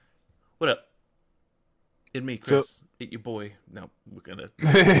What up? It me, So, Chris. It your boy. No, we're gonna.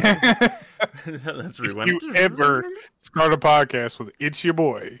 Let's if rewind. you ever start a podcast with "It's your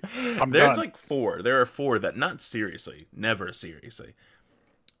boy," I'm There's done. like 4. There are 4 that not seriously, never seriously.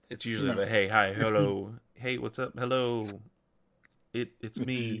 It's usually No. the hey, hi, hello, hey, what's up, hello. It's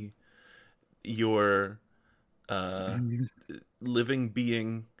me, your living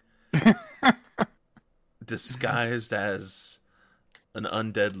being disguised as an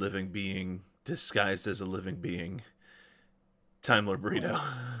undead living being disguised as a living being. Time Lord Burrito.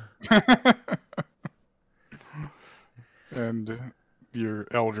 And your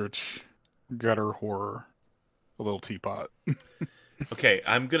eldritch gutter horror, a little teapot. Okay,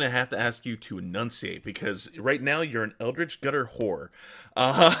 I'm gonna have to ask you to enunciate because right now you're an eldritch gutter whore.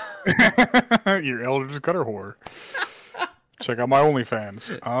 Uh, Your eldritch gutter horror. Check out my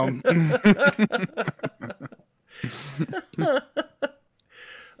OnlyFans.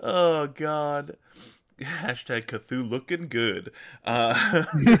 oh God. Hashtag Cthulhu looking good.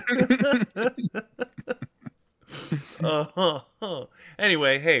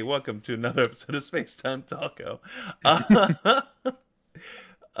 Anyway, hey, welcome to another episode of Space Time Taco.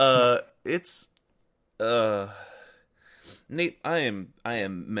 It's Nate. I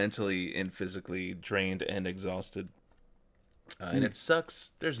am mentally and physically drained and exhausted, and it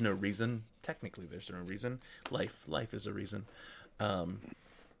sucks. There's no reason. Technically, there's no reason. Life is a reason.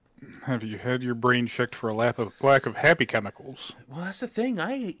 Have you had your brain checked for a lack of happy chemicals? Well, that's the thing.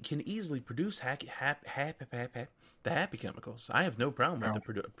 I can easily produce the happy chemicals. I have no problem with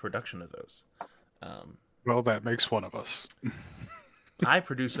the production of those. Well, that makes one of us. I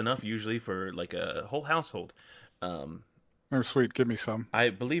produce enough usually for like a whole household. Oh, sweet. Give me some.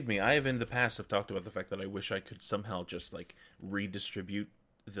 Believe me, I have in the past have talked about the fact that I wish I could somehow just like redistribute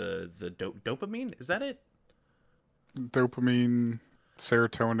the dopamine. Is that it? Dopamine,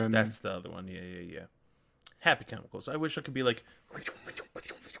 serotonin. That's the other one. Yeah. Happy chemicals. I wish I could be like,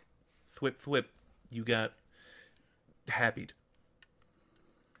 thwip thwip. You got happied.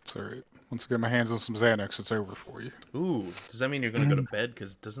 It's alright. Once I get my hands on some Xanax, it's over for you. Ooh, does that mean you're gonna go to bed?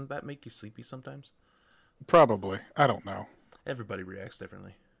 Because doesn't that make you sleepy sometimes? Probably. I don't know. Everybody reacts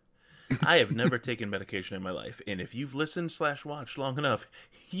differently. I have never taken medication in my life, and if you've listened / watched long enough,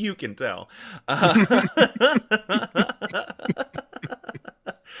 you can tell.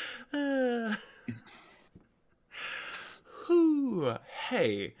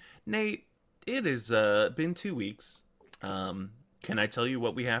 Hey, Nate, it has been 2 weeks. Can I tell you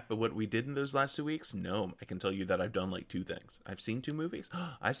what we did in those last 2 weeks? No, I can tell you that I've done like 2 things. I've seen 2 movies.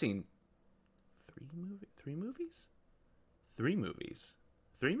 I've seen 3 movies? 3 movies?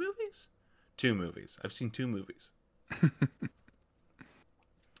 3 movies? 2 movies. I've seen 2 movies.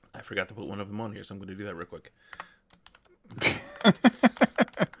 I forgot to put one of them on here, so I'm going to do that real quick.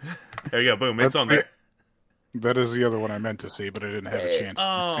 There you go. Boom. It's on there. That is the other one I meant to see, but I didn't have a chance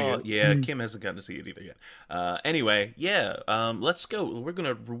to see it. Yeah, Kim hasn't gotten to see it either yet. Anyway, yeah, let's go. We're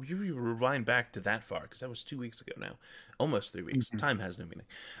going to rewind back to that far, because that was 2 weeks ago now. Almost 3 weeks. Time has no meaning.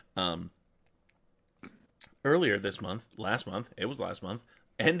 Earlier this month, last month,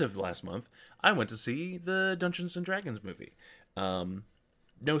 end of last month, I went to see the Dungeons & Dragons movie.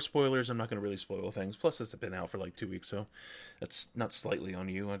 No spoilers, I'm not going to really spoil things. Plus, it's been out for like 2 weeks, so that's not slightly on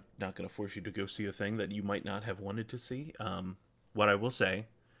you. I'm not going to force you to go see a thing that you might not have wanted to see. What I will say,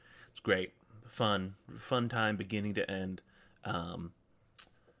 it's great. Fun time, beginning to end.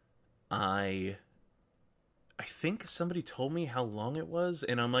 I think somebody told me how long it was,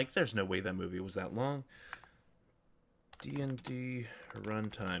 and I'm like, there's no way that movie was that long. D&D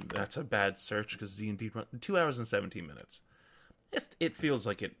runtime. That's a bad search, because D&D run 2 hours and 17 minutes. It feels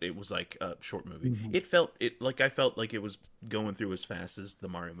like it was like a short movie. Mm-hmm. I felt like it was going through as fast as the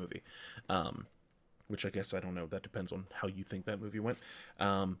Mario movie, which I guess I don't know. That depends on how you think that movie went.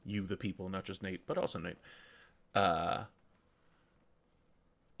 You, the people, not just Nate, but also Nate.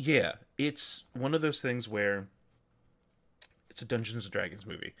 Yeah, it's one of those things where it's a Dungeons & Dragons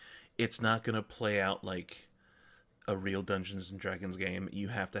movie. It's not gonna play out like a real Dungeons & Dragons game. You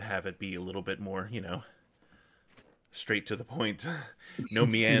have to have it be a little bit more, straight to the point. No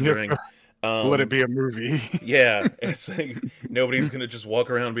meandering. Let it be a movie. Yeah, it's like nobody's gonna just walk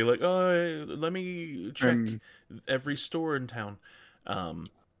around and be like, "Oh, let me check every store in town."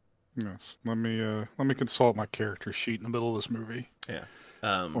 Yes, let me consult my character sheet in the middle of this movie. Yeah,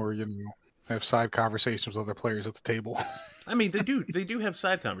 or have side conversations with other players at the table. I mean, they do have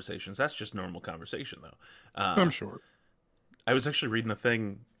side conversations. That's just normal conversation, though. I'm sure. I was actually reading a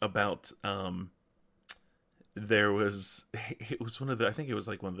thing about it was I think it was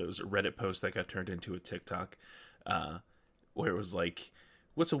like one of those Reddit posts that got turned into a TikTok, where it was like,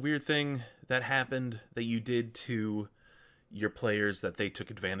 what's a weird thing that happened that you did to your players that they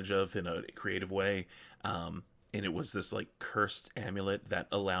took advantage of in a creative way? And it was this like cursed amulet that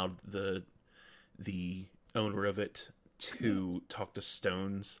allowed the owner of it to talk to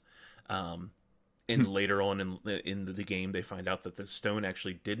stones. And later on in the game, they find out that the stone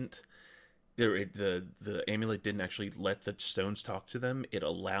actually didn't. The amulet didn't actually let the stones talk to them. It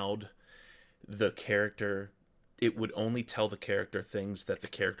allowed the character. It would only tell the character things that the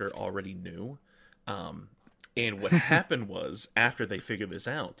character already knew. And what happened was, after they figured this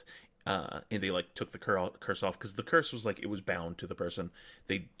out, and they like took the curse off, because the curse was like it was bound to the person.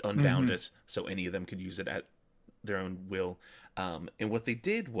 They unbound it so any of them could use it at their own will. And what they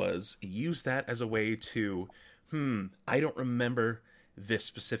did was use that as a way to, I don't remember this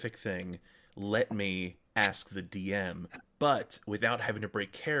specific thing. Let me ask the DM, but without having to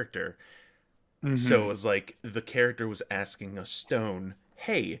break character. So it was like the character was asking a stone,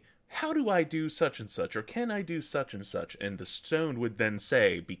 hey, how do I do such and such, or can I do such and such? And the stone would then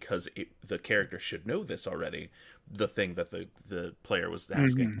say, because the character should know this already, the thing that the player was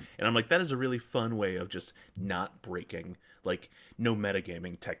asking. And I'm like, that is a really fun way of just not breaking, like, no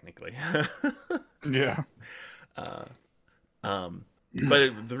metagaming, technically. Yeah.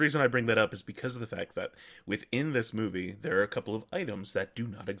 But the reason I bring that up is because of the fact that within this movie, there are a couple of items that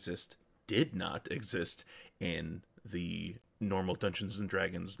did not exist in the normal Dungeons and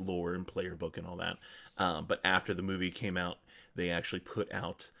Dragons lore and player book and all that. But after the movie came out, they actually put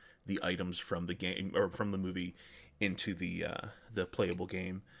out the items from the game or from the movie into the playable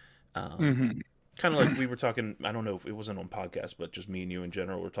game. Kind of like we were talking. I don't know if it wasn't on podcast, but just me and you in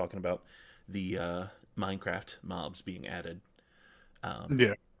general were talking about the Minecraft mobs being added.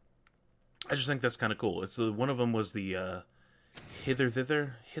 Yeah. I just think that's kind of cool. It's one of them was the hither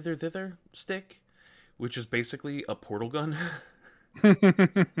thither stick, which is basically a portal gun.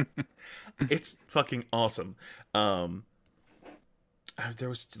 It's fucking awesome. There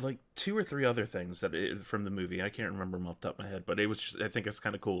was like 2 or 3 other things from the movie. I can't remember them off the top of my head, but it was just, I think it's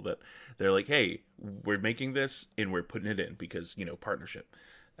kind of cool that they're like, hey, we're making this and we're putting it in because, partnership.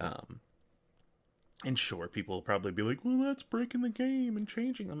 And sure, people will probably be like, well, that's breaking the game and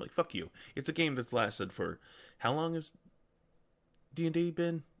changing. I'm like, fuck you. It's a game that's lasted for, how long has D&D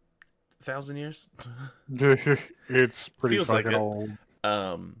been? 1,000 years? It's pretty Feels fucking like it. old.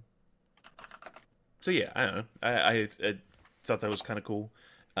 So yeah, I don't know. I thought that was kind of cool.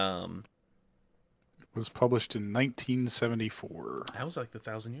 It was published in 1974. That was like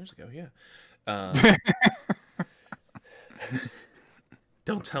 1,000 years ago, yeah.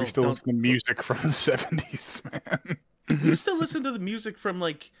 Don't tell. We still listen to music from the 70s, man. You still listen to the music from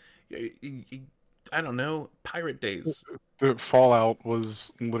like, I don't know, pirate days. The Fallout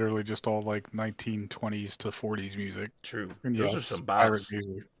was literally just all like 1920s to 40s music. True. And Those yes, are some pirate bops.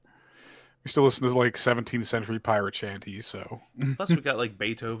 music. We still listen to like 17th century pirate shanties, so. Plus we got like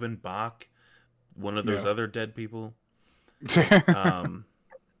Beethoven, Bach, one of those other dead people.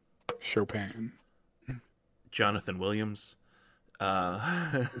 Chopin. Jonathan Williams.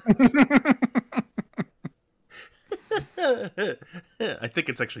 I think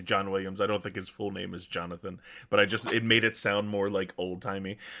it's actually John Williams. I don't think his full name is Jonathan, but it made it sound more like old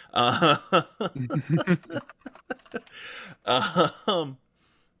timey. But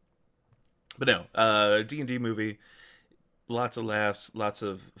no, D&D movie, lots of laughs, lots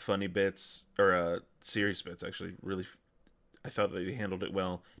of funny bits, or serious bits actually. Really, I thought they handled it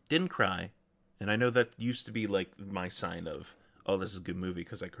well. Didn't cry, and I know that used to be like my sign of, oh, this is a good movie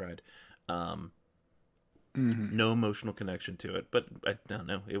because I cried. No emotional connection to it, but I don't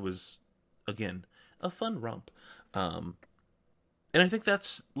know. It was, again, a fun romp. And I think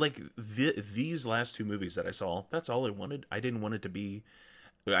that's like these last 2 movies that I saw. That's all I wanted. I didn't want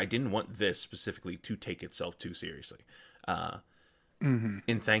this specifically to take itself too seriously.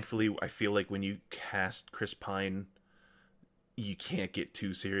 And thankfully, I feel like when you cast Chris Pine, you can't get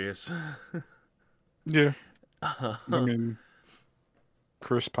too serious. Yeah. I mean,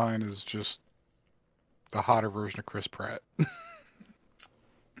 Chris Pine is just the hotter version of Chris Pratt.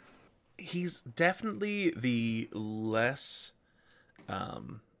 He's definitely the less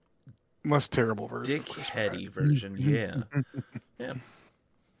terrible version. Dickheady version, yeah. Yeah.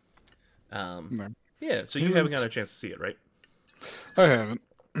 No. Yeah, so you haven't got a chance to see it, right? I haven't.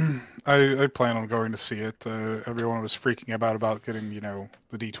 I plan on going to see it. Everyone was freaking about getting,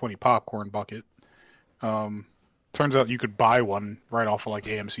 the D20 popcorn bucket. Turns out you could buy one right off of like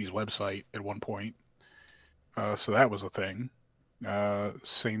AMC's website at one point. So that was a thing.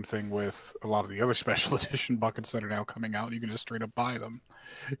 Same thing with a lot of the other special edition buckets that are now coming out. You can just straight up buy them.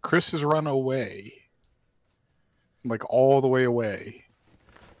 Chris has run away. Like all the way away.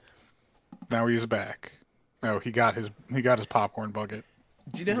 Now he's back. No, he got his popcorn bucket.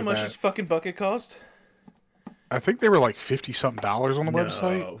 Do you know how Look at much that. this fucking bucket cost? I think they were like $50-something on the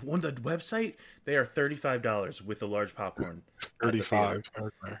website. No. On the website, they are $35 with a large popcorn. At the 35.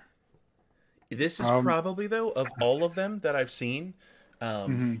 theater. Okay. This is probably, though, of all of them that I've seen,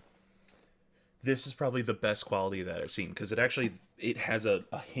 this is probably the best quality that I've seen, because it has a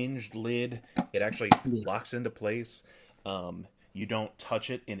hinged lid. It actually locks into place. You don't touch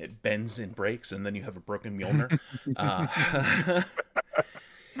it, and it bends and breaks, and then you have a broken Mjolnir. How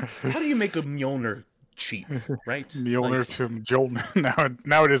do you make a Mjolnir cheap, right? Mjolnir to Mjolnir.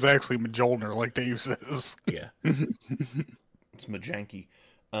 Now it is actually Mjolnir, like Dave says. Yeah. It's majanky.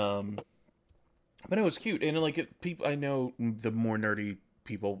 But it was cute, and people. I know the more nerdy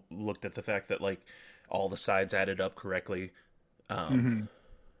people looked at the fact that like all the sides added up correctly,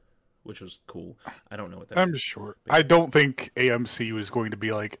 which was cool. I don't know what that. I'm sure. I don't think AMC was going to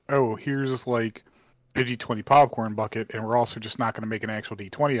be like, oh, here's like a D20 popcorn bucket, and we're also just not going to make an actual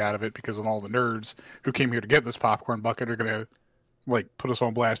D20 out of it because of all the nerds who came here to get this popcorn bucket are going to like put us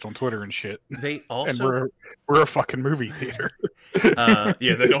on blast on Twitter and shit. They also and we're a fucking movie theater.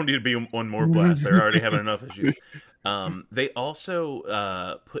 Yeah, they don't need to be on more blast. They're already having enough issues. They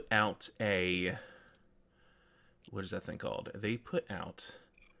also put out what is that thing called? They put out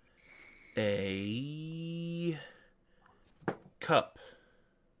a cup.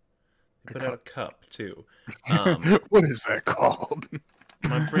 They put out a cup too. What is that called?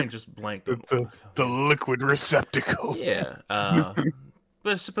 My brain just blanked. The liquid receptacle. Yeah, but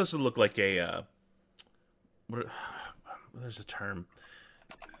it's supposed to look like there's a term.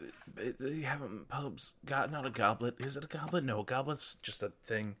 They haven't pubs got not a goblet. Is it a goblet? No, a goblet's just a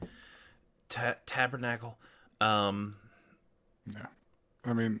thing. Tabernacle. Yeah.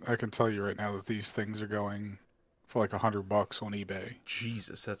 I mean, I can tell you right now that these things are going for like $100 on eBay.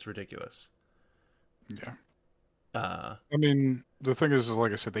 Jesus, that's ridiculous. Yeah. I mean, the thing is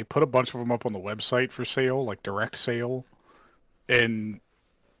like I said, they put a bunch of them up on the website for sale, like direct sale, and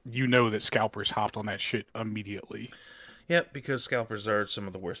you know that scalpers hopped on that shit immediately. Yeah, because scalpers are some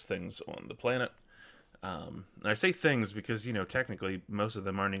of the worst things on the planet. I say things because, technically most of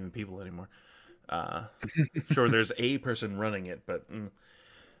them aren't even people anymore. Sure, there's a person running it, but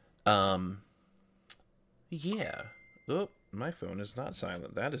yeah. Oh, my phone is not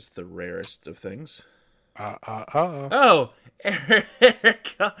silent. That is the rarest of things. Oh,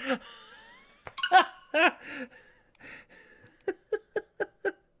 Erica.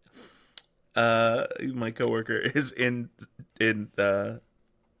 My coworker is in the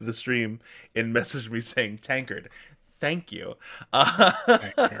stream and messaged me saying tankard. Thank you. I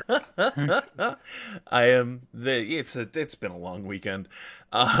am it's been a long weekend.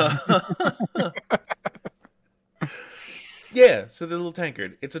 Yeah, so the little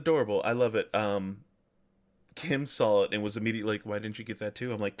tankard. It's adorable. I love it. Kim saw it and was immediately like, why didn't you get that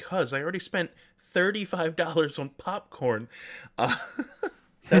too? I'm like, cause I already spent $35 on popcorn. That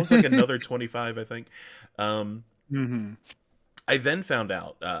was like another 25, I think. I then found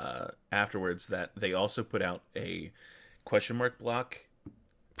out afterwards that they also put out a question mark block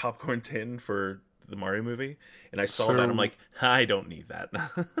popcorn tin for the Mario movie, and I saw that. I'm like, I don't need that.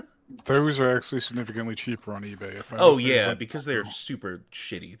 Those are actually significantly cheaper on eBay. Because they're super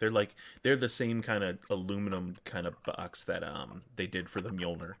shitty. They're the same kind of aluminum kind of box that they did for the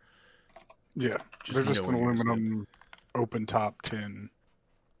Mjolnir. Yeah, they're just an aluminum open top tin.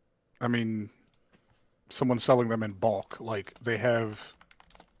 I mean, someone's selling them in bulk. Like, they have...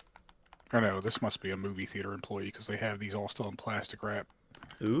 I know, this must be a movie theater employee, because they have these all still in plastic wrap.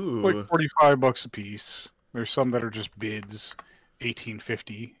 Ooh. Like $45 a piece. There's some that are just bids,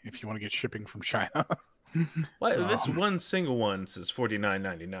 $18.50 if you want to get shipping from China. What? This one single one says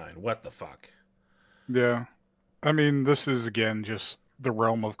 $49.99. What the fuck? Yeah. I mean, this is, again, just the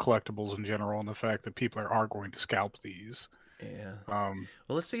realm of collectibles in general, and the fact that people are going to scalp these. Yeah. Well,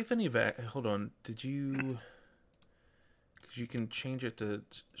 let's see if any of that... Hold on. Did you... Because you can change it to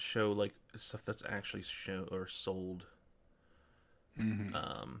show, like, stuff that's actually show or sold.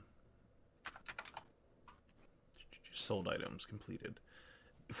 Sold items completed.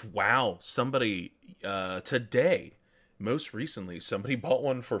 Wow. Somebody... today, most recently, somebody bought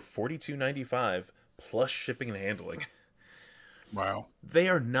one for $42.95 plus shipping and handling. Wow. They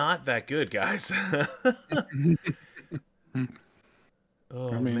are not that good, guys.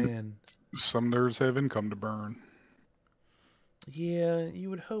 Oh, man. Some nerds have income to burn. Yeah, you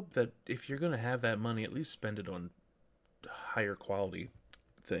would hope that if you're going to have that money, at least spend it on higher quality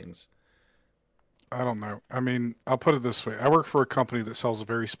things. I don't know. I mean, I'll put it this way. I work for a company that sells a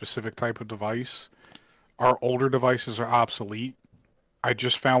very specific type of device. Our older devices are obsolete, I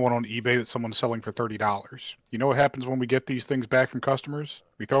just found one on eBay that someone's selling for $30. You know what happens when we get these things back from customers?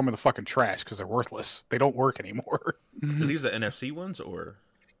 We throw them in the fucking trash because they're worthless. They don't work anymore. Are these the NFC ones or?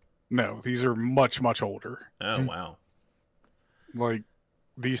 No, these are much, much older. Oh wow. Like,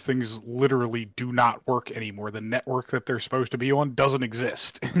 these things literally do not work anymore. The network that they're supposed to be on doesn't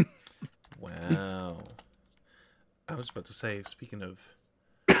exist. Wow. I was about to say, speaking of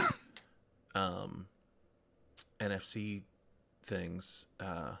NFC things,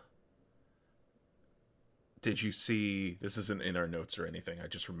 did you see, this isn't in our notes or anything, I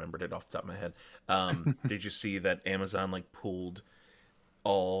just remembered it off the top of my head. Did you see that Amazon like pulled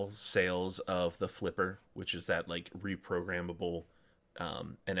all sales of the Flipper, which is that like reprogrammable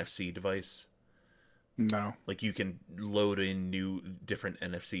NFC device? No. Like you can load in new different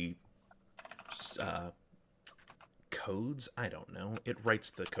NFC codes. I don't know. It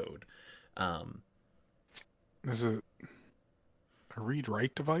writes the code. Is it a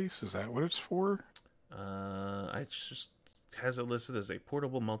read-write device? Is that what it's for? I just has it listed as a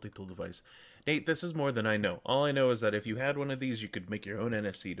portable multi-tool device. Nate, this is more than I know. All I know is that if you had one of these, you could make your own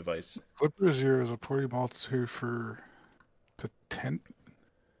NFC device. Flipper Zero is a portable multitude for potent.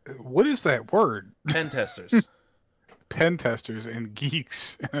 What is that word? Pen testers. Pen testers and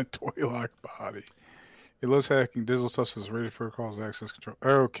geeks in a toy-lock body. It loves hacking digital substance, radio protocols, access control.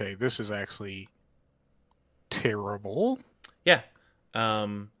 Okay, this is actually terrible. Yeah.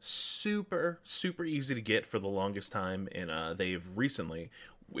 Super easy to get for the longest time, and they've recently,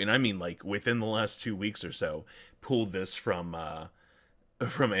 and I mean like within the last 2 weeks or so, pulled this from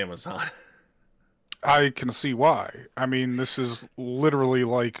Amazon. I can see why. I mean, this is literally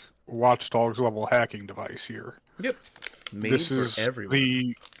like Watch Dogs level hacking device here. Yep. Made this for is everyone.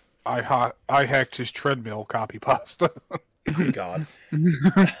 The I hacked his treadmill copy pasta. Oh, God.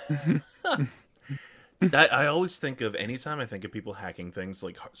 I always think of, anytime I think of people hacking things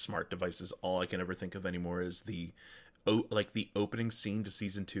like smart devices, all I can ever think of anymore is the opening scene to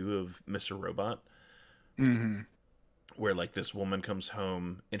season 2 of Mr. Robot. Mm-hmm. Where like this woman comes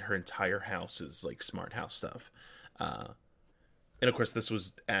home and her entire house is like smart house stuff. And of course this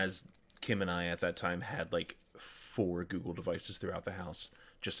was as Kim and I at that time had like 4 Google devices throughout the house,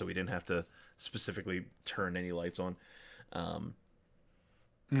 just so we didn't have to specifically turn any lights on.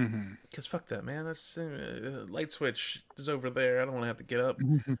 Because fuck that, man. That's light switch is over there. I don't want to have to get up.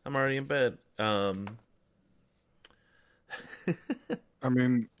 I'm already in bed. I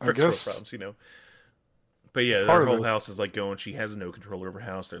mean, I guess problems, you know. But yeah, her whole house is like going. She has no control over her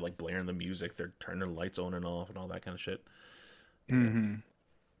house. They're like blaring the music. They're turning the lights on and off and all that kind of shit. Mm-hmm.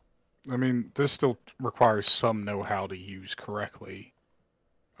 I mean, this still requires some know-how to use correctly.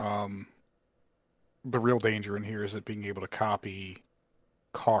 The real danger in here is it being able to copy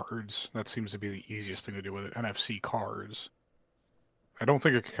cards. That seems to be the easiest thing to do with it. NFC cards. I don't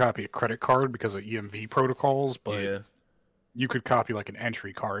think it could copy a credit card because of EMV protocols, but yeah. You could copy like an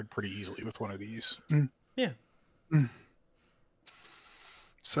entry card pretty easily with one of these. Yeah.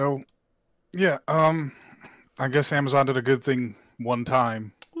 So, yeah, I guess Amazon did a good thing one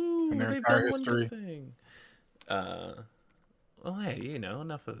time in their entire history. One good thing. Well, hey, you know,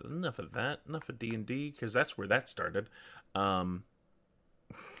 enough of that, enough of D&D, because that's where that started.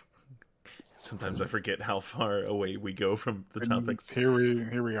 Sometimes I forget how far away we go from the topics. Here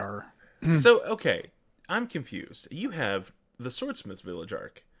we are. So, okay, I'm confused. You have the Swordsmith's Village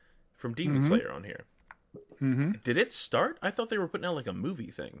arc from Demon Slayer on here. Mm-hmm. Did it start? I thought they were putting out like a movie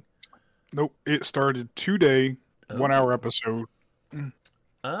thing. Nope, it started 2-day, 1-hour episode.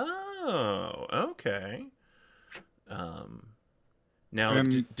 Oh, okay. Now,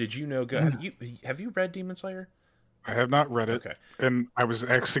 did you know? Have you read Demon Slayer? I have not read it. Okay. And I was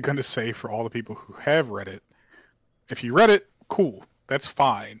actually going to say, for all the people who have read it, if you read it, cool, that's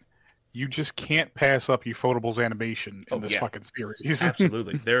fine. You just can't pass up Ufotable's animation in this fucking series.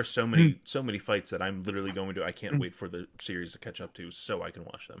 Absolutely. There are so many fights that I'm literally going to. I can't wait for the series to catch up to so I can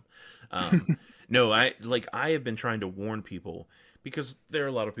watch them. No, I have been trying to warn people because there are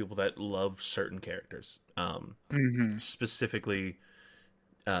a lot of people that love certain characters. Specifically,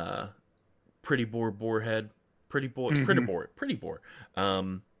 Pretty Boarhead, Pretty Boar.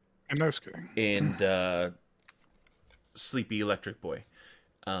 And Inosuke. And Sleepy Electric Boy.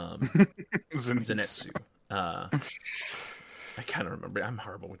 Zenitsu. I kind of remember. I'm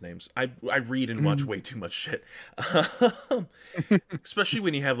horrible with names. I read and watch way too much shit. Especially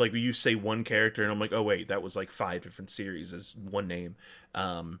when you have like you say one character and I'm like, oh wait, that was like 5 different series as one name.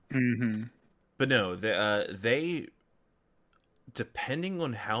 But no, they depending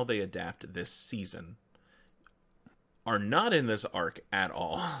on how they adapt this season are not in this arc at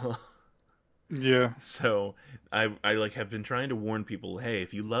all. Yeah. So I like have been trying to warn people, hey,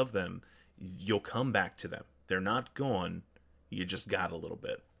 if you love them, you'll come back to them. They're not gone. You just got a little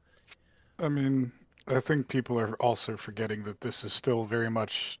bit. I mean, I think people are also forgetting that this is still very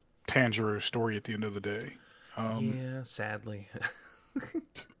much Tanjiro's story at the end of the day. Yeah, sadly.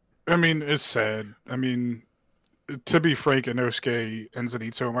 I mean, it's sad. I mean, to be frank, Inosuke and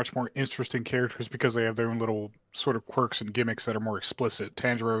Zenitsu are much more interesting characters because they have their own little sort of quirks and gimmicks that are more explicit.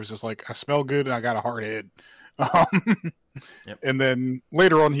 Tanjiro is just like, I smell good and I got a hard head. Yep. And then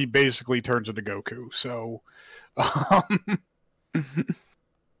later on, he basically turns into Goku. So um,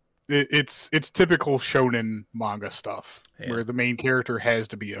 it's typical shonen manga stuff where the main character has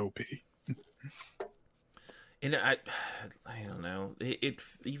to be OP. And I don't know. It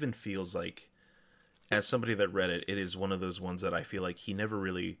even feels like, as somebody that read it, it is one of those ones that I feel like he never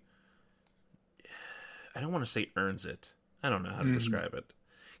really, I don't want to say earns it. I don't know how to describe it.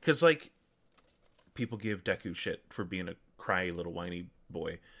 Because, like, people give Deku shit for being a cry little whiny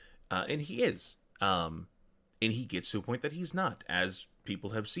boy. And he is. And he gets to a point that he's not. As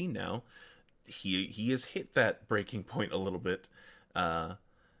people have seen now, he has hit that breaking point a little bit.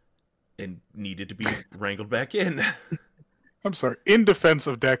 And needed to be wrangled back in. I'm sorry. In defense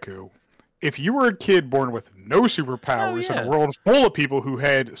of Deku, if you were a kid born with no superpowers in a world full of people who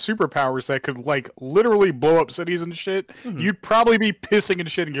had superpowers that could, like, literally blow up cities and shit, you'd probably be pissing and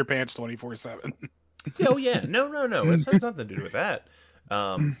shitting your pants 24/7. Oh, yeah. No. It has nothing to do with that.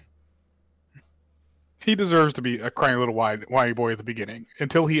 He deserves to be a crying little whiny boy at the beginning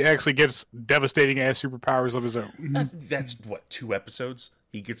until he actually gets devastating ass superpowers of his own. That's what, 2 episodes?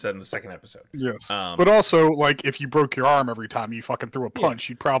 He gets that in the 2nd episode. Yes. But also, like, if you broke your arm every time you fucking threw a punch,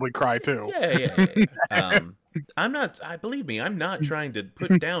 you'd probably cry too. Yeah. Believe me, I'm not trying to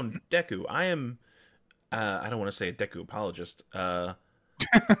put down Deku. I am, I don't want to say a Deku apologist. I'm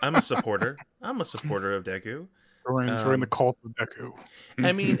a supporter. I'm a supporter of Deku. Join the cult of Deku.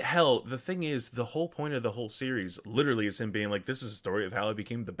 I mean, hell, the thing is, the whole point of the whole series literally is him being like, this is a story of how I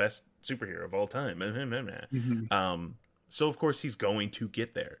became the best superhero of all time. So, of course, he's going to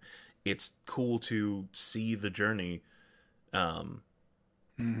get there. It's cool to see the journey, or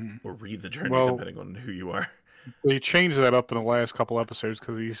read the journey, depending on who you are. They changed that up in the last couple episodes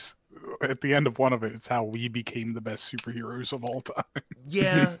because he's, at the end of one of it, it's how we became the best superheroes of all time.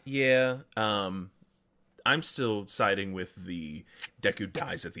 Yeah. I'm still siding with the Deku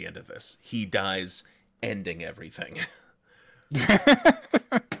dies at the end of this. He dies ending everything.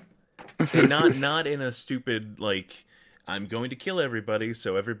 And not in a stupid, like, I'm going to kill everybody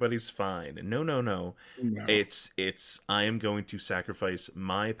so everybody's fine. No. It's I am going to sacrifice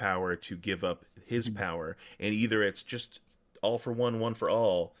my power to give up his power. And either it's just all for one for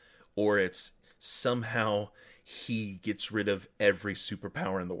all, or it's somehow he gets rid of every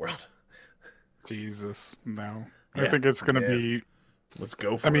superpower in the world. Jesus, no. I think it's going to be... Let's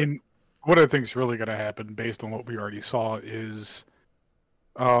go for it. I mean, what I think is really going to happen, based on what we already saw, is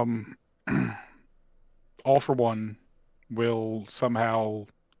All for One will somehow,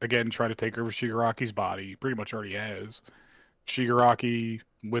 again, try to take over Shigaraki's body. Pretty much already has. Shigaraki,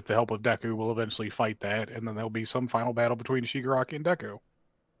 with the help of Deku, will eventually fight that, and then there'll be some final battle between Shigaraki and Deku.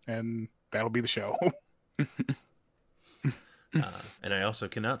 And that'll be the show. And I also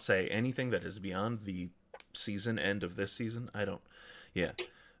cannot say anything that is beyond the season end of this season. I don't... Yeah.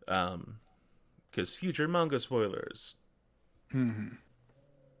 Because future manga spoilers. Some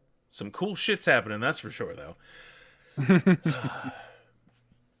cool shit's happening, that's for sure, though.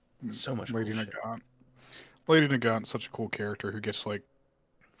 So much Lady cool shit. Nagant. Lady Nagant's such a cool character who gets, like,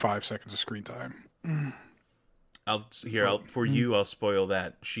 5 seconds of screen time. I'll spoil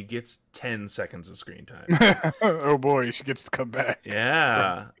that. She gets 10 seconds of screen time. Oh boy, she gets to come back.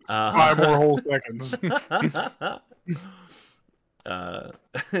 Yeah. 5 more whole seconds.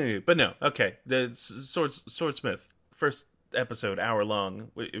 But no, okay. The Swordsmith, first episode, hour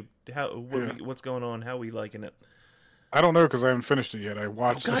long. What's going on? How are we liking it? I don't know because I haven't finished it yet. I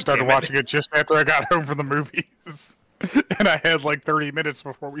started watching it just after I got home from the movies. And I had like 30 minutes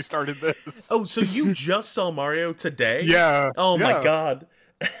before we started this. Oh, so you just saw Mario today? Yeah. Oh my god.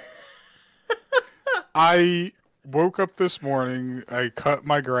 I woke up this morning, I cut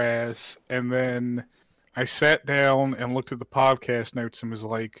my grass, and then I sat down and looked at the podcast notes and was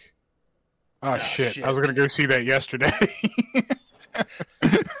like, oh shit, I was going to go see that yesterday.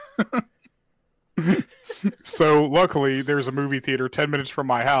 So luckily, there's a movie theater 10 minutes from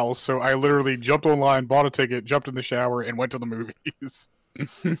my house, so I literally jumped online, bought a ticket, jumped in the shower, and went to the movies.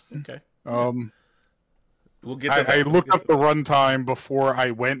 Okay. We'll get I looked up the runtime before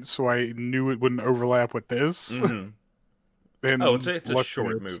I went, so I knew it wouldn't overlap with this. Oh, And it's a luckily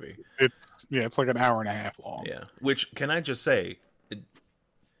short movie. It's like an hour and a half long. Yeah. Which, can I just say,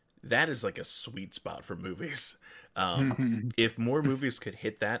 that is like a sweet spot for movies. If more movies could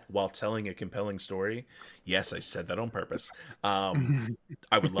hit that while telling a compelling story, yes, I said that on purpose. I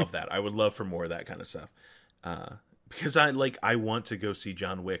would love that. I would love for more of that kind of stuff. Because I want to go see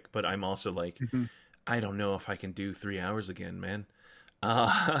John Wick, but I'm also like, I don't know if I can do 3 hours again, man.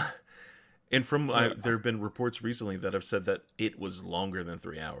 And there have been reports recently that have said that it was longer than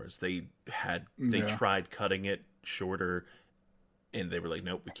 3 hours. They tried cutting it shorter, and they were like,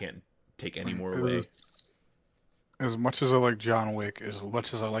 nope, we can't take any more away. As much as I like John Wick, as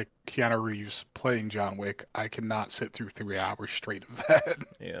much as I like Keanu Reeves playing John Wick, I cannot sit through 3 hours straight of that.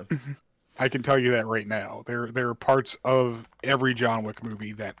 Yeah. I can tell you that right now. There are parts of every John Wick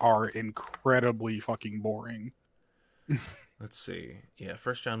movie that are incredibly fucking boring. Let's see. Yeah,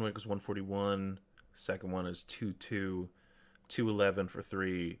 first John Wick was 141. Second one is 2:2. 2:11 for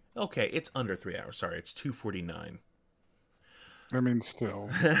 3. Okay, it's under 3 hours. Sorry, it's 2:49. I mean, still.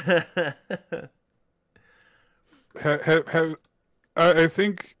 I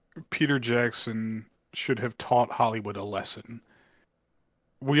think Peter Jackson should have taught Hollywood a lesson.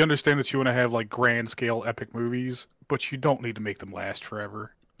 We understand that you want to have like grand scale epic movies, but you don't need to make them last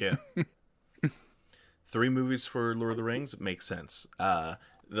forever. Yeah. 3 movies for Lord of the Rings makes sense.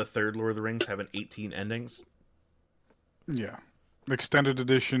 The third Lord of the Rings having 18 endings. Yeah. Extended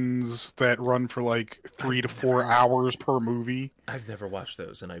editions that run for like 3 to 4 hours per movie. I've never watched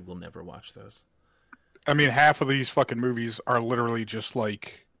those, and I will never watch those. I mean, half of these fucking movies are literally just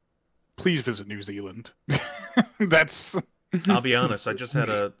like, please visit New Zealand. That's... I'll be honest, I just had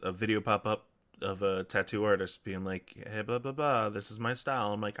a video pop up of a tattoo artist being like, hey, blah, blah, blah, this is my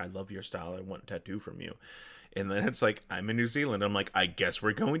style. I'm like, I love your style. I want a tattoo from you. And then it's like, I'm in New Zealand. I'm like, I guess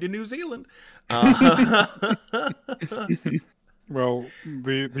we're going to New Zealand. Well,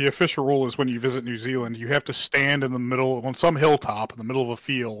 the official rule is when you visit New Zealand, you have to stand in the middle, on some hilltop in the middle of a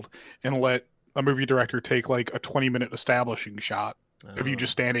field, and let a movie director take like a 20-minute establishing shot of you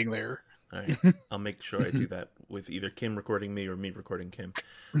just standing there. All right. I'll make sure I do that with either Kim recording me or me recording Kim.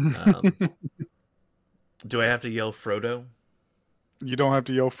 Do I have to yell Frodo? You don't have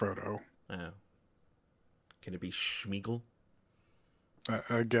to yell Frodo. Oh. Can it be Schmeagol?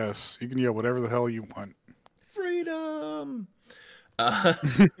 I guess. You can yell whatever the hell you want. Freedom! A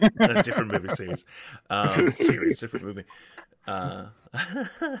different movie series. Different movie.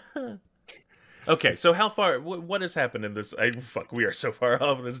 Okay, so how far... What has happened in this... we are so far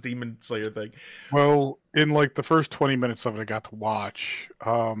off of this Demon Slayer thing. Well, in like the first 20 minutes of it I got to watch,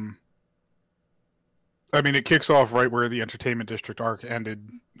 I mean, it kicks off right where the Entertainment District arc ended.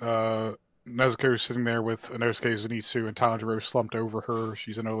 Nezuko's sitting there with Inosuke Zenitsu, and Tanjiro slumped over her.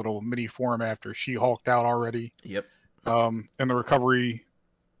 She's in a little mini form after she hulked out already. Yep. And the recovery,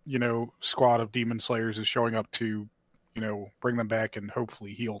 squad of Demon Slayers is showing up to, bring them back and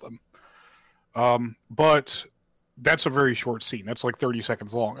hopefully heal them. But that's a very short scene. That's like 30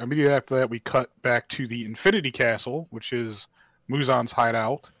 seconds long. Immediately after that, we cut back to the Infinity Castle, which is Muzan's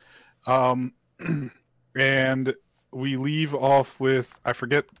hideout. And we leave off with, I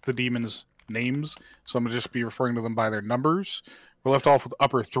forget the demons' names, so I'm going to just be referring to them by their numbers. We're left off with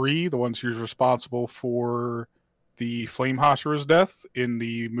Upper 3, the ones who's responsible for the Flame Hashira's death in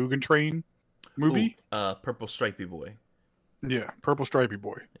the Mugen Train movie. Ooh, Purple Stripey Boy. Yeah, Purple Stripey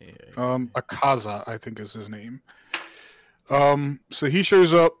Boy. Yeah. Akaza, I think is his name. So he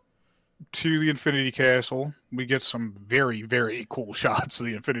shows up to the Infinity Castle. We get some very, very cool shots of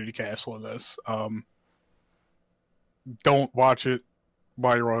the Infinity Castle in this. Don't watch it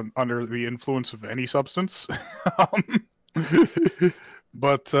while you're under the influence of any substance.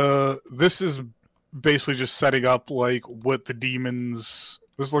 But this is basically just setting up like what the demons...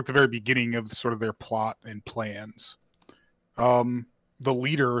 This is like the very beginning of sort of their plot and plans. The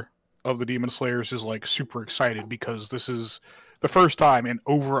leader of the Demon Slayers is like super excited because this is the first time in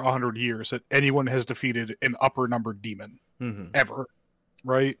over 100 years that anyone has defeated an upper numbered demon ever,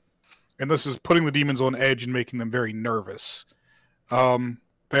 right? And this is putting the demons on edge and making them very nervous.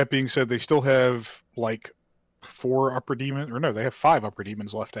 That being said, they still have like 4 upper demons, or no, they have 5 upper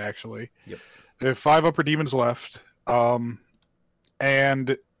demons left actually. Yep. They have 5 upper demons left,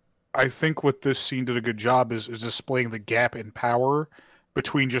 and I think what this scene did a good job is displaying the gap in power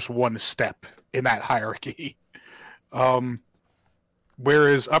between just one step in that hierarchy.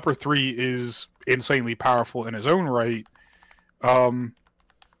 Whereas Upper 3 is insanely powerful in his own right, and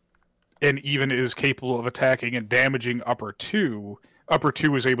even is capable of attacking and damaging Upper 2. Upper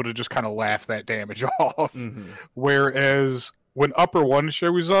 2 is able to just kind of laugh that damage off. Whereas when Upper 1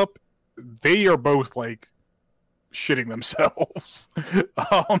 shows up, they are both like shitting themselves.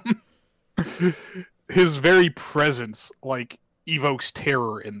 um, his very presence like evokes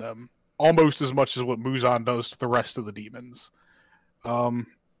terror in them, almost as much as what Muzan does to the rest of the demons. Um,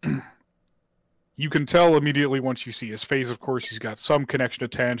 you can tell immediately once you see his face. Of course, he's got some connection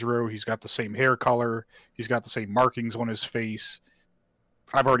to Tanjiro. He's got the same hair color. He's got the same markings on his face.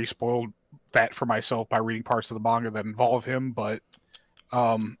 I've already spoiled that for myself by reading parts of the manga that involve him, but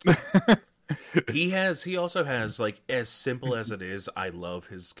he also has, like, as simple as it is, I love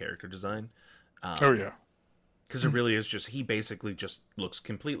his character design. Oh yeah, because it really is just, he basically just looks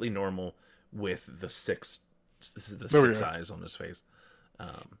completely normal with the six eyes on his face.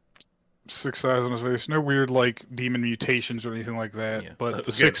 6 eyes on his face. No weird like demon mutations or anything like that. Yeah. But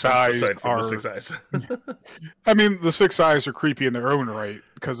the Again, 6 eyes are. The 6 eyes. I mean, the 6 eyes are creepy in their own right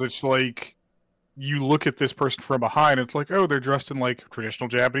because it's like you look at this person from behind. It's like, oh, they're dressed in like traditional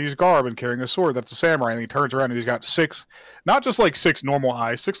Japanese garb and carrying a sword. That's a samurai. And he turns around and he's got 6, not just like 6 normal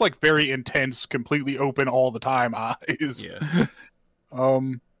eyes, 6 like very intense, completely open all the time eyes. Yeah.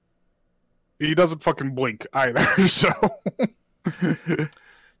 He doesn't fucking blink either. So.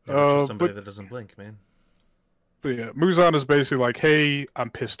 Just somebody that doesn't blink, man. But yeah, Muzan is basically like, hey,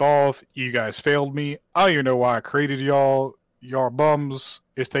 I'm pissed off. You guys failed me. I don't even know why I created y'all. Y'all bums.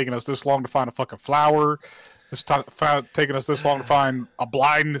 It's taking us this long to find a fucking flower. It's taking us this long to find a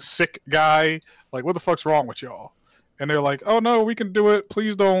blind, sick guy. Like, what the fuck's wrong with y'all? And they're like, oh no, we can do it.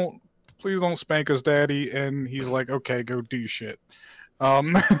 Please don't spank us, daddy. And he's like, okay, go do shit.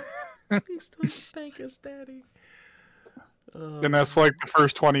 Please don't spank us, daddy. And that's like the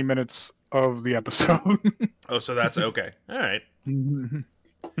first 20 minutes of the episode. Oh, so that's okay. All right.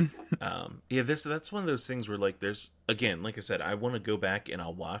 Yeah, that's one of those things where, like, there's, again, like I said, I want to go back and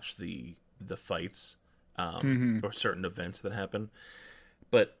I'll watch the fights or certain events that happen,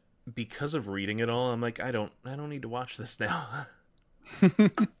 but because of reading it all, I'm like, I don't need to watch this now.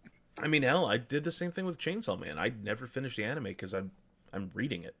 I mean, hell, I did the same thing with Chainsaw Man. I never finished the anime because I'm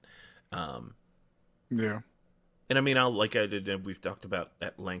reading it. Yeah. And I mean, we've talked about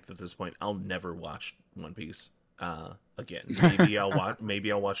at length at this point, I'll never watch One Piece again.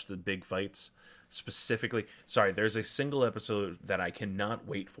 Maybe I'll watch the big fights specifically. Sorry, there's a single episode that I cannot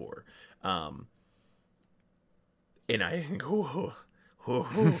wait for. And I think, the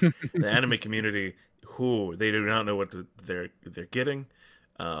anime community, they do not know what they're getting.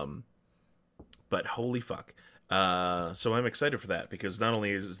 But holy fuck. So I'm excited for that, because not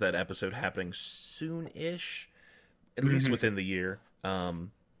only is that episode happening soon-ish, at least within the year,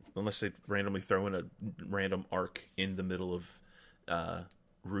 unless they randomly throw in a random arc in the middle of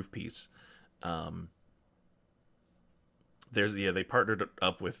Roof Piece. They partnered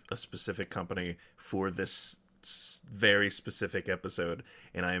up with a specific company for this very specific episode,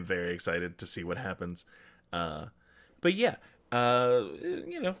 and I am very excited to see what happens. But yeah,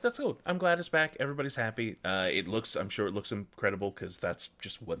 that's cool. I'm glad it's back. Everybody's happy. I'm sure it looks incredible, because that's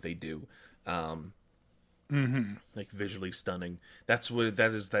just what they do. Like, visually stunning. That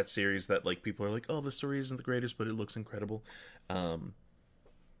is that series that, like, people are like, oh, the story isn't the greatest, but it looks incredible. And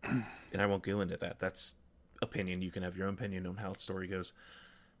I won't go into that. That's opinion. You can have your own opinion on how the story goes.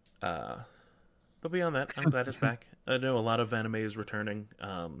 But beyond that, I'm glad it's back. I know a lot of anime is returning.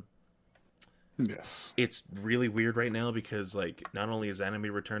 Yes. It's really weird right now because, like, not only is anime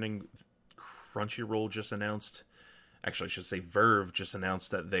returning, Crunchyroll just announced, actually I should say Verve just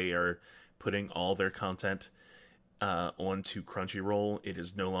announced that they are putting all their content onto Crunchyroll. It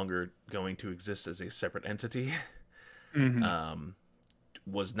is no longer going to exist as a separate entity.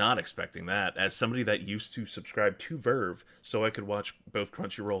 Was not expecting that, as somebody that used to subscribe to Verve so I could watch both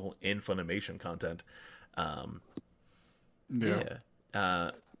Crunchyroll and Funimation content.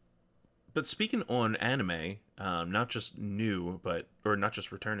 But speaking on anime, not just not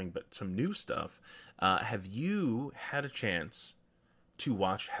just returning, but some new stuff, have you had a chance to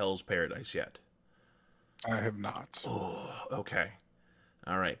watch Hell's Paradise yet? I have not. Oh, okay.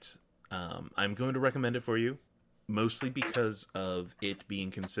 All right. I'm going to recommend it for you, mostly because of it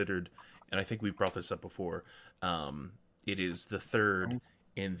being considered, and I think we brought this up before, it is the third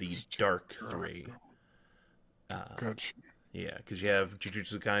in the Dark Three. Gotcha. Yeah, because you have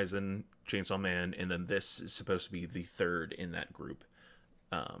Jujutsu Kaisen, Chainsaw Man, and then this is supposed to be the third in that group.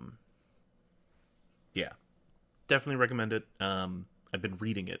 Yeah. Definitely recommend it. I've been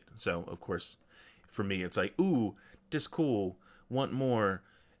reading it, so, of course, for me, it's like, ooh, this cool, want more.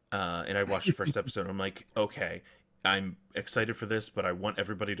 And I watched the first episode, I'm like, okay, I'm excited for this, but I want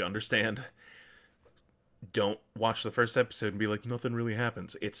everybody to understand, don't watch the first episode and be like, nothing really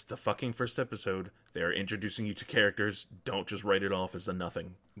happens. It's the fucking first episode. They're introducing you to characters. Don't just write it off as a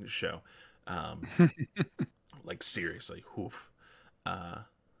nothing show. Like, seriously. Oof. Yeah,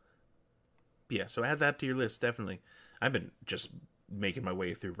 so add that to your list, definitely. I've been just making my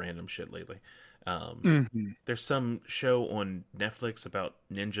way through random shit lately. There's some show on Netflix about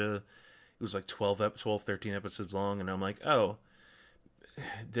ninja. It was like 12, 13 episodes long, and I'm like, oh,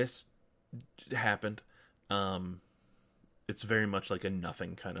 this happened. It's very much like a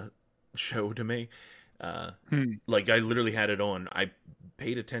nothing kind of show to me. Like, I literally had it on. I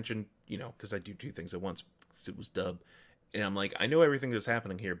paid attention, because I do two things at once, because it was dubbed. And I'm like, I know everything that's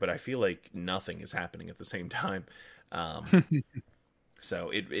happening here, but I feel like nothing is happening at the same time.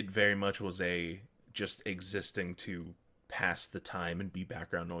 So it very much was just existing to pass the time and be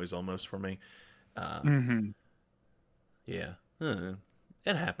background noise almost for me. Yeah. It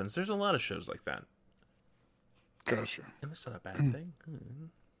happens. There's a lot of shows like that. Gotcha. And that's not a bad thing.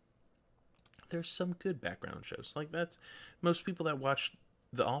 There's some good background shows. Like, that's most people that watch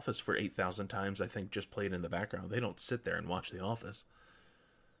The Office for 8,000 times, I think, just play it in the background. They don't sit there and watch The Office.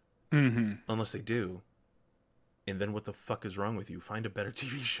 Unless they do. And then what the fuck is wrong with you? Find a better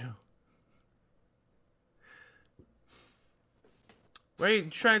TV show. Wait,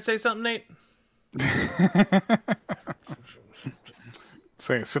 you trying to say something, Nate?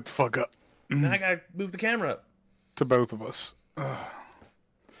 Saying, sit the fuck up. Now I gotta move the camera up. To both of us. Back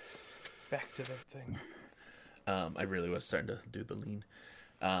to that thing. I really was starting to do the lean.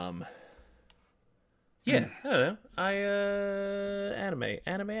 Yeah, I don't know.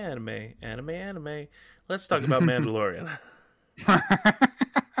 Anime. Let's talk about Mandalorian.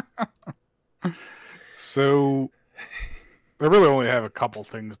 So, I really only have a couple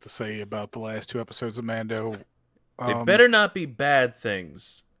things to say about the last two episodes of Mando. They better not be bad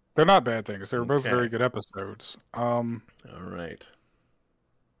things. They're not bad things. They were both Okay. very good episodes. All right.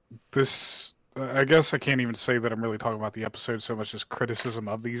 This, I guess I can't even say that I'm really talking about the episode so much as criticism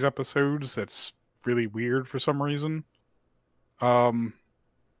of these episodes. That's really weird for some reason.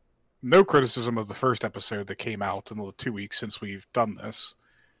 No criticism of the first episode that came out in the 2 weeks since we've done this.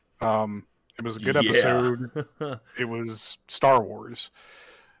 It was a good episode. It was Star Wars.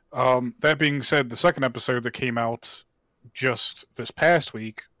 That being said, the second episode that came out just this past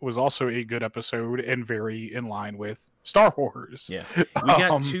week was also a good episode and very in line with Star Wars. Yeah. We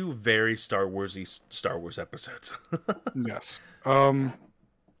got two very Star Wars episodes. Yes.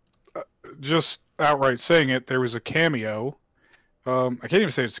 Just outright saying it, there was a cameo. I can't even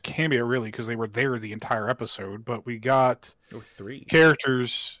say it's a cameo really because they were there the entire episode, but we got three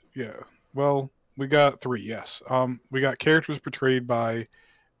characters. Yeah. Well, we got three, yes. We got characters portrayed by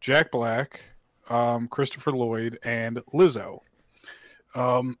Jack Black, Christopher Lloyd, and Lizzo.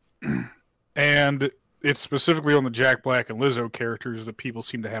 And it's specifically on the Jack Black and Lizzo characters that people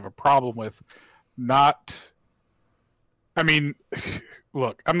seem to have a problem with. I mean,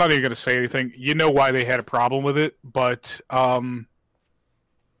 look, I'm not even going to say anything. You know why they had a problem with it, but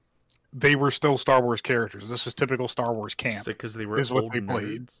they were still Star Wars characters. This is typical Star Wars camp. Because they were is old what they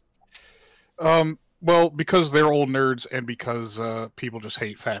played. nerds. Well, because they're old nerds and because people just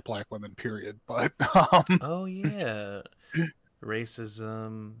hate fat black women, period. But Oh, yeah.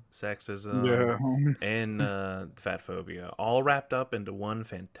 Racism, sexism, yeah. and fat phobia. All wrapped up into one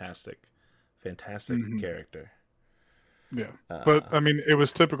fantastic character. Yeah. But, I mean, it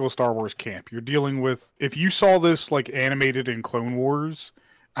was typical Star Wars camp. You're dealing with... If you saw this, like, animated in Clone Wars,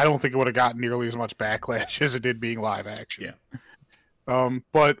 I don't think it would have gotten nearly as much backlash as it did being live action. Yeah.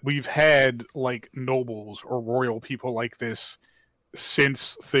 But we've had, like, nobles or royal people like this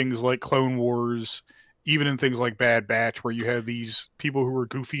since things like Clone Wars, even in things like Bad Batch, where you have these people who are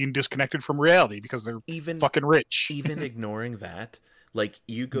goofy and disconnected from reality because they're fucking rich. Even ignoring that, like,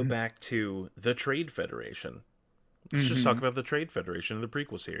 you go back to the Trade Federation. Let's just talk about the Trade Federation in the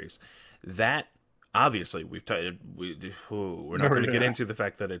prequel series. That, obviously, we're not going to get into the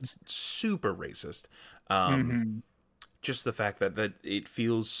fact that it's super racist. Just the fact that it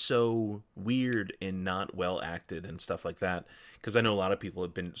feels so weird and not well acted and stuff like that. Because I know a lot of people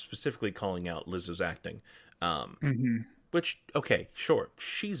have been specifically calling out Lizzo's acting. Which, okay, sure.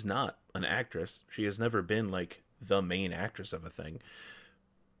 She's not an actress. She has never been, like, the main actress of a thing.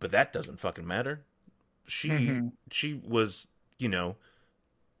 But that doesn't fucking matter. She was,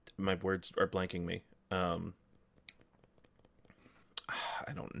 my words are blanking me. I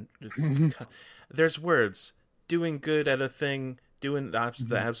don't... There's words... Doing good at a thing, doing the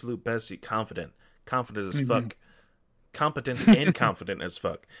absolute best, confident as fuck, competent and confident as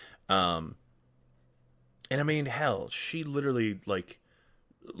fuck. And I mean, hell, she literally like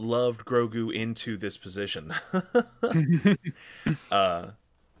loved Grogu into this position. And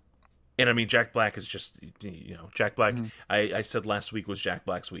I mean, Jack Black is just, Jack Black. I said last week was Jack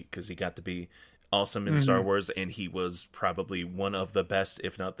Black's week because he got to be awesome in Star Wars, and he was probably one of the best,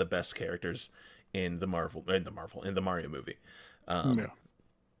 if not the best, characters in the Mario movie. Yeah.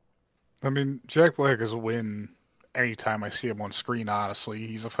 I mean, Jack Black is a win anytime I see him on screen, honestly.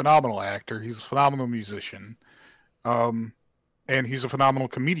 He's a phenomenal actor. He's a phenomenal musician. And he's a phenomenal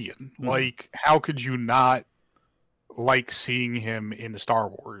comedian. Like, how could you not like seeing him in Star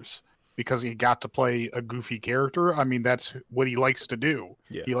Wars? Because he got to play a goofy character. I mean, that's what he likes to do.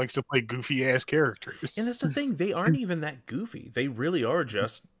 Yeah. He likes to play goofy-ass characters. And that's the thing. They aren't even that goofy. They really are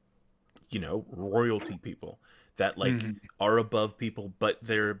just, royalty people that, like, are above people, but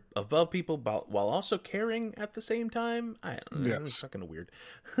they're above people while also caring at the same time. I don't know. It's fucking weird.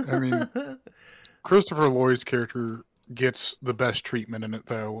 I mean, Christopher Lloyd's character gets the best treatment in it,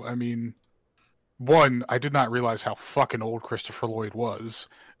 though. I mean, one, I did not realize how fucking old Christopher Lloyd was.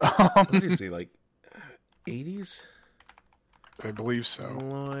 What is he, like, 80s? I believe so.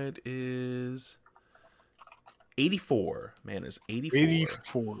 Lloyd is 84. Man is 84.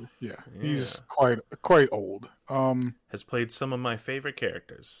 84, yeah. He's quite old. Has played some of my favorite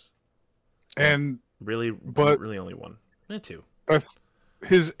characters. And really only one. Two.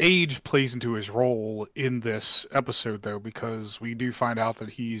 His age plays into his role in this episode, though, because we do find out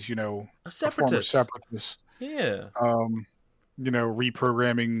that he's, a former separatist. Yeah.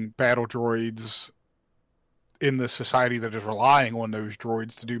 Reprogramming battle droids in the society that is relying on those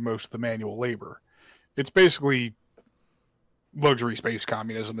droids to do most of the manual labor. It's basically luxury space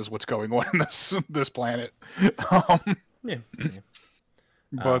communism is what's going on in this planet.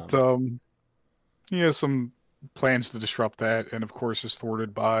 But he has some plans to disrupt that, and of course is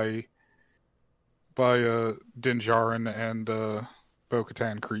thwarted by Din Djarin and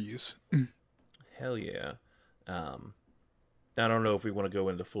Bo-Katan Kryze. Hell yeah. I don't know if we want to go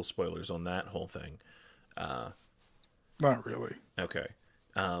into full spoilers on that whole thing. Not really. Okay.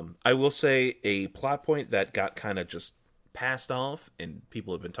 I will say a plot point that got kind of just passed off and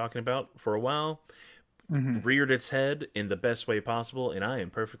people have been talking about for a while reared its head in the best way possible, and I am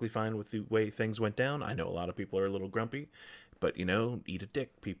perfectly fine with the way things went down. I know a lot of people are a little grumpy, but eat a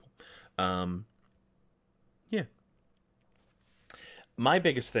dick, people. Yeah. My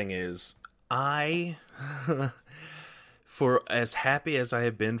biggest thing is for as happy as I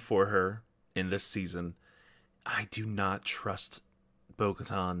have been for her in this season, I do not trust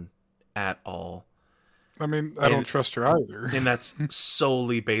Bo-Katan at all. I mean, I don't trust her either. And that's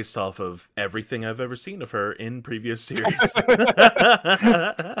solely based off of everything I've ever seen of her in previous series.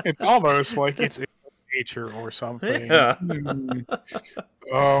 It's almost like it's in nature or something. Yeah.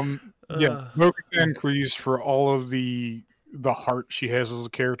 Bo-Katan Kryze, for all of the heart she has as a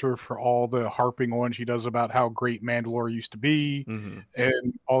character, for all the harping on she does about how great Mandalore used to be,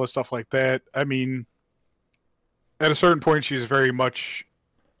 and all the stuff like that. I mean, at a certain point, she's very much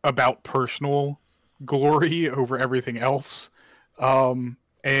about personal glory over everything else.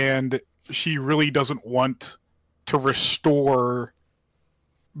 And she really doesn't want to restore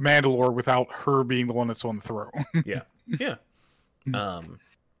Mandalore without her being the one that's on the throne. Yeah.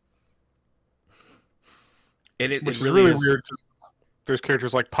 And Which is really weird. There's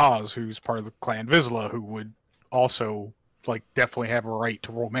characters like Paz, who's part of the Clan Vizsla, who would also definitely have a right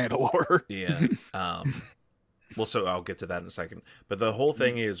to rule Mandalore. Yeah. Well, so I'll get to that in a second. But the whole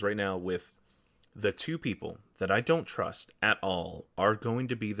thing is right now with the two people that I don't trust at all are going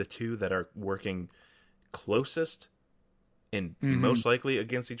to be the two that are working closest and most likely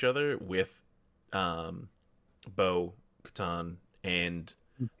against each other with Bo-Katan and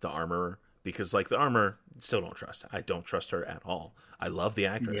the Armorer. Because, the Armorer, still don't trust. I don't trust her at all. I love the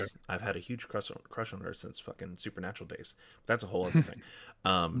actress. Yeah. I've had a huge crush on her since fucking Supernatural days. That's a whole other thing.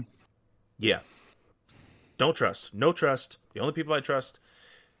 Yeah. Don't trust. No trust. The only people I trust,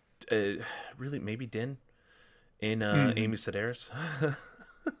 really, maybe Din and Amy Sedaris.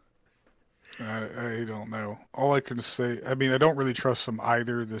 I don't know. All I can say, I mean, I don't really trust them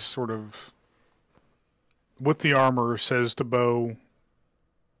either. This sort of what the Armorer says to Bo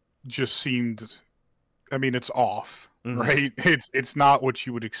just seemed, I mean, it's off, right? It's not what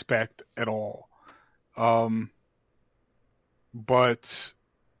you would expect at all. But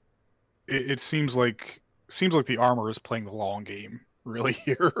it seems like the Armorer is playing the long game really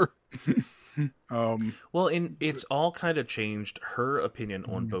here. Well, and it's all kind of changed. Her opinion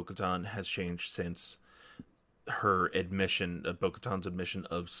on Bo-Katan has changed since her admission, Bo-Katan's admission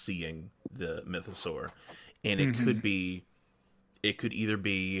of seeing the Mythosaur, and it could either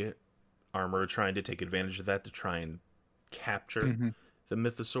be Armor trying to take advantage of that to try and capture the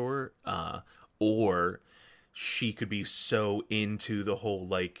Mythosaur, or she could be so into the whole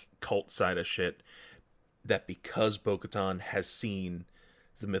cult side of shit that because Bo-Katan has seen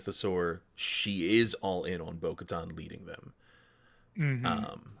the Mythosaur, she is all in on Bo-Katan leading them.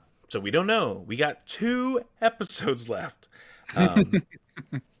 So we don't know. We got 2 episodes left.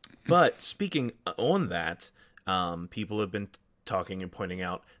 But speaking on that, people have been talking and pointing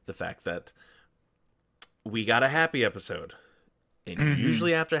out the fact that we got a happy episode. And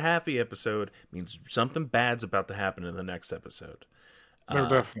usually after a happy episode means something bad's about to happen in the next episode. No,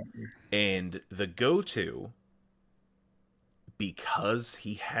 definitely. And the go-to, because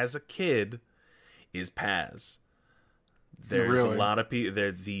he has a kid, is Paz. There's Really? a lot of people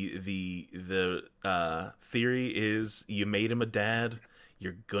there. The theory is you made him a dad,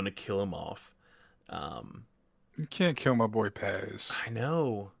 you're gonna kill him off. You can't kill my boy Paz. I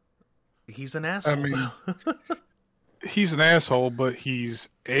know. He's an asshole. I mean, he's an asshole, but he's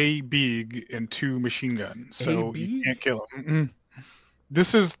A, big, and 2, machine gun. So you can't kill him.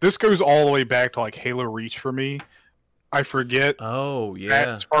 This goes all the way back to like Halo Reach for me. I forget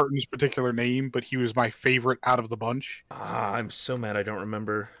that Spartan's particular name, but he was my favorite out of the bunch. I'm so mad I don't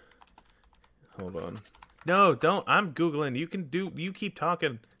remember. Hold on. No, don't. I'm Googling. You keep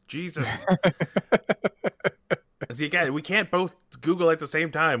talking. Jesus. See, again, we can't both Google at the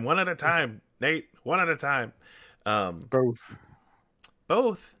same time. One at a time, Nate. One at a time. Both.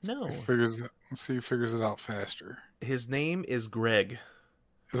 Both? No. Let's see who figures it out faster. His name is Greg.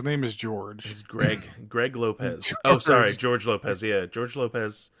 His name is George. It's Greg. Greg Lopez. Oh, sorry. George Lopez. Yeah, George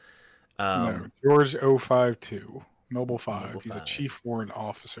Lopez. No, George 052. Noble 5. Noble He's 5. a chief warrant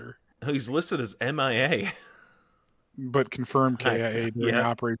officer. He's listed as MIA. But confirmed KIA during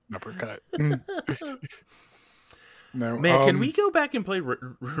Operation Uppercut. No, man, can we go back and play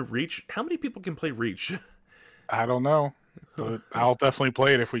Reach? How many people can play Reach? I don't know, but I'll definitely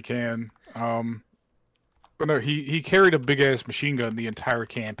play it if we can. But no, he carried a big-ass machine gun the entire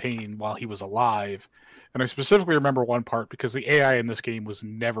campaign while he was alive. And I specifically remember one part because the AI in this game was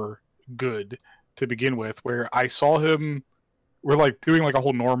never good to begin with, where I saw him... We're like doing like a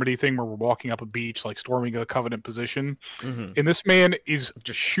whole Normandy thing where we're walking up a beach, like storming a Covenant position. And this man is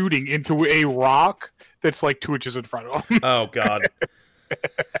just shooting into a rock that's like 2 inches in front of him. Oh, God.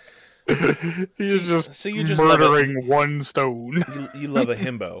 He's just murdering one stone. You love a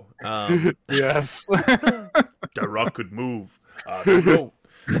himbo. Yes. The rock could move. I don't know.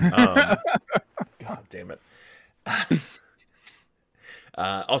 God damn it.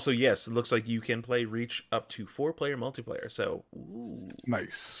 Also, yes, it looks like you can play Reach up to 4-player multiplayer. So, ooh.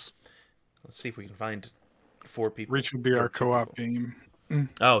 Nice. Let's see if we can find 4 people. Reach would be our co-op game.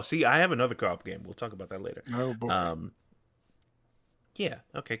 Oh, see, I have another co-op game. We'll talk about that later. Oh boy. Yeah.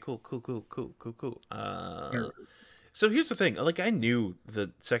 Okay. Cool. So here's the thing. Like, I knew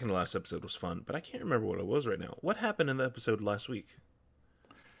the second to last episode was fun, but I can't remember what it was right now. What happened in the episode last week?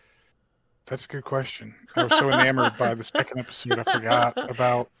 That's a good question. I was so enamored by the second episode, I forgot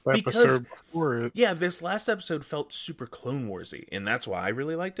about the episode before it. Yeah, this last episode felt super Clone Warsy, and that's why I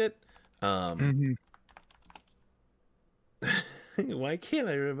really liked it. Why can't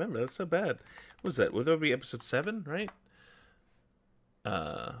I remember? That's so bad. What was that? Would that be episode 7, right?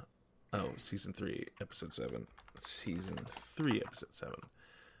 Season 3, episode 7. Season 3, episode 7.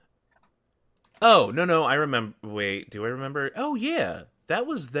 Oh, no, I remember. Wait, do I remember? Oh, yeah. That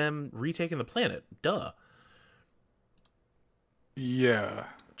was them retaking the planet. Duh. Yeah.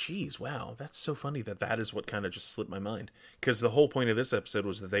 Jeez, wow. That's so funny that is what kind of just slipped my mind. Because the whole point of this episode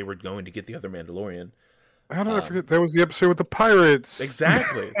was that they were going to get the other Mandalorian. How did I forget? That was the episode with the pirates.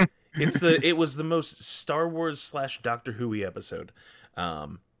 Exactly. It was the most Star Wars / Doctor Who-y episode.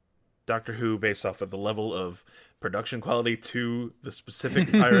 Doctor Who based off of the level of production quality to the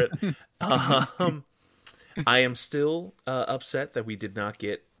specific pirate. I am still upset that we did not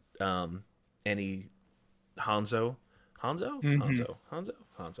get any Hanzo,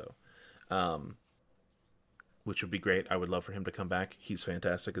 which would be great. I would love for him to come back. He's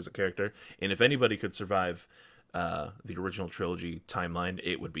fantastic as a character, and if anybody could survive the original trilogy timeline,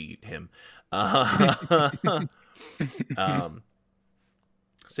 it would be him. So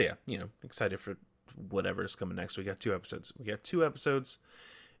yeah, excited for whatever's coming next. We got 2 episodes.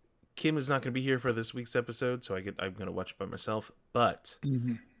 Kim is not going to be here for this week's episode, so I'm going to watch it by myself. But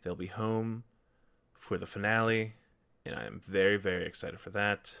they'll be home for the finale, and I am very, very excited for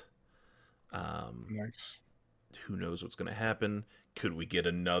that. Nice. Who knows what's going to happen? Could we get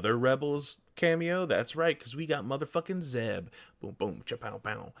another Rebels cameo? That's right, because we got motherfucking Zeb. Boom, boom, cha-pow,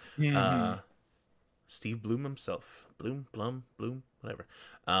 pow. Steve Bloom himself. Bloom, Blum, Bloom, whatever.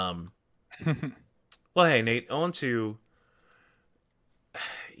 Well, hey, Nate, on to...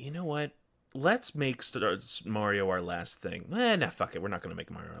 You know what? Let's make Mario our last thing. Fuck it. We're not going to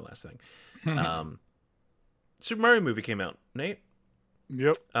make Mario our last thing. Super Mario movie came out, Nate.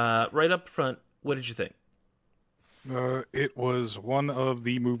 Yep. Right up front, what did you think? It was one of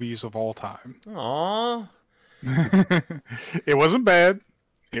the movies of all time. Aww. It wasn't bad.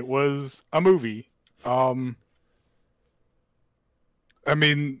 It was a movie. I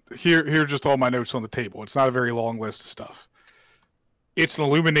mean, here are just all my notes on the table. It's not a very long list of stuff. It's an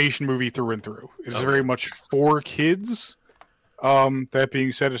Illumination movie through and through. It's very much for kids. That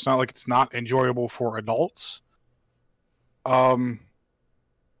being said, it's not like it's not enjoyable for adults. A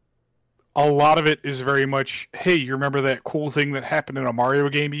lot of it is very much, hey, you remember that cool thing that happened in a Mario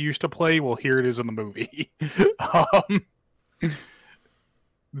game you used to play? Well, here it is in the movie.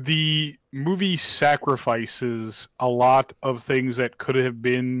 The movie sacrifices a lot of things that could have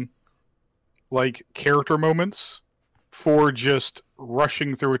been like character moments for just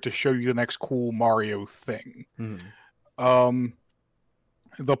rushing through it to show you the next cool Mario thing.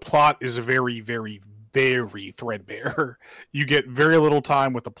 The plot is very, very, very threadbare. You get very little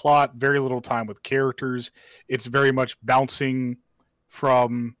time with the plot, very little time with characters. It's very much bouncing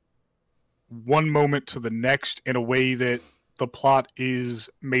from one moment to the next in a way that the plot is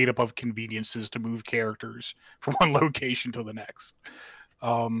made up of conveniences to move characters from one location to the next.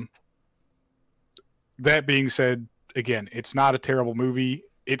 That being said, again, it's not a terrible movie.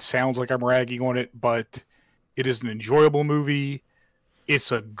 It sounds like I'm ragging on it, but it is an enjoyable movie.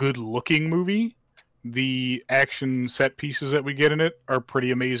 It's a good-looking movie. The action set pieces that we get in it are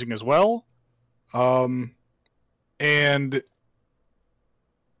pretty amazing as well. And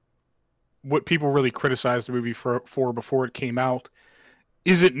what people really criticized the movie for before it came out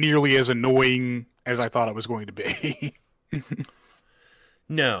isn't nearly as annoying as I thought it was going to be.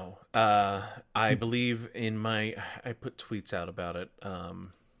 No. I believe I put tweets out about it. Let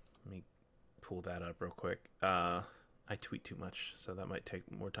me pull that up real quick. I tweet too much, so that might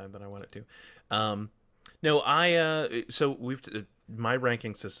take more time than I want it to. My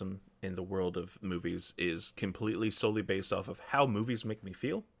ranking system in the world of movies is completely solely based off of how movies make me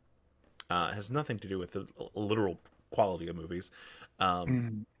feel. It has nothing to do with the literal quality of movies.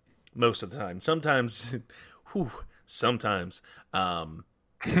 Most of the time. Sometimes, the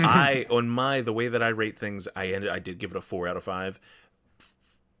way that I rate things, I did give it a 4 out of 5,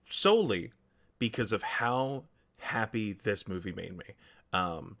 solely because of how happy this movie made me.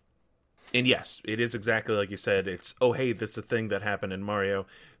 And yes, it is exactly like you said. It's, oh, hey, this is a thing that happened in Mario.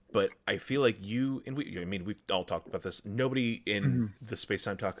 But I feel like we've all talked about this. Nobody in the Space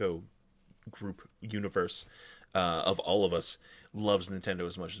Time Taco group universe of all of us loves Nintendo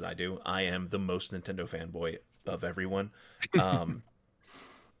as much as I do. I am the most Nintendo fanboy of everyone. And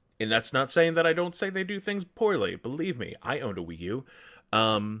that's not saying that I don't say they do things poorly. Believe me, I owned a Wii U.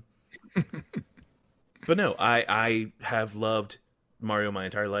 But no, I have loved Mario my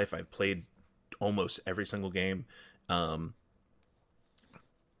entire life. I've played almost every single game. Hell,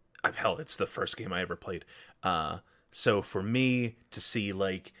 it's the first game I ever played. So for me to see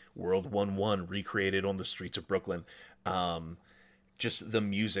like World 1-1 recreated on the streets of Brooklyn, just the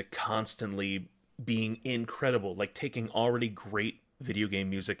music constantly being incredible, like taking already great video game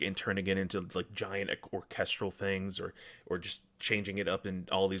music and turning it into like giant orchestral things, or just changing it up in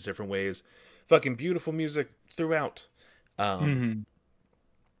all these different ways. Fucking beautiful music throughout. So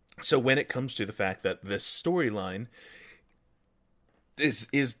when it comes to the fact that this storyline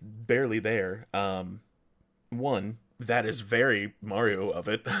is barely there, one, that is very Mario of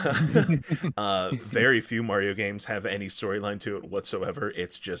it. Very few Mario games have any storyline to it whatsoever.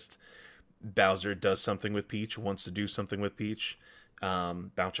 It's just Bowser does something with Peach, wants to do something with Peach. Bow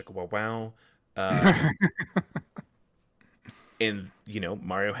chicka wow wow. And,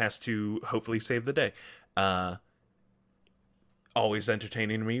 Mario has to hopefully save the day. Always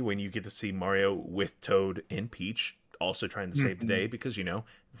entertaining to me when you get to see Mario with Toad and Peach also trying to save the day, because,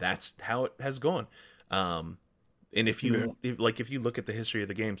 that's how it has gone. And if you look at the history of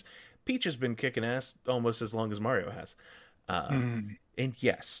the games, Peach has been kicking ass almost as long as Mario has. And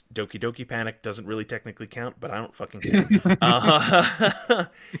yes, Doki Doki Panic doesn't really technically count, but I don't fucking care.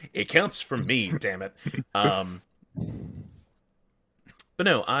 It counts for me, damn it. But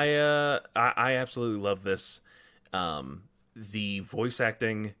no, I absolutely love this. The voice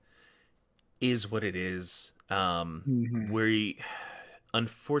acting is what it is.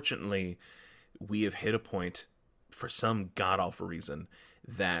 Unfortunately, we have hit a point, for some god-awful reason,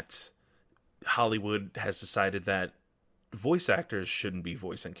 that Hollywood has decided that voice actors shouldn't be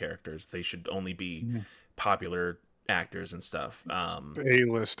voicing characters. They should only be popular actors and stuff.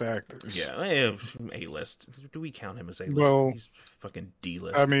 A-list actors. Yeah, A-list. Do we count him as A-list? Well, he's fucking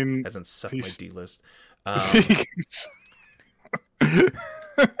D-list. I mean, hasn't sucked my D-list.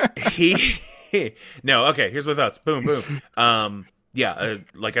 No, okay, here's my thoughts. Boom, boom. Yeah,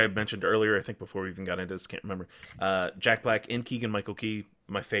 like I mentioned earlier, I think before we even got into this, can't remember. Jack Black and Keegan-Michael Key,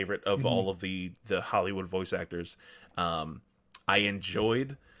 my favorite of Mhm. all of the Hollywood voice actors. I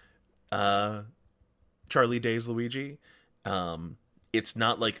enjoyed Charlie Day's Luigi. It's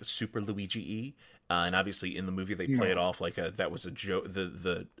not like super Luigi-y. And obviously, in the movie, they play it No. off like that was a joke.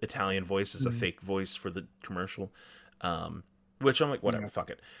 The Italian voice is a Mhm. fake voice for the commercial, which I'm like, whatever, Yeah. fuck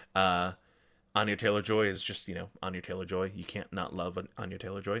it. Anya Taylor Joy is just Anya Taylor Joy. You can't not love Anya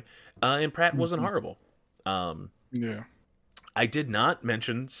Taylor Joy. And Pratt wasn't Mhm. horrible. Yeah. I did not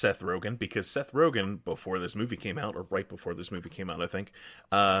mention Seth Rogen because Seth Rogen, before this movie came out, or right before this movie came out, I think,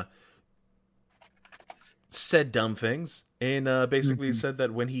 said dumb things and basically Mhm. said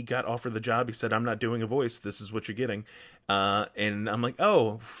that when he got offered the job, he said, "I'm not doing a voice. This is what you're getting." And I'm like,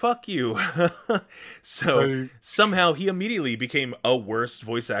 "Oh, fuck you!" So I, somehow he immediately became a worse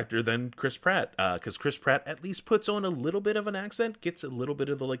voice actor than Chris Pratt, because Chris Pratt at least puts on a little bit of an accent, gets a little bit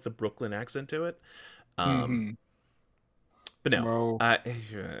of the Brooklyn accent to it. Um, mhm. but no, Well, I,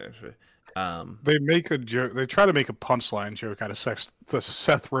 um, they make a joke. They try to make a punchline joke out of the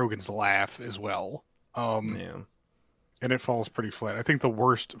Seth Rogen's laugh as well. Um, yeah. and it falls pretty flat. I think the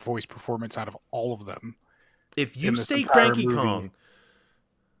worst voice performance out of all of them If you in this say entire Cranky movie, Kong,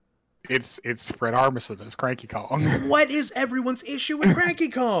 it's Fred Armisen as Cranky Kong. what is everyone's issue with Cranky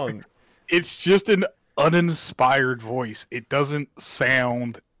Kong? It's just an uninspired voice. It doesn't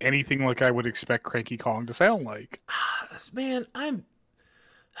sound anything like I would expect Cranky Kong to sound like. Man, I'm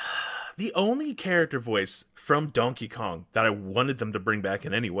the only character voice from Donkey Kong that I wanted them to bring back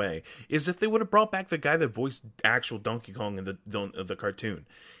in any way is if they would have brought back the guy that voiced actual Donkey Kong in the cartoon.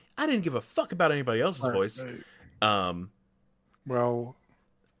 I didn't give a fuck about anybody else's Right. voice. Um, Well,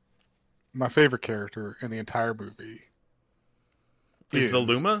 my favorite character in the entire movie is the is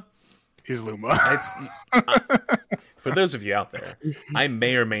Luma? is Luma. It's for those of you out there, I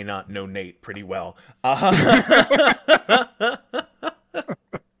may or may not know Nate pretty well.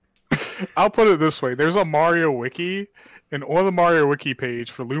 I'll put it this way: there's a Mario wiki, and on the Mario wiki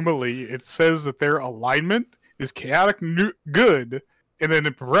page for Luma Lee, it says that their alignment is chaotic good, and then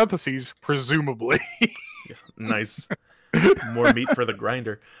in parentheses, presumably. Nice. More meat for the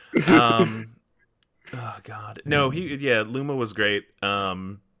grinder. Oh God, no. Luma was great.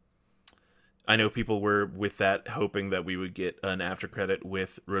 I know people were with that hoping that we would get an after credit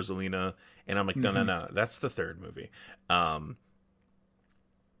with Rosalina, and I'm like, no, no, no, that's the third movie.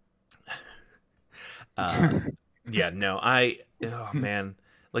 Yeah, no, oh man,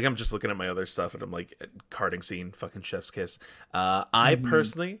 like I'm just looking at my other stuff, and I'm like, karting scene, fucking chef's kiss. I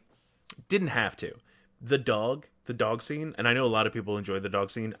personally didn't have to. The dog scene, and I know a lot of people enjoy the dog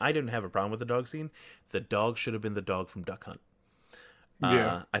scene. I didn't have a problem with the dog scene. The dog should have been the dog from Duck Hunt.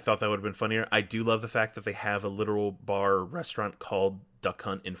 Yeah. I thought that would have been funnier. I do love the fact that they have a literal bar or restaurant called Duck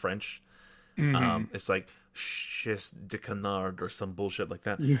Hunt in French. It's like Chis de Canard or some bullshit like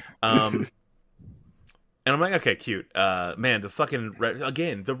that. And I'm like, okay, cute. Man, the fucking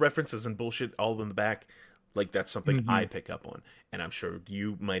again, the references and bullshit all in the back, like that's something I pick up on, and I'm sure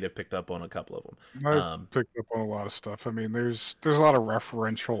you might have picked up on a couple of them. I picked up on a lot of stuff. I mean, there's a lot of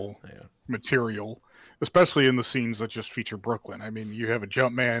referential material, especially in the scenes that just feature Brooklyn. I mean, you have a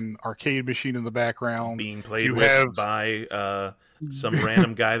Jumpman arcade machine in the background. Being played You with have by some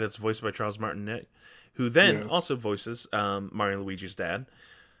random guy that's voiced by Charles Martinet, who then Yes. also voices Mario and Luigi's dad.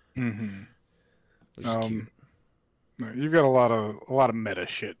 Which is cute. You've got a lot of meta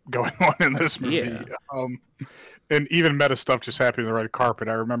shit going on in this movie. Yeah. And even meta stuff just happening on the red carpet.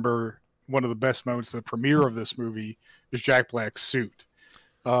 I remember one of the best moments, the premiere of this movie, is Jack Black's suit.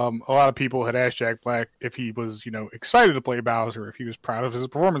 A lot of people had asked Jack Black if he was, excited to play Bowser, if he was proud of his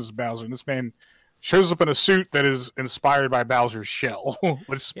performance as Bowser. And this man shows up in a suit that is inspired by Bowser's shell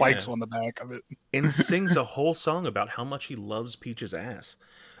with spikes on the back of it. And sings a whole song about how much he loves Peach's ass.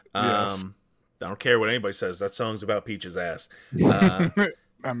 Yes. I don't care what anybody says. That song's about Peach's ass.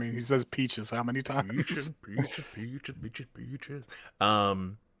 I mean, he says peaches how many times? Peaches.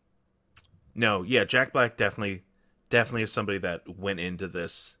 No, yeah, Jack Black definitely is somebody that went into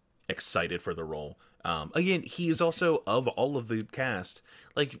this excited for the role. Again, he is also, of all of the cast,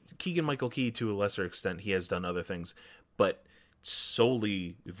 like Keegan-Michael Key to a lesser extent, he has done other things, but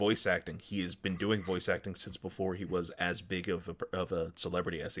solely voice acting. He has been doing voice acting since before he was as big of a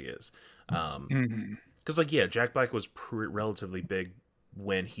celebrity as he is. Because Jack Black was relatively big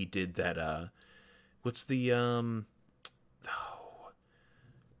when he did that. What's the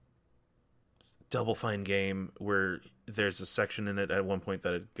Double Fine game where there's a section in it at one point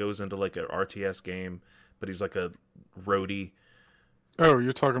that it goes into like a RTS game, but he's like a roadie. Oh,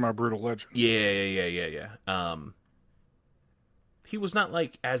 you're talking about Brutal Legend. Yeah. he was not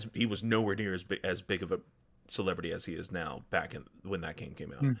like he was nowhere near as big of a celebrity as he is now back in when that game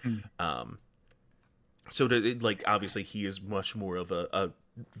came out. Mm-hmm. So like obviously he is much more of a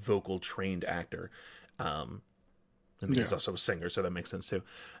vocal trained actor. And he's also a singer, so that makes sense too.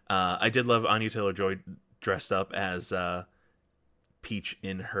 I did love Anya Taylor-Joy dressed up as Peach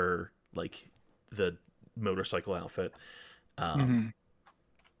in her like the motorcycle outfit. Oh man,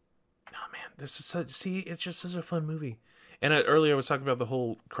 this is it's just such a fun movie. And earlier I was talking about the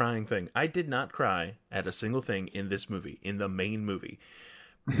whole crying thing. I did not cry at a single thing in this movie, in the main movie.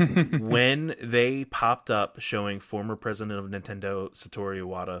 When they popped up showing former president of Nintendo Satoru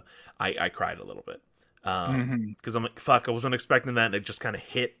Iwata, I cried a little bit. Because I'm like, fuck, I wasn't expecting that, and it just kind of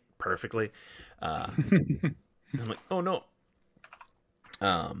hit perfectly. I'm like, oh no.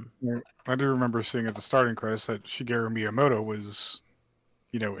 I do remember seeing at the starting credits that Shigeru Miyamoto was,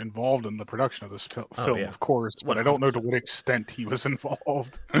 involved in the production of this film, of course, but 100%. I don't know to what extent he was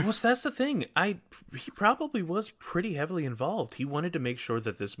involved. Well, that's the thing. He probably was pretty heavily involved. He wanted to make sure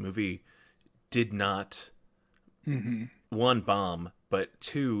that this movie did not, one, bomb, but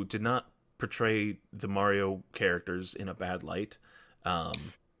two, did not portray the Mario characters in a bad light. I'm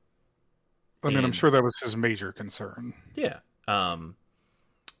sure that was his major concern. Yeah.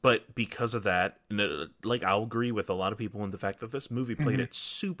 But because of that, like I'll agree with a lot of people in the fact that this movie played it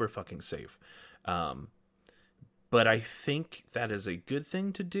super fucking safe. But I think that is a good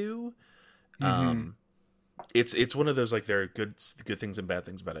thing to do. It's one of those, like, there are good things and bad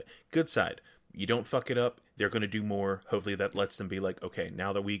things about it. Good side, you don't fuck it up, they're going to do more. Hopefully that lets them be like, okay,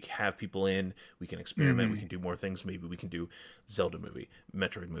 now that we have people in, we can experiment, we can do more things. Maybe we can do Zelda movie,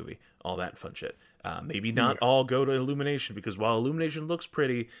 Metroid movie, all that fun shit. Maybe not all go to Illumination, because while Illumination looks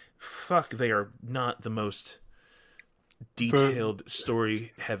pretty, fuck, they are not the most detailed,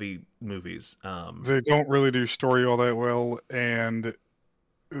 story-heavy movies. They don't really do story all that well, and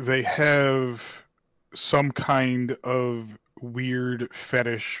they have some kind of weird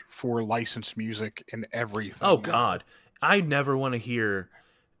fetish for licensed music and everything. Oh God, I never want to hear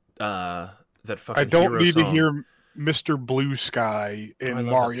that fucking. I don't need song. To hear Mr. Blue Sky in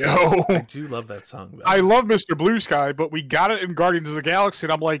Mario. I do love that song, though. I love Mr. Blue Sky, but we got it in Guardians of the Galaxy,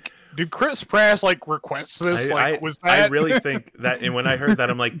 and I'm like, did Chris Pratt request this? Was that? I really think that, and when I heard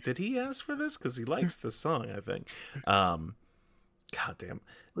that, I'm like, did he ask for this? Because he likes this song, I think. God damn.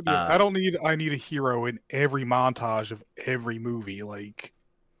 I need a hero in every montage of every movie. It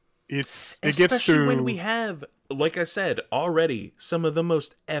gets to, especially when we have, like I said already, some of the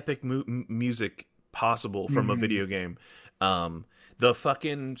most epic music possible from a video game. The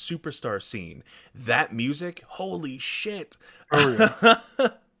fucking superstar scene, that music, holy shit. Oh,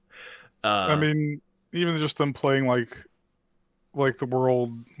 yeah. Even just them playing like the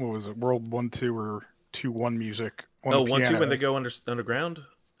world, what was it, World 1-2 or 2-1 music on the 1-2 piano. when they go underground.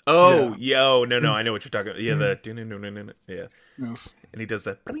 Oh, yeah. No, I know what you're talking about. Yeah, yeah. Yes. And he does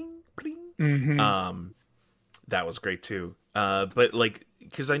that bling, bling. That was great too. But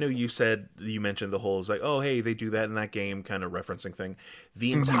because I know you mentioned the whole, it's like, oh, hey, they do that in that game, kind of referencing thing.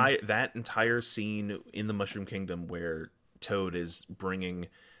 The entire scene in the Mushroom Kingdom where Toad is bringing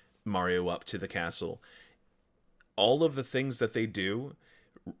Mario up to the castle, all of the things that they do,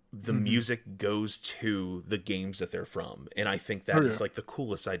 the music goes to the games that they're from, and I think that is the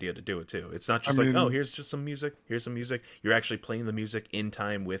coolest idea to do it too. It's not just here's just some music, here's some music. You're actually playing the music in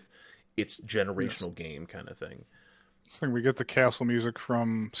time with its generational game kind of thing. So we get the castle music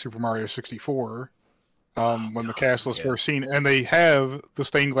from Super Mario 64 when the castle is first seen, and they have the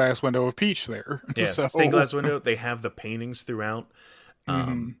stained glass window of Peach there. Yeah, stained glass window. They have the paintings throughout.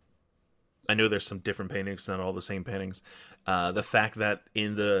 I know there's some different paintings, not all the same paintings. The fact that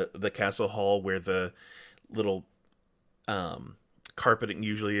in the castle hall where the little carpeting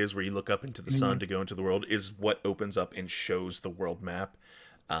usually is, where you look up into the sun to go into the world, is what opens up and shows the world map.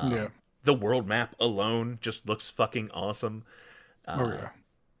 The world map alone just looks fucking awesome.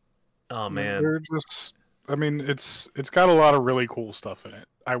 Oh man, they're just. It's got a lot of really cool stuff in it.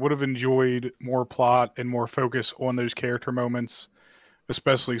 I would have enjoyed more plot and more focus on those character moments,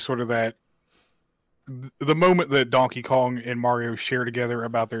 especially sort of the moment that Donkey Kong and Mario share together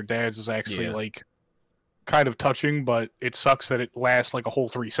about their dads is actually kind of touching, but it sucks that it lasts a whole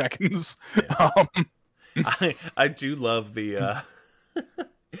 3 seconds. Yeah. I do love the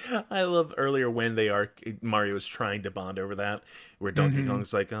I love earlier when Mario is trying to bond over that, where Donkey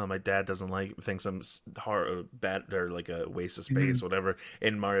Kong's like, oh, my dad thinks I'm hard, bad, or a waste of space, whatever,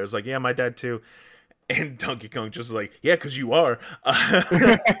 and Mario's like, yeah, my dad too. And Donkey Kong just yeah, because you are. He's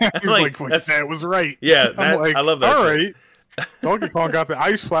that was right. Yeah, I love that. All right. Donkey Kong got the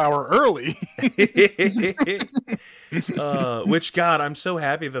ice flower early. Which, God, I'm so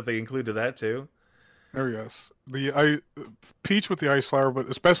happy that they included that too. Oh yes, Peach with the ice flower, but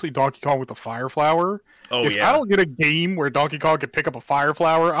especially Donkey Kong with the fire flower. Oh If I yeah. don't get a game where Donkey Kong can pick up a fire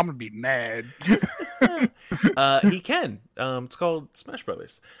flower, I'm gonna be mad. He can. It's called Smash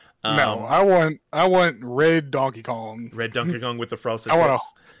Brothers. No, Um, I want red Donkey Kong. Red Donkey Kong with the frosted I want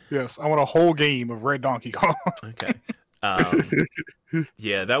tips. I want a whole game of red Donkey Kong. Okay.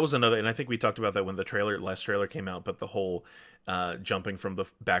 Yeah, that was another, and I think we talked about that when the last trailer came out. But the whole jumping from the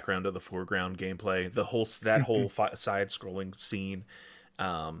background to the foreground gameplay, that whole side-scrolling scene.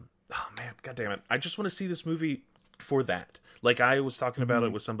 Oh man, god damn it! I just want to see this movie for that. Like I was talking about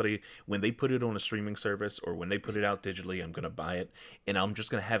it with somebody, when they put it on a streaming service or when they put it out digitally, I'm gonna buy it and I'm just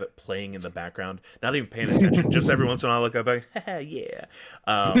gonna have it playing in the background, not even paying attention. Just every once in a while, I look up like, yeah.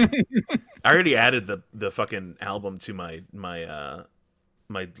 I already added the fucking album to my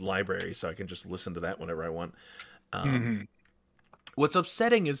library, so I can just listen to that whenever I want. What's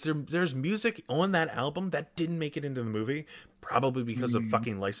upsetting is there's music on that album that didn't make it into the movie, probably because of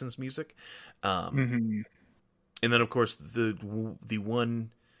fucking licensed music. And then, of course, the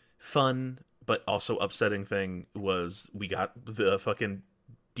one fun but also upsetting thing was we got the fucking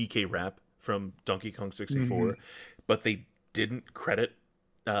DK rap from Donkey Kong 64, but they didn't credit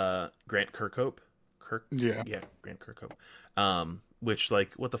Grant Kirkhope. Yeah, Grant Kirkhope. Which,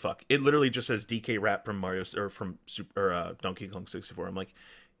 like, what the fuck? It literally just says DK rap from Donkey Kong 64. I'm like,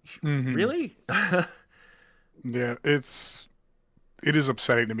 really? Yeah, it is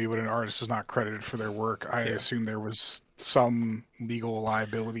upsetting to me when an artist is not credited for their work. I assume there was some legal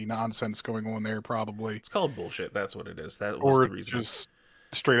liability nonsense going on there, probably. It's called bullshit. That's what it is. That was the reason. Or just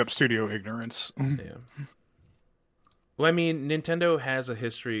straight up studio ignorance. Yeah. Well, I mean, Nintendo has a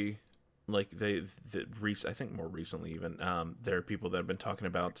history, like I think more recently even, there are people that have been talking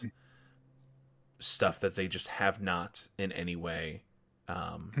about stuff that they just have not in any way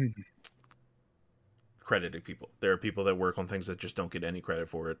credited people. There are people that work on things that just don't get any credit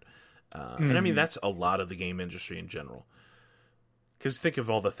for it. And I mean, that's a lot of the game industry in general. Because think of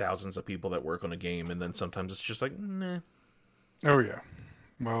all the thousands of people that work on a game, and then sometimes it's just like, nah. Oh, yeah.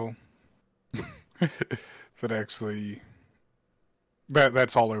 Well,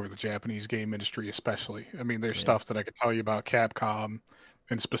 that's all over the Japanese game industry, especially. I mean, there's stuff that I could tell you about Capcom,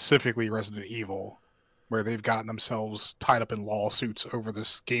 and specifically Resident Evil, where they've gotten themselves tied up in lawsuits over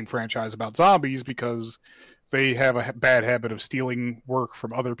this game franchise about zombies because they have a bad habit of stealing work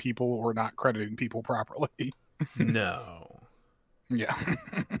from other people or not crediting people properly. No. Yeah.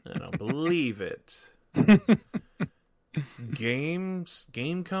 I don't believe it. Game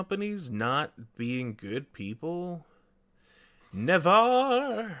companies not being good people?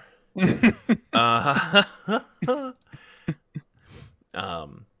 Never.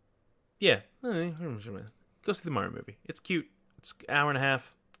 Yeah. Go see the Mario movie. It's cute. It's an hour and a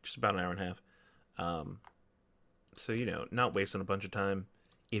half, just about an hour and a half. So not wasting a bunch of time.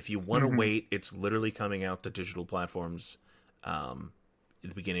 If you want to wait, it's literally coming out to digital platforms at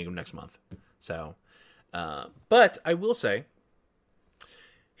the beginning of next month. So, but I will say,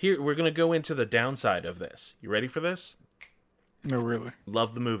 here we're gonna go into the downside of this. You ready for this? No, really.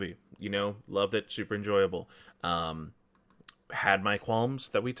 Love the movie. Loved it. Super enjoyable. Had my qualms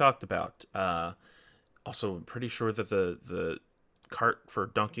that we talked about. Also, I'm pretty sure that the cart for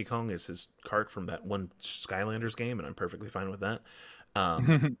Donkey Kong is his cart from that one Skylanders game, and I'm perfectly fine with that.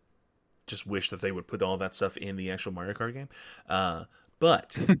 Just wish that they would put all that stuff in the actual Mario Kart game.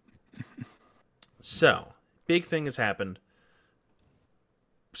 But so big thing has happened.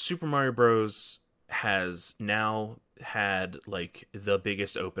 Super Mario Bros. Has now had like the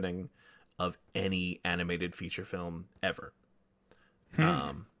biggest opening of any animated feature film ever.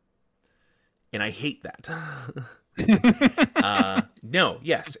 And I hate that. No,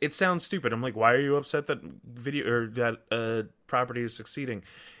 yes, it sounds stupid. I'm like, why are you upset that property is succeeding?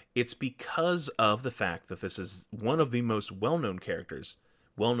 It's because of the fact that this is one of the most well-known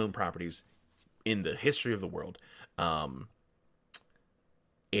properties in the history of the world.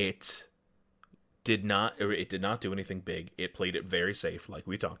 It did not do anything big. It played it very safe, like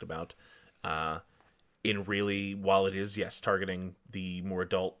we talked about. While it is, yes, targeting the more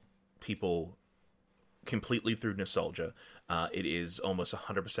adult people completely through nostalgia, it is almost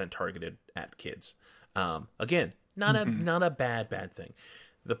 100% targeted at kids. Again, not a bad thing.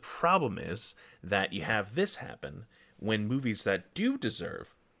 The problem is that you have this happen when movies that do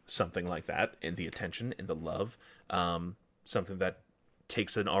deserve something like that, and the attention and the love, something that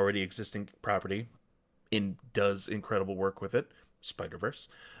takes an already existing property and does incredible work with it, Spider-Verse,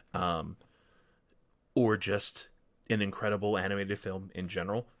 or just an incredible animated film in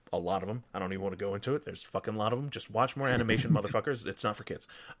general. A lot of them. I don't even want to go into it. There's fucking a lot of them. Just watch more animation, motherfuckers. It's not for kids.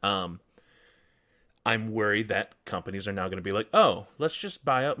 I'm worried that companies are now going to be like, oh, let's just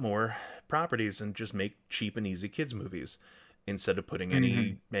buy up more properties and just make cheap and easy kids movies instead of putting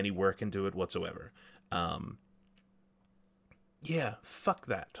any work into it whatsoever. Yeah, fuck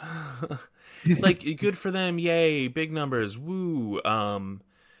that. Like, good for them, yay, big numbers, woo.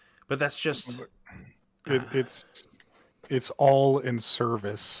 But that's just it's all in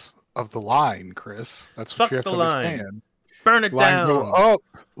service of the line, Chris. That's fuck what you have the to line. understand. Burn it Line down. go up,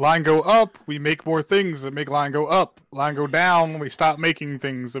 line go up. We make more things that make line go up. Line go down. We stop making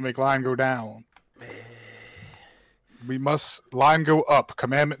things that make line go down. We must line go up.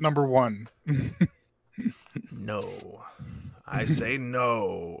 Commandment number 1. No. I say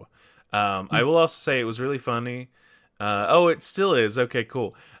no. I will also say it was really funny. It still is. Okay,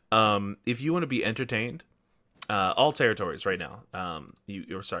 cool. If you want to be entertained, all territories right now.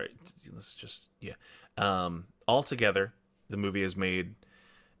 You're sorry. Let's just all together. The movie has made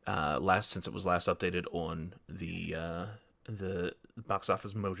since it was last updated on the box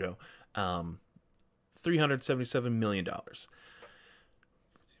office mojo, $377 million,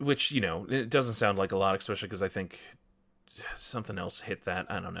 which it doesn't sound like a lot, especially because I think something else hit that.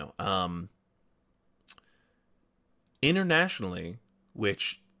 I don't know. Internationally,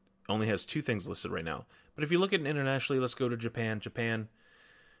 which only has 2 things listed right now, but if you look at it internationally, let's go to Japan. Japan.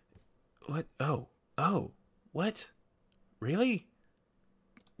 What? Oh, what? Really?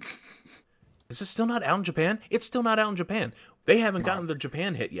 Is this still not out in Japan? It's still not out in Japan. They haven't gotten the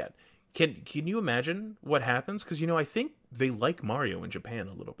Japan hit yet. Can you imagine what happens? Because I think they like Mario in Japan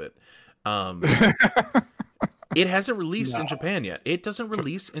a little bit. It hasn't released in Japan yet. It doesn't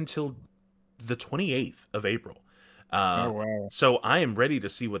release until the 28th of April. Wow. So I am ready to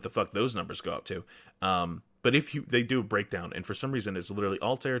see what the fuck those numbers go up to. But if they do a breakdown, and for some reason it's literally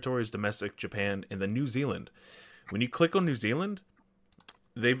all territories, domestic, Japan, and then New Zealand. When you click on New Zealand,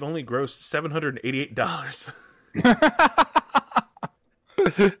 they've only grossed $788.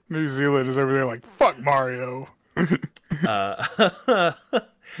 New Zealand is over there like, fuck Mario.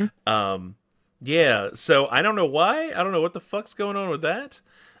 Yeah, so I don't know why. I don't know what the fuck's going on with that.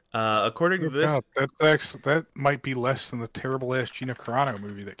 According to this, that might be less than the terrible ass Gina Carano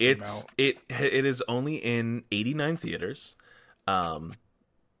movie that came out. It is only in 89 theaters.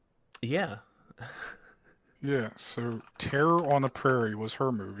 Yeah. Yeah, so Terror on the Prairie was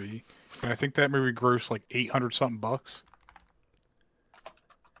her movie, and I think that movie grossed like 800 something bucks.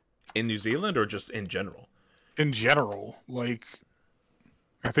 In New Zealand or just in general? In general, like,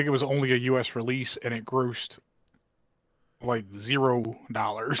 I think it was only a U.S. release, and it grossed like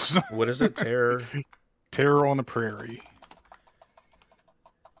 $0. What is it? Terror on the Prairie.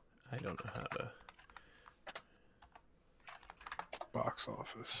 I don't know how to. Box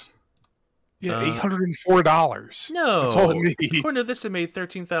office. Yeah, $804. No, that's all it made. According to this, it made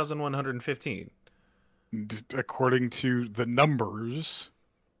 $13,115. According to the numbers,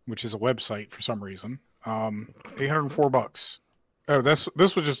 which is a website for some reason, $804. Oh, this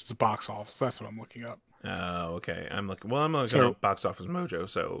was just the box office. That's what I'm looking up. Oh, okay. I'm looking at Box Office Mojo.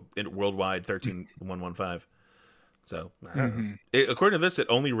 So worldwide 13,115. So according to this, it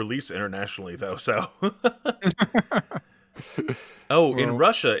only released internationally though. So in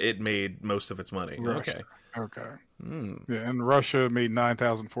Russia, it made most of its money. Russia. Okay. Yeah, and Russia made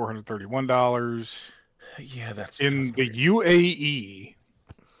 $9,431. Yeah, that's in the UAE,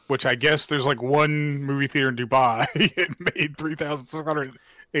 which I guess there's like one movie theater in Dubai. It made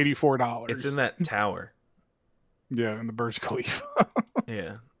 $3,684. It's in that tower. Yeah, in the Burj Khalifa.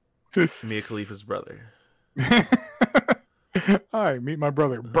 Yeah, Mia Khalifa's brother. Hi, meet my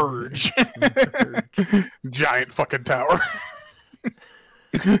brother, Burj. Giant fucking tower.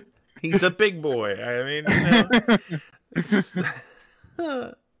 He's a big boy. I mean,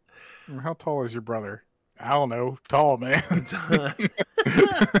 how tall is your brother? I don't know. Tall, man. So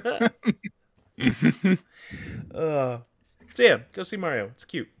yeah, go see Mario. It's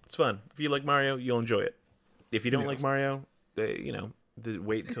cute. It's fun. If you like Mario, you'll enjoy it. If you don't like Mario,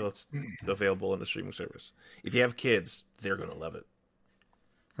 wait until it's available on the streaming service. If you have kids, they're gonna love it.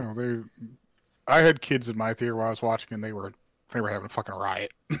 Oh, I had kids in my theater while I was watching, and they were having a fucking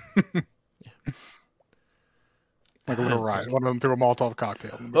riot. Like a little riot. One of them threw a Molotov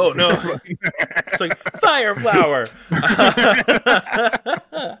cocktail. Oh no! It's like fire flower.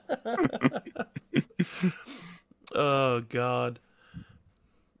 Oh god.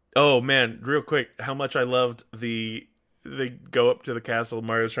 Oh man, real quick, how much I loved they go up to the castle,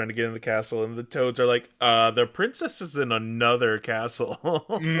 Mario's trying to get in the castle, and the toads are like, the princess is in another castle.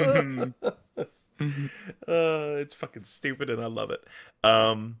 It's fucking stupid, and I love it.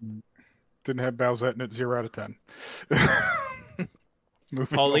 Didn't have Bowsette in it. 0 out of 10.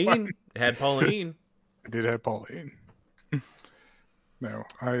 Moving Pauline on. had Pauline I did have Pauline. No,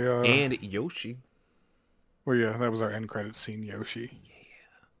 and Yoshi. Well, yeah, that was our end credit scene, Yoshi.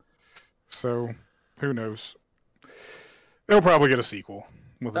 Yeah. So, who knows? They'll probably get a sequel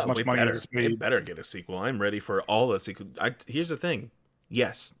with as much money as it's made. It better get a sequel. I'm ready for all the sequel. Here's the thing.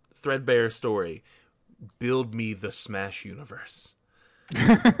 Yes, threadbare story. Build me the Smash universe.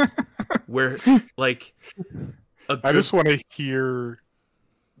 Where, like, I just want to hear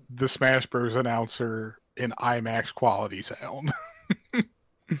the Smash Bros. Announcer in IMAX quality sound.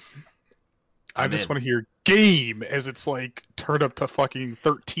 I just want to hear game as it's like turned up to fucking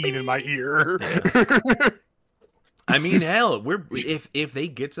 13 in my ear. Yeah. I mean, hell, if they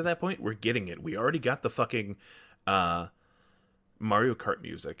get to that point, we're getting it. We already got the fucking Mario Kart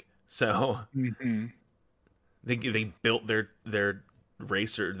music, so they built their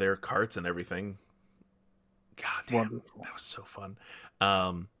racer, their karts and everything. God damn, wonderful. That was so fun.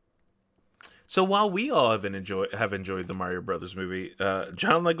 So while we all have enjoyed the Mario Brothers movie,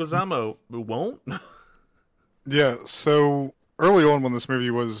 John Leguizamo won't. Yeah. So early on, when this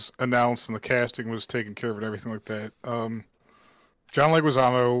movie was announced and the casting was taken care of and everything like that, John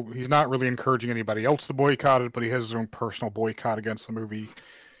Leguizamo, he's not really encouraging anybody else to boycott it, but he has his own personal boycott against the movie.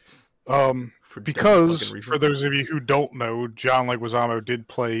 Because for those of you who don't know, John Leguizamo did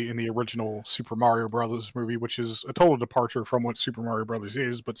play in the original Super Mario Brothers movie, which is a total departure from what Super Mario Brothers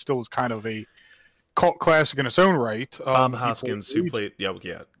is, but still is kind of a cult classic in its own right. Bob Hoskins, who played, John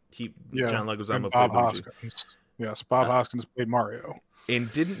Leguizamo Bob played Hoskins. Yes, Bob Hoskins played Mario, and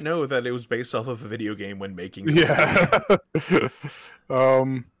didn't know that it was based off of a video game when making.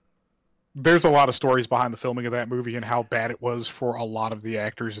 There's a lot of stories behind the filming of that movie and how bad it was for a lot of the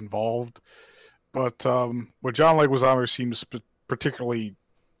actors involved. But what John Leguizamo seems particularly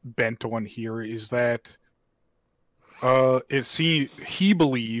bent on here is that he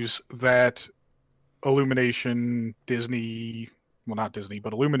believes that Illumination, Disney, well, not Disney,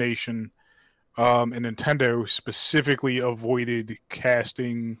 but Illumination and Nintendo specifically avoided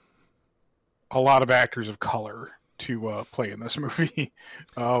casting a lot of actors of color to play in this movie.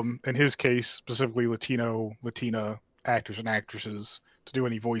 In his case, specifically Latina actors and actresses to do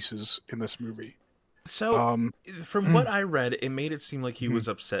any voices in this movie. So, from what I read, it made it seem like he was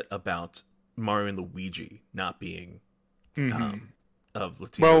upset about Mario and Luigi not being of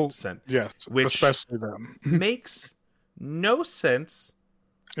Latino descent. Yes, which especially them. Makes no sense.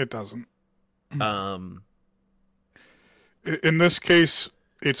 It doesn't. In this case,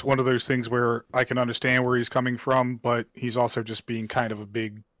 it's one of those things where I can understand where he's coming from, but he's also just being kind of a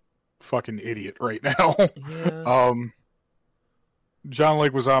big fucking idiot right now. Yeah. John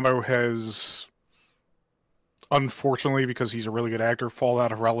Leguizamo has, unfortunately, because he's a really good actor, fall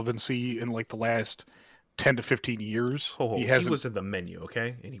out of relevancy in like the last 10 to 15 years. He was in The Menu,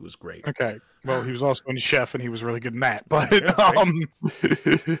 okay? And he was great. Okay. Well, he was also in Chef, and he was really good in that. But,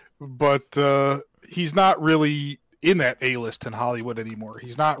 he's not really in that A-list in Hollywood anymore.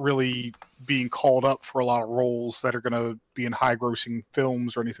 He's not really being called up for a lot of roles that are going to be in high-grossing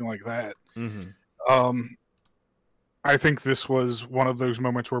films or anything like that. I think this was one of those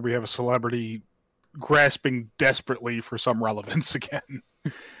moments where we have a celebrity grasping desperately for some relevance again.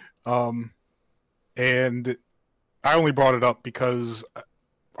 And I only brought it up because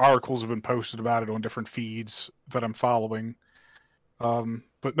articles have been posted about it on different feeds that I'm following.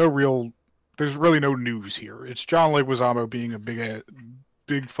 But there's really no news here. It's John Leguizamo being a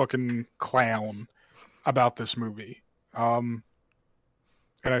big fucking clown about this movie. And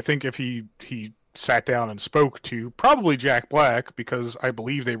I think if he sat down and spoke to probably Jack Black, because I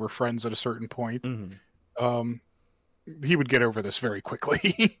believe they were friends at a certain point, he would get over this very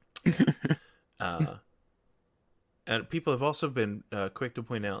quickly. And people have also been quick to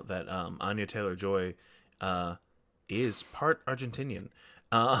point out that Anya Taylor-Joy is part Argentinian.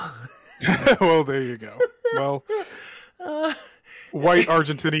 Well, there you go. Well, white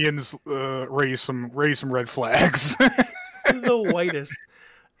Argentinians raise some red flags. The whitest.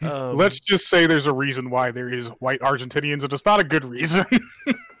 Let's just say there's a reason why there is white Argentinians, and it's not a good reason.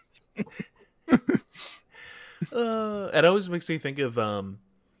 It always makes me think of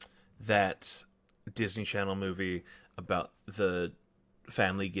that Disney Channel movie about the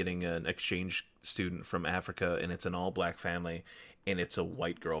family getting an exchange student from Africa, and it's an all-black family, and it's a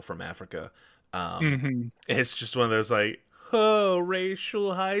white girl from Africa. It's just one of those like, oh,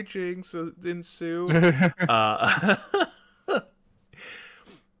 racial hijinks ensue.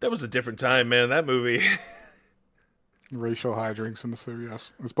 That was a different time, man. That movie. Racial hijinks in the city.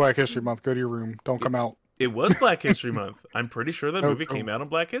 Yes, it's Black History Month. Go to your room. Don't come out. It was Black History Month. I'm pretty sure that Oh, movie came out on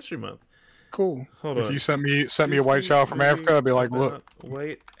Black History Month. cool. Hold If on. you sent me a white Disney child from Africa, I'd be like, look, about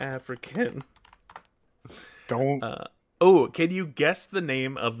white African. don't. Oh, can you guess the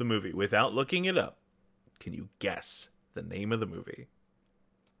name of the movie without looking it up? Can you guess the name of the movie?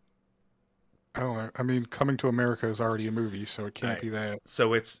 Oh, I mean, Coming to America is already a movie, so it can't Right. be that.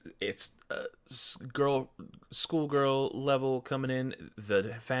 So it's schoolgirl level coming in.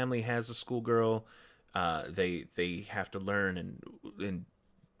 The family has a schoolgirl. They have to learn and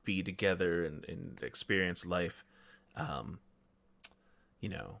be together and experience life.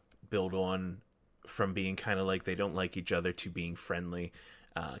 Build on from being kind of like they don't like each other to being friendly.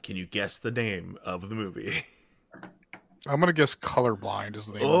 Can you guess the name of the movie? I'm gonna guess Colorblind is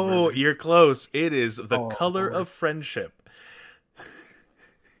the name of the Oh, movie. you're close. It is The Color Lord. of Friendship.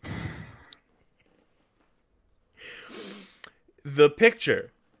 The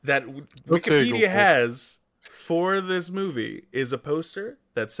picture that Wikipedia Google. has for this movie is a poster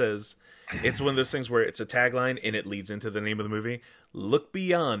that says, it's one of those things where it's a tagline and it leads into the name of the movie. Look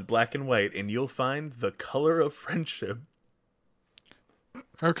beyond black and white and you'll find the color of friendship.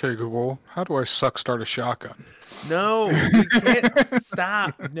 Okay, Google. How do I start a shotgun? No, you can't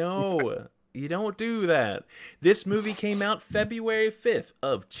stop. No, you don't do that. This movie came out February 5th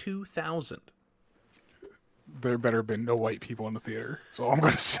of 2000. There better have been no white people in the theater. So I'm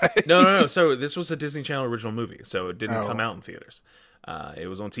gonna say. No. So this was a Disney Channel original movie, so it didn't come Oh. out in theaters. It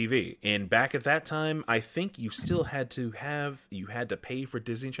was on TV, and back at that time, I think you still had to pay for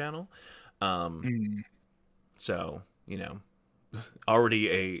Disney Channel. So already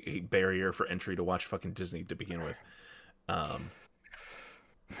a barrier for entry to watch fucking Disney to begin with.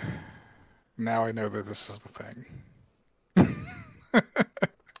 Now I know that this is the thing.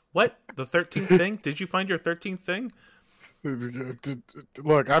 What? The 13th thing? Did you find your 13th thing?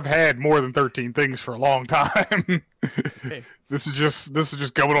 Look, I've had more than 13 things for a long time. Okay. This is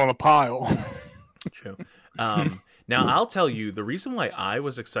just going on the pile. True. Now I'll tell you the reason why I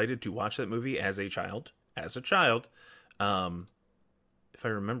was excited to watch that movie as a child, if I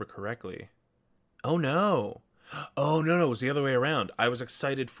remember correctly. Oh no, it was the other way around. I was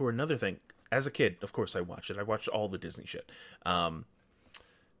excited for another thing. As a kid, of course I watched it. I watched all the Disney shit. One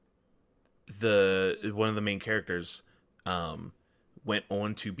of the main characters went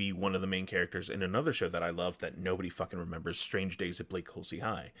on to be one of the main characters in another show that I love that nobody fucking remembers, Strange Days at Blake Halsey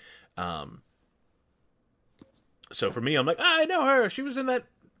High. So for me, I'm like, I know her. She was in that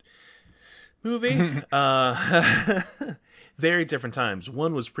movie. Very different times.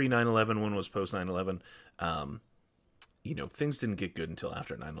 One was pre 9/11, one was post 9/11. Things didn't get good until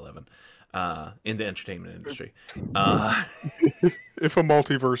after 9/11 in the entertainment industry. If a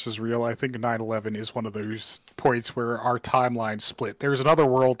multiverse is real, I think 9/11 is one of those points where our timeline split. There's another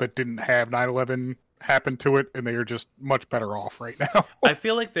world that didn't have 9/11 happen to it, and they are just much better off right now. I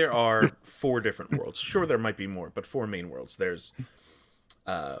feel like there are 4 different worlds. Sure, there might be more, but 4 main worlds. There's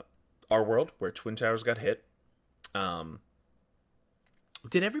our world, where Twin Towers got hit.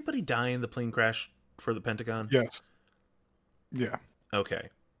 Did everybody die in the plane crash for the Pentagon? Yes. Yeah. Okay.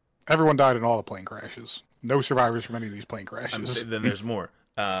 Everyone died in all the plane crashes. No survivors from any of these plane crashes. Then there's more.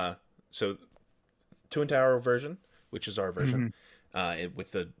 So, Twin Tower version, which is our version,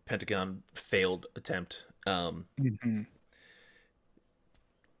 with the Pentagon failed attempt. Twin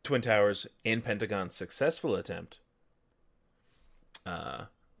Towers and Pentagon successful attempt.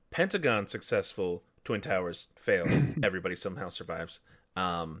 Pentagon successful, Twin Towers fail. Everybody somehow survives.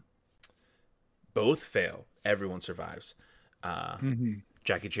 Both fail. Everyone survives.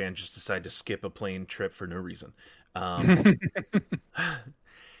 Jackie Chan just decided to skip a plane trip for no reason.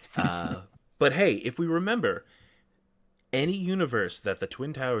 But hey, if we remember, any universe that the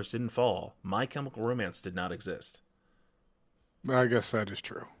Twin Towers didn't fall, My Chemical Romance did not exist. I guess that is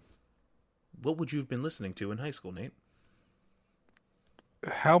true. What would you have been listening to in high school, Nate?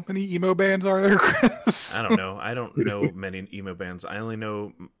 How many emo bands are there, Chris? I don't know. I don't know many emo bands. I only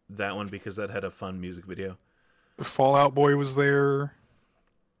know that one because that had a fun music video. Fall Out Boy was there.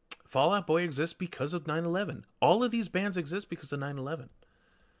 Fall Out Boy exists because of 9/11. All of these bands exist because of 9/11.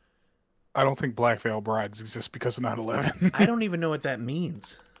 I don't think Black Veil Brides exist because of 9/11. I don't even know what that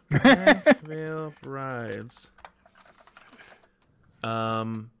means. Black Veil Brides.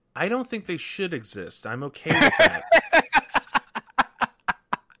 I don't think they should exist. I'm okay with that.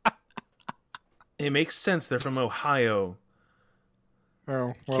 It makes sense. They're from Ohio.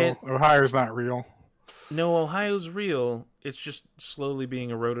 Oh, well, Ohio's not real. No, Ohio's real. It's just slowly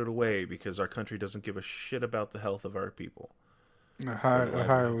being eroded away because our country doesn't give a shit about the health of our people.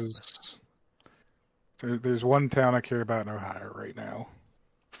 Ohio is... There's one town I care about in Ohio right now.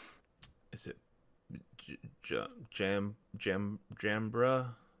 Is it Jambra?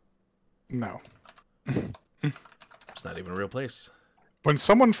 No. It's not even a real place. When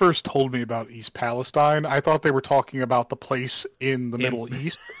someone first told me about East Palestine, I thought they were talking about the place in the Middle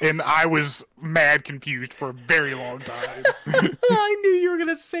East, and I was mad confused for a very long time. I knew you were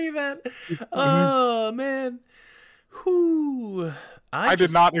gonna say that. Oh man. Whew. I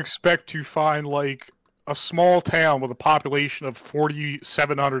did not expect to find like a small town with a population of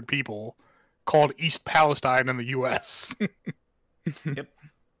 4,700 people called East Palestine in the U.S. Yep.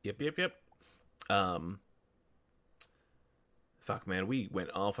 Fuck, man, we went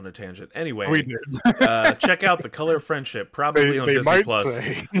off on a tangent. Anyway, we did. Check out The Color of Friendship, probably on Disney might Plus.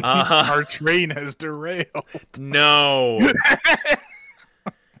 Say, our train has derailed. No.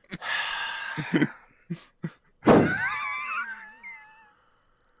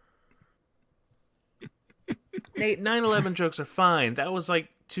 Nate, 9/11 jokes are fine. That was like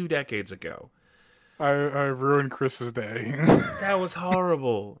 2 decades ago. I ruined Chris's day. That was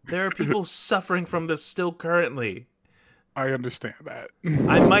horrible. There are people suffering from this still currently. I understand that.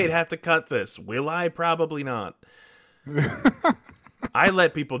 I might have to cut this. Will I? Probably not. I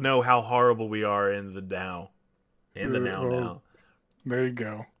let people know how horrible we are in the now. Now. There you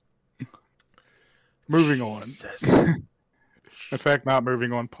go. Moving on. In fact, not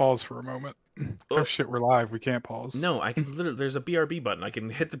moving on. Pause for a moment. Oh shit, we're live. We can't pause. No, I can literally. There's a BRB button. I can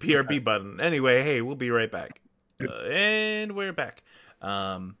hit the BRB button. Anyway, hey, we'll be right back. And we're back.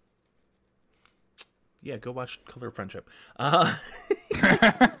 Yeah, go watch Color of Friendship.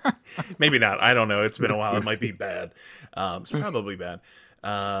 Maybe not. I don't know. It's been a while. It might be bad. It's probably bad.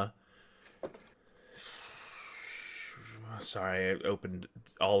 Sorry, I opened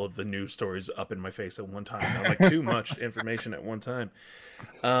all of the news stories up in my face at one time. I'm like, too much information at one time.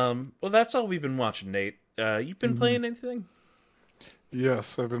 Well, that's all we've been watching, Nate. You've been playing anything?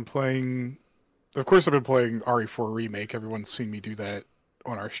 Yes, I've been playing... Of course, I've been playing RE4 Remake. Everyone's seen me do that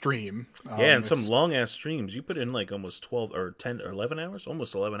on our stream. Yeah, and some long-ass streams. You put in like almost 12 or 10 or 11 hours?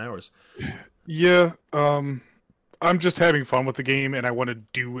 Almost 11 hours. Yeah, I'm just having fun with the game, and I want to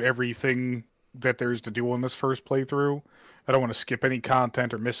do everything that there's to do on this first playthrough. I don't want to skip any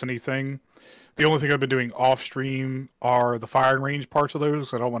content or miss anything. The only thing I've been doing off stream are the firing range parts of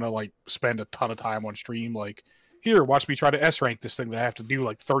those. I don't want to like spend a ton of time on stream. Like, here, watch me try to S rank this thing that I have to do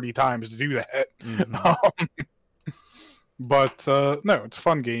like 30 times to do that. Mm-hmm. But no, it's a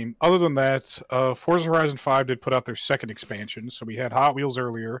fun game. Other than that, Forza Horizon 5 did put out their second expansion. So we had Hot Wheels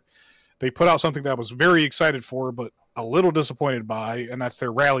earlier. They put out something that I was very excited for, but a little disappointed by, and that's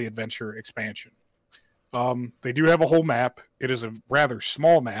their Rally Adventure expansion. They do have a whole map. It is a rather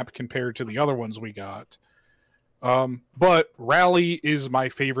small map compared to the other ones we got. But Rally is my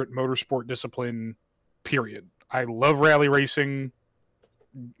favorite motorsport discipline, period. I love rally racing.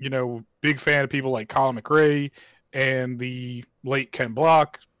 You know, big fan of people like Colin McRae and the late Ken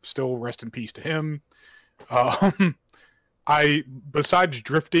Block. Still rest in peace to him. Besides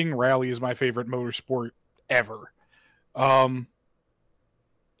drifting, Rally is my favorite motorsport ever.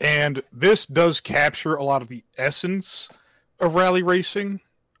 And this does capture a lot of the essence of rally racing,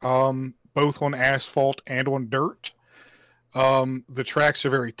 both on asphalt and on dirt. The tracks are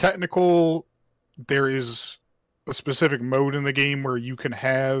very technical. There is a specific mode in the game where you can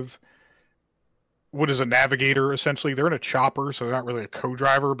have what is a navigator, essentially. They're in a chopper, so they're not really a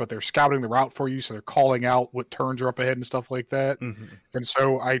co-driver, but they're scouting the route for you, so they're calling out what turns are up ahead and stuff like that. Mm-hmm. And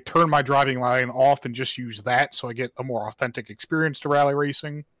so I turn my driving line off and just use that, so I get a more authentic experience to rally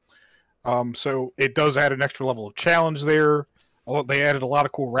racing. So it does add an extra level of challenge there. They added a lot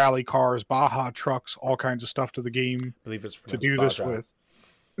of cool rally cars, Baja trucks, all kinds of stuff to the game. I believe it's to do Baja. This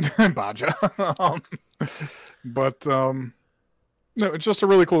with. Baja. But no, it's just a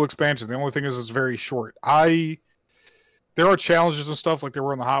really cool expansion. The only thing is it's very short. There are challenges and stuff like there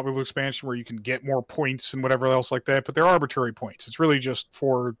were in the Hot Wheels expansion where you can get more points and whatever else like that, but they're arbitrary points. It's really just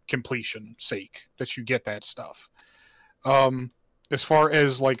for completion sake that you get that stuff. As far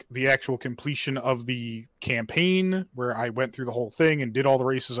as like the actual completion of the campaign, where I went through the whole thing and did all the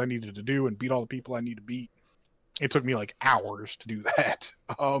races I needed to do and beat all the people I need to beat, it took me like hours to do that.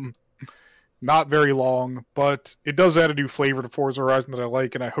 Not very long, but it does add a new flavor to Forza Horizon that I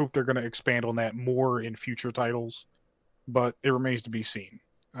like, and I hope they're going to expand on that more in future titles. But it remains to be seen.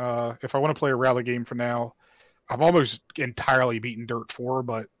 If I want to play a rally game for now, I've almost entirely beaten Dirt 4,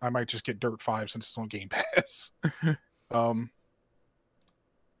 but I might just get Dirt 5 since it's on Game Pass.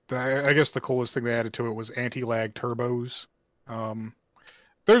 I guess the coolest thing they added to it was anti-lag turbos.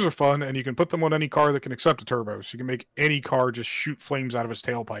 Those are fun, and you can put them on any car that can accept a turbo. So you can make any car just shoot flames out of its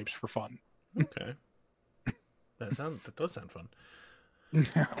tailpipes for fun. Okay. That does sound fun.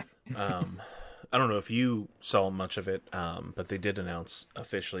 Yeah. I don't know if you saw much of it, but they did announce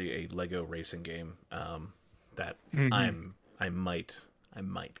officially a Lego racing game that I might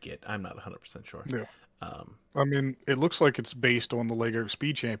get. I'm not 100% sure. Yeah. I mean, it looks like it's based on the Lego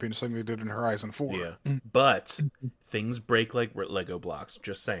Speed Champions thing they did in Horizon 4. Yeah, but things break like Lego blocks.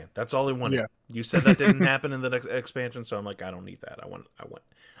 Just saying. That's all they wanted. Yeah. You said that didn't happen in the next expansion, so I'm like, I don't need that. I want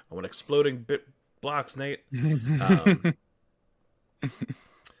exploding blocks, Nate.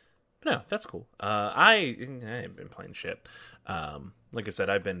 No, that's cool. I haven't been playing shit. Like I said,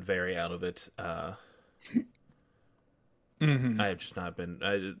 I've been very out of it. I have just not been.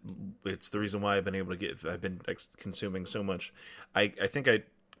 It's the reason why I've been able to get. I've been consuming so much. I think I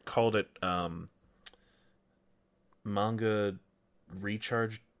called it manga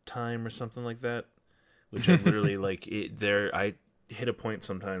recharge time or something like that. Which I literally like. I hit a point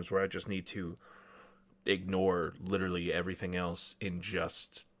sometimes where I just need to ignore literally everything else and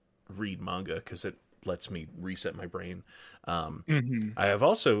just read manga because it lets me reset my brain. I have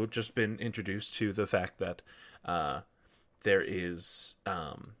also just been introduced to the fact that there is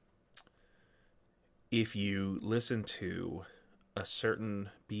if you listen to a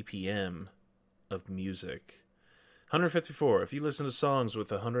certain BPM of music, 154, if you listen to songs with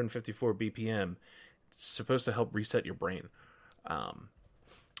 154 BPM, it's supposed to help reset your brain.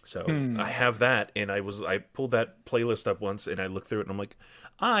 So I have that, and I pulled that playlist up once, and I looked through it, and I'm like,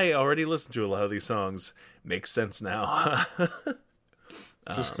 I already listened to a lot of these songs. Makes sense now.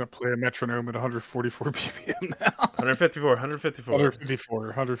 Just gonna play a metronome at 144 BPM now. 154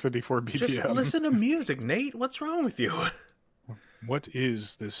 154 BPM. Just listen to music, Nate. What's wrong with you? What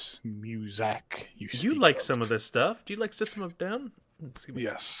is this music You like some of this stuff? Do you like System of a Down?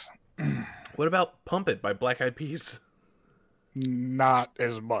 Yes. What about Pump It by Black Eyed Peas? Not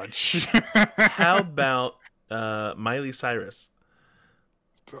as much. How about Miley Cyrus?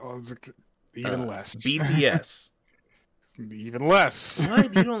 Even less. BTS. Even less.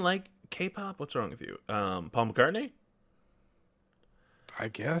 What? You don't like K-pop? What's wrong with you? Paul McCartney? I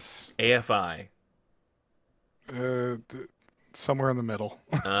guess. AFI. Somewhere in the middle.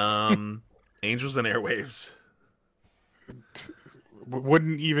 Angels and Airwaves.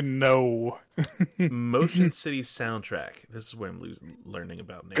 Wouldn't even know. Motion City Soundtrack. This is where I'm learning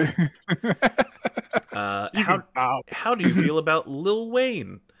about Nate. How do you feel about Lil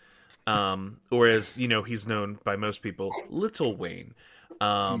Wayne? Or as he's known by most people, Little Wayne.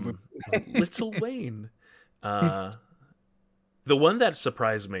 Little Wayne. The one that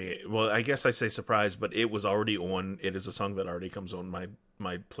surprised me, well, I guess I say surprised, but it was already on. It is a song that already comes on my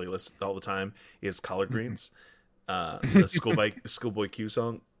playlist all the time. Is Collard Greens, the Schoolboy Q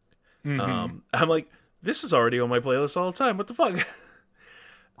song. I'm like, this is already on my playlist all the time. What the fuck?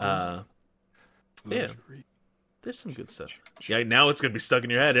 Yeah, there's some good stuff. Yeah, now it's gonna be stuck in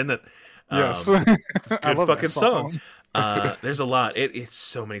your head, isn't it? Yes, it's a good fucking song. There's a lot. It's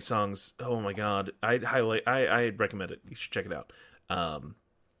so many songs. Oh my god, I'd recommend it. You should check it out.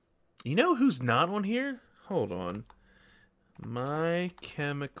 You know who's not on here? Hold on. My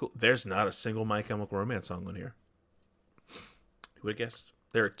Chemical. There's not a single My Chemical Romance song on here. Who would have guessed?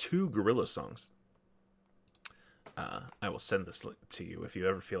 There are 2 Gorillaz songs. I will send this to you if you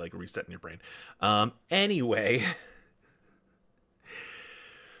ever feel like resetting your brain. Anyway.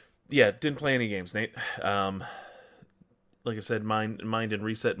 Yeah, didn't play any games, Nate. Like I said, mind in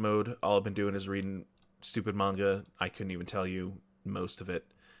reset mode. All I've been doing is reading stupid manga. I couldn't even tell you most of it.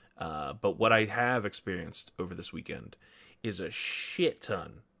 But what I have experienced over this weekend is a shit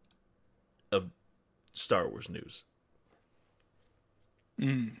ton of Star Wars news.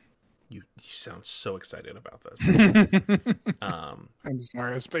 You sound so excited about this. I'm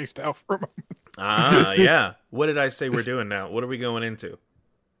sorry, I spaced out for a moment. Yeah. What did I say we're doing now? What are we going into?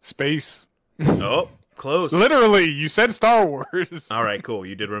 Space. Oh, close. Literally, you said Star Wars. All right, cool.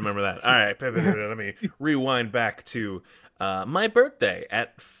 You did remember that. All right, let me rewind back to my birthday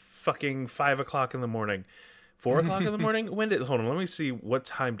at fucking 5 o'clock in the morning. 4 o'clock in the morning? Hold on, let me see. What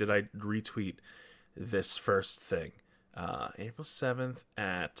time did I retweet this first thing? April 7th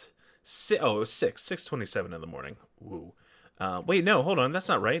at... it was 6:27 in the morning. Woo. Wait, no, hold on. That's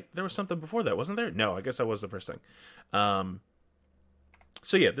not right. There was something before that, wasn't there? No, I guess that was the first thing.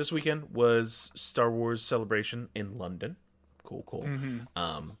 So yeah, this weekend was Star Wars Celebration in London. Cool.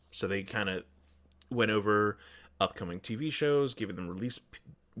 So they kind of went over upcoming TV shows, giving them release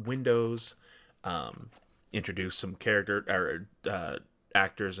windows, introduced some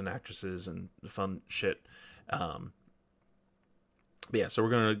actors and actresses and fun shit. But yeah, so we're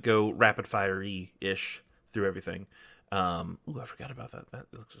gonna go rapid fire-ish through everything. I forgot about that. That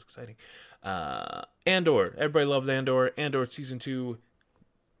looks exciting. Andor. Everybody loves Andor. Andor season 2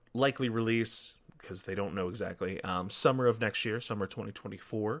 likely release because they don't know exactly. Summer of next year, summer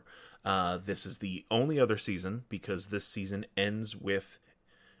 2024. This is the only other season because this season ends with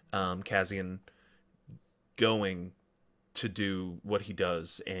Cassian going to do what he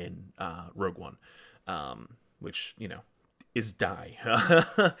does in Rogue One, which, you know, is die.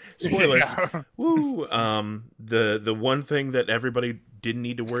 Spoilers. Yeah. Woo. The one thing that everybody didn't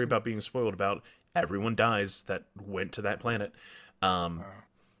need to worry about being spoiled about, everyone dies that went to that planet.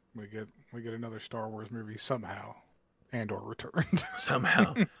 We get another Star Wars movie somehow. Andor returned.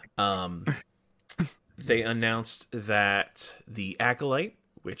 Somehow. They announced that the Acolyte,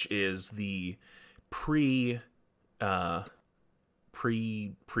 which is the prequel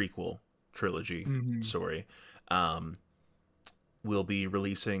trilogy story, will be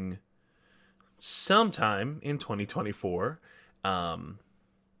releasing sometime in 2024.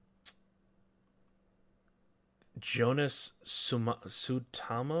 Jonas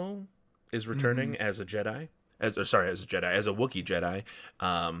Suotamo is returning as a Jedi. As a Wookiee Jedi.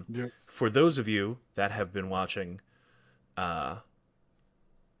 Yep. For those of you that have been watching Bad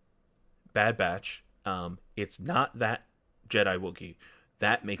Batch, it's not that Jedi Wookiee.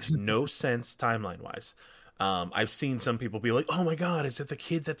 That makes no sense timeline-wise. I've seen some people be like, oh my god, is it the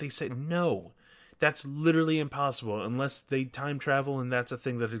kid that they said? No. That's literally impossible unless they time travel and that's a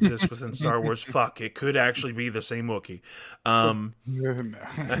thing that exists within Star Wars. Fuck, it could actually be the same Wookiee. No.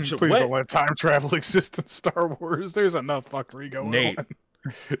 Actually, please don't let time travel exist in Star Wars. There's enough fuckery going on.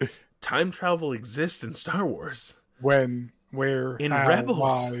 Time travel exists in Star Wars. When, where, in how, Rebels.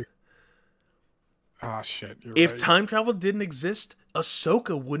 Why? Ah, shut. If time travel didn't exist,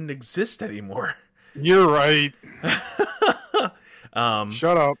 Ahsoka wouldn't exist anymore. You're right.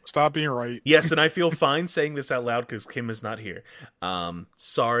 Shut up. Stop being right. Yes, and I feel fine saying this out loud because Kim is not here.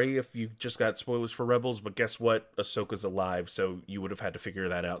 Sorry if you just got spoilers for Rebels, but guess what? Ahsoka's alive, so you would have had to figure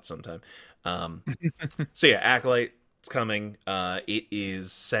that out sometime. So yeah, Acolyte is coming. It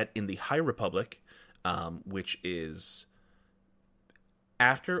is set in the High Republic, which is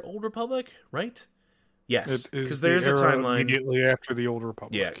after Old Republic, right? Yes, because there's a timeline immediately after the Old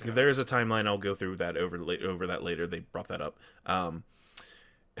Republic. Yeah, there is a timeline. I'll go through that over that later. They brought that up.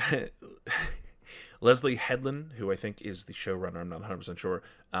 Leslie Headland, who I think is the showrunner, I'm not 100% sure,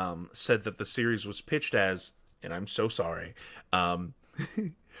 said that the series was pitched as, and I'm so sorry,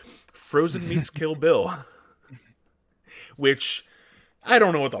 Frozen meets Kill Bill, which I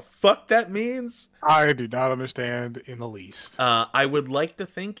don't know what the fuck that means. I do not understand in the least. I would like to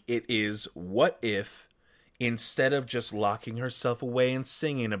think it is, what if instead of just locking herself away and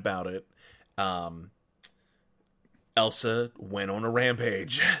singing about it, Elsa went on a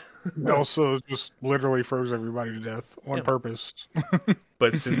rampage. Elsa just literally froze everybody to death on purpose.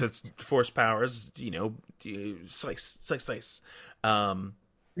 But since it's force powers, you know, slice. I'm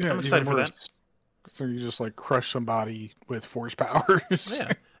excited for that. So you just like crush somebody with force powers.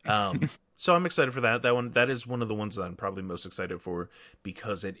 Yeah. So I'm excited for that. That is one of the ones that I'm probably most excited for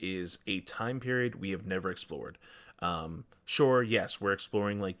because it is a time period we have never explored. Sure, yes, we're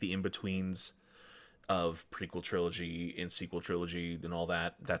exploring like the in-betweens of prequel trilogy and sequel trilogy and all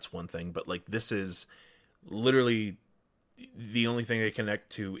that. That's one thing, but like this is literally the only thing they connect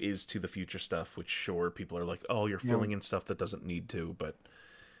to is to the future stuff, which sure, people are like, oh, you're filling in stuff that doesn't need to, but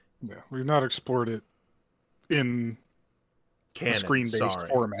yeah, we've not explored it in canon, screen-based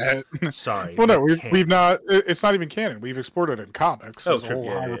format. Sorry. Well, no, we've not. It's not even canon. We've explored it in comics. Oh, There's a whole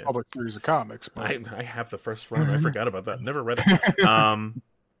High Republic series of comics. But... I have the first run. I forgot about that. Never read it.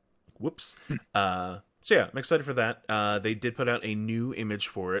 Whoops. So yeah, I'm excited for that. They did put out a new image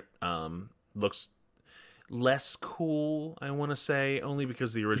for it. Looks less cool, I want to say, only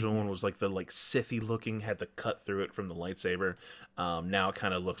because the original one was like the Sithy looking, had to cut through it from the lightsaber. Now it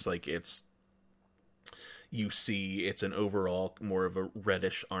kind of looks like it's an overall more of a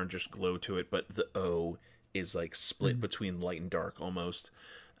reddish orangish glow to it, but the O is like split between light and dark almost.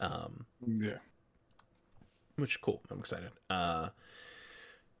 Yeah. Which cool. I'm excited.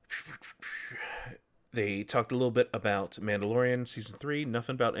 They talked a little bit about Mandalorian Season 3.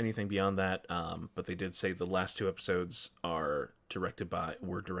 Nothing about anything beyond that. But they did say the last 2 episodes were directed by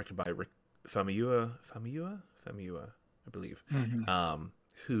Rick Famuyiwa, I believe.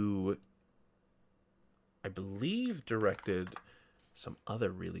 Who I believe directed some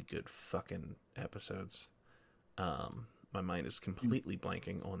other really good fucking episodes. My mind is completely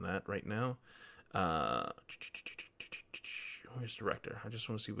blanking on that right now. Where's the director? I just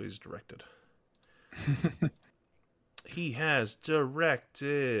want to see what he's directed. He has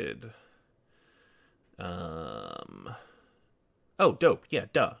directed Oh, Dope. Yeah,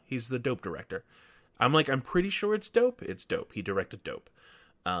 duh. He's the Dope director. I'm pretty sure it's Dope. It's Dope. He directed Dope.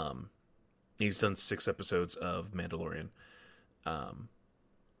 He's done 6 episodes of Mandalorian.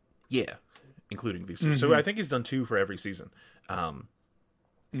 Yeah, including these 2. So I think he's done 2 for every season.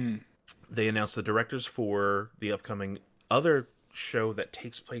 They announced the directors for the upcoming other show that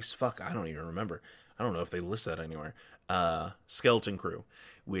takes place. Fuck, I don't even remember. I don't know if they list that anywhere. Skeleton Crew,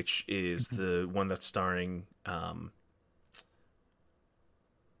 which is the one that's starring. I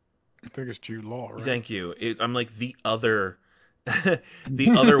think it's Jude Law, right? Thank you. I'm like the other,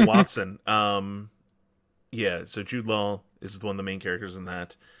 the other Watson. Yeah. So Jude Law is one of the main characters in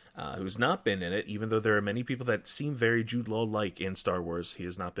that. Who's not been in it, even though there are many people that seem very Jude Law-like in Star Wars. He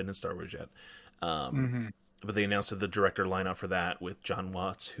has not been in Star Wars yet. But they announced the director lineup for that with John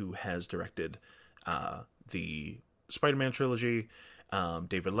Watts, who has directed the Spider-Man trilogy,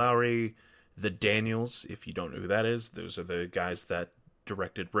 David Lowery, the Daniels, if you don't know who that is. Those are the guys that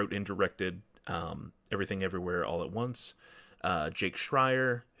wrote and directed Everything Everywhere All at Once. Jake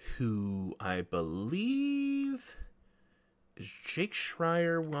Schreier, who I believe... Is Jake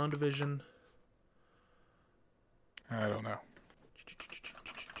Schreier WandaVision? I don't know.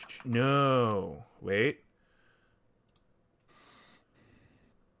 No. Wait.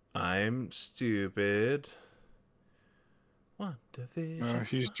 I'm stupid. WandaVision.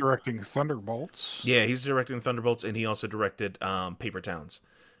 He's directing Thunderbolts. Yeah, he's directing Thunderbolts, and he also directed Paper Towns.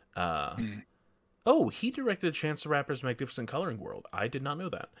 Oh, he directed Chance the Rapper's Magnificent Coloring World. I did not know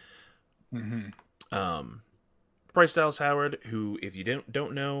that. Bryce Dallas Howard, who, if you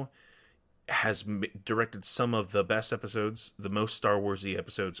don't know, has directed some of the best episodes, the most Star Wars-y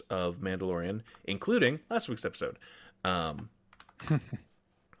episodes of Mandalorian, including last week's episode.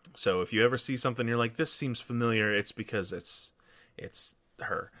 So if you ever see something you're like, this seems familiar, it's because it's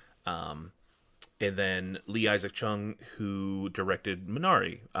her. And then Lee Isaac Chung, who directed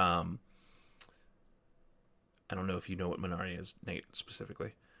Minari. I don't know if you know what Minari is, Nate,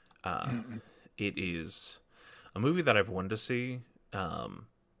 specifically. It is a movie that I've wanted to see.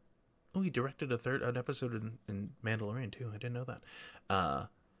 He directed an episode in Mandalorian too. I didn't know that. But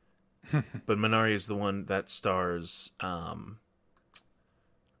Minari is the one that stars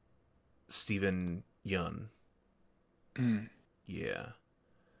Steven Yeun. Yeah.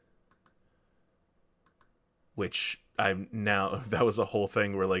 Which that was a whole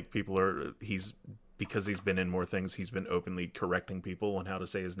thing where like because he's been in more things, he's been openly correcting people on how to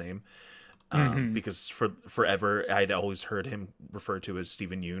say his name. Because forever I'd always heard him referred to as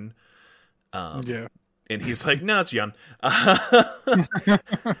Steven Yeun. Yeah. And he's like, no, it's Yeun. I'm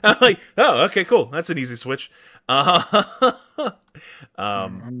like, oh, okay, cool. That's an easy switch. I'm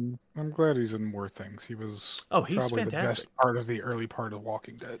glad he's in more things. He was he's probably fantastic. The best part of the early part of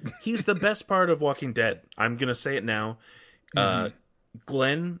Walking Dead. He's the best part of Walking Dead. I'm going to say it now.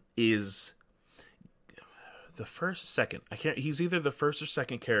 Glenn is he's either the first or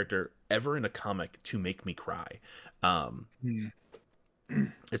second character ever in a comic to make me cry.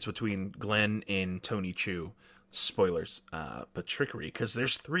 It's between Glenn and Tony Chu. Spoilers, but trickery, because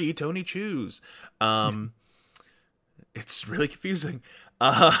there's 3 Tony Chus. It's really confusing.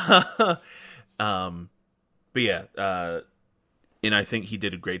 But yeah, and I think he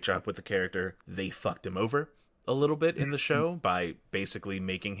did a great job with the character. They fucked him over a little bit in the show by basically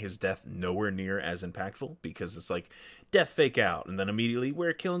making his death nowhere near as impactful, because it's like death fake out and then immediately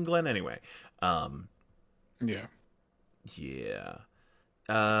we're killing Glenn anyway. Yeah,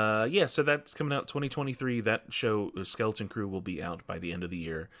 so that's coming out 2023. That show, Skeleton Crew, will be out by the end of the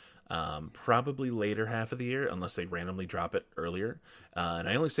year. Probably later half of the year, unless they randomly drop it earlier. And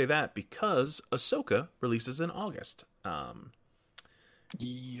I only say that because Ahsoka releases in August.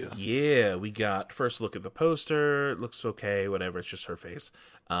 Yeah, we got first look at the poster. It looks okay, whatever. It's just her face.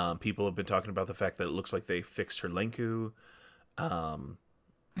 People have been talking about the fact that it looks like they fixed her Lenku,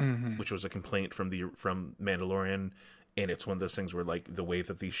 which was a complaint from Mandalorian. And it's one of those things where, like, the way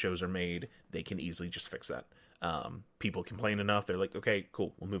that these shows are made, they can easily just fix that. People complain enough, they're like, okay,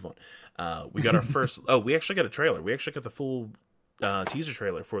 cool, we'll move on. We got our first... we actually got a trailer. We actually got the full teaser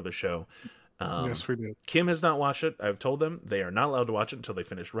trailer for the show. Yes, we did. Kim has not watched it. I've told them they are not allowed to watch it until they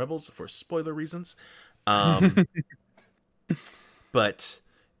finish Rebels for spoiler reasons. But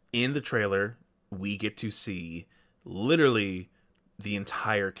in the trailer, we get to see literally the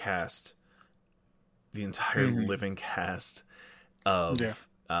entire cast, the entire living cast of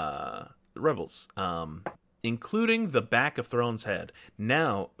Rebels, including the back of Thrawn's head.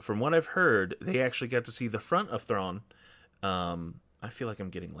 Now, from what I've heard, they actually got to see the front of Thrawn I feel like I'm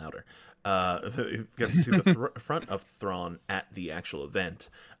getting louder. You got to see the front of Thrawn at the actual event.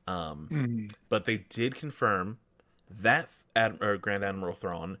 But they did confirm that Grand Admiral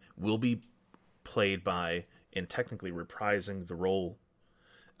Thrawn will be played by, and technically reprising the role,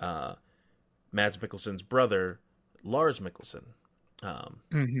 Mads Mikkelsen's brother, Lars Mikkelsen.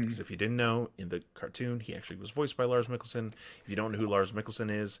 Because if you didn't know, in the cartoon, he actually was voiced by Lars Mikkelsen. If you don't know who Lars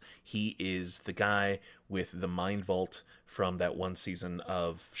Mikkelsen is, he is the guy with the mind vault from that one season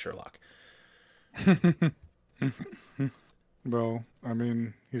of Sherlock. Well, I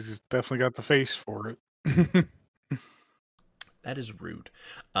mean, he's definitely got the face for it. That is rude.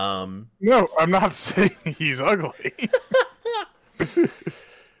 No, I'm not saying he's ugly.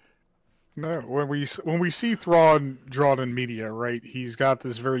 No, when we see Thrawn drawn in media, right? He's got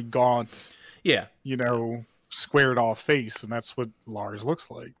this very gaunt, Yeah, squared off face, and that's what Lars looks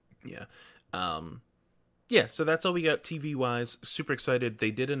like. yeah. Yeah, so that's all we got TV wise. Super excited.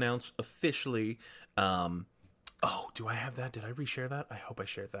 They did announce officially. Oh, do I have that? Did I reshare that? I hope I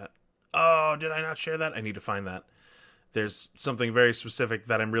shared that. Oh, did I not share that? I need to find that. There's something very specific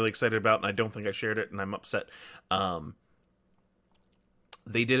that I'm really excited about, and I don't think I shared it, and I'm upset.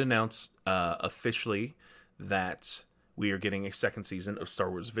 They did announce officially that we are getting a second season of Star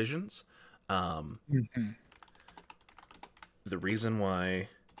Wars Visions. The reason why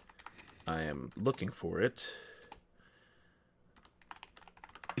I am looking for it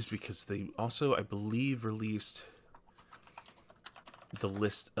is because they also, I believe, released the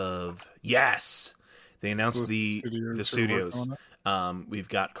list of... Yes! They announced the studios. We've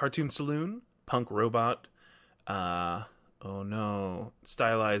got Cartoon Saloon, Punk Robot, oh no,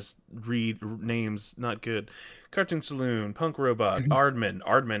 stylized names, not good. Cartoon Saloon, Punk Robot,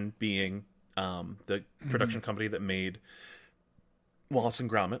 Aardman being the production company that made Wallace and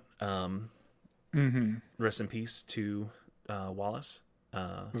Gromit. Rest in peace to Wallace.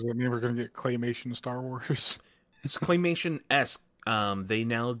 Does that mean we're going to get claymation Star Wars? It's claymation-esque. They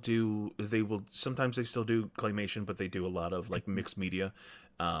now do. They will sometimes. They still do claymation, but they do a lot of like mixed media.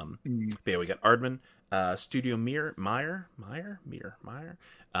 But yeah, we got Aardman, Studio Meyer,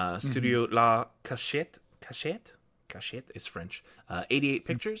 Studio La Cachette is French. 88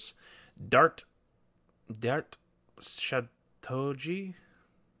 Pictures, Dart Chateauji.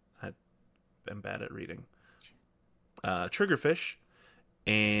 I'm bad at reading. Triggerfish,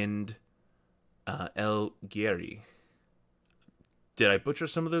 and El Guerri. Did I butcher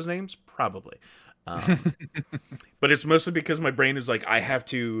some of those names? Probably. But it's mostly because my brain is like, I have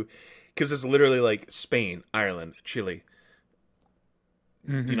to... Because it's literally like Spain, Ireland, Chile,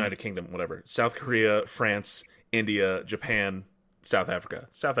 United Kingdom, whatever. South Korea, France, India, Japan, South Africa.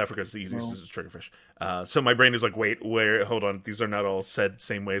 South Africa is the easiest as Triggerfish. So my brain is like, wait, hold on. These are not all said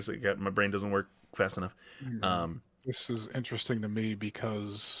same ways. My brain doesn't work fast enough. This is interesting to me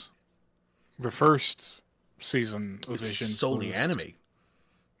because the first season of Visions solely anime.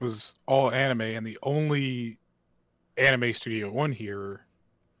 Was all anime, and the only anime studio on here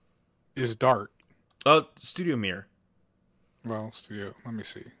is Dart. Oh, Studio Mir. Well, let me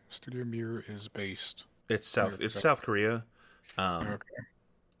see. Studio Mir is based. It's South Korea. Okay.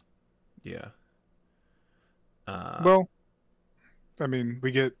 Yeah. Well, I mean, we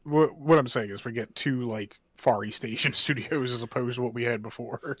get what I'm saying is we get two like Far East Asian studios as opposed to what we had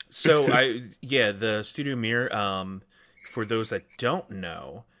before. So the Studio Mir. For those that don't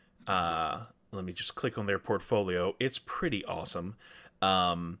know, let me just click on their portfolio. It's pretty awesome.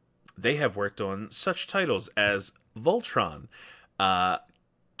 They have worked on such titles as Voltron,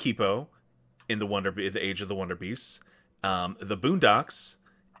 Kipo in the Age of the Wonder Beasts, The Boondocks,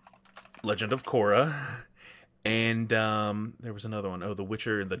 Legend of Korra, and there was another one. Oh, The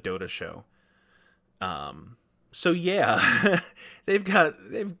Witcher and the Dota show. So yeah, they've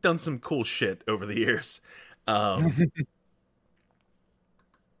done some cool shit over the years.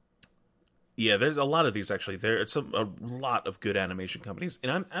 Yeah, there's a lot of these actually. It's a lot of good animation companies,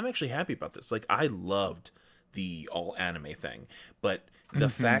 and I'm actually happy about this. Like, I loved the all anime thing, but the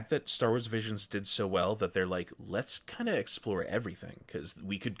fact that Star Wars Visions did so well that they're like, let's kind of explore everything because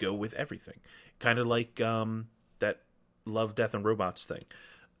we could go with everything, kind of like that Love, Death, and Robots thing.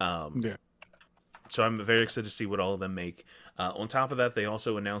 Yeah. So I'm very excited to see what all of them make. On top of that, they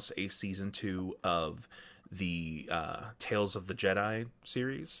also announced a season 2 of the Tales of the Jedi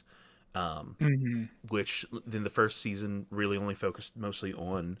series. Which in the first season really only focused mostly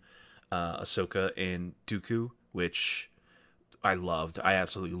on Ahsoka and Dooku, which I loved. I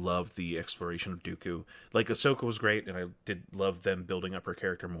absolutely loved the exploration of Dooku. Like, Ahsoka was great, and I did love them building up her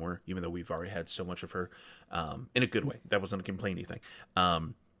character more, even though we've already had so much of her, in a good way. That wasn't a complaining thing.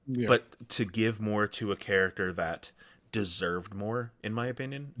 But to give more to a character that deserved more, in my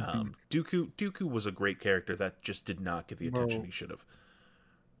opinion. Dooku was a great character that just did not get the attention Well, he should have.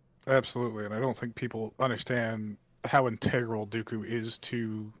 absolutely, and I don't think people understand how integral Dooku is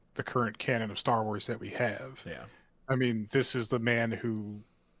to the current canon of Star Wars that we have. Yeah. I mean, this is the man who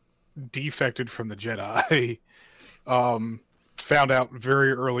defected from the Jedi, found out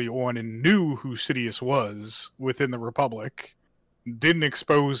very early on and knew who Sidious was within the Republic, didn't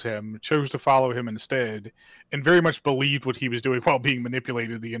expose him, chose to follow him instead, and very much believed what he was doing while being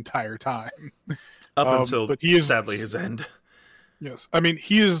manipulated the entire time. Up until, but he is, sadly, his end. yes, I mean,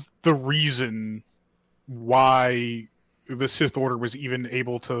 he is the reason why the Sith Order was even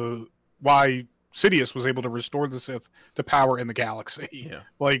able to, why Sidious was able to restore the Sith to power in the galaxy. Yeah.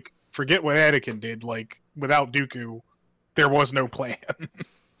 Like, forget what Anakin did. Like, without Dooku, there was no plan.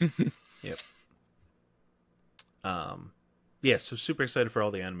 Yep. Yeah, so super excited for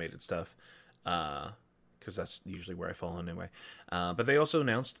all the animated stuff, because that's usually where I fall anyway. But they also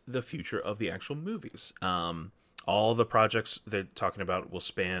announced the future of the actual movies. All the projects they're talking about will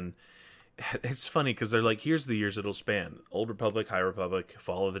span. It's funny because they're like, here's the years it'll span: Old Republic, High Republic,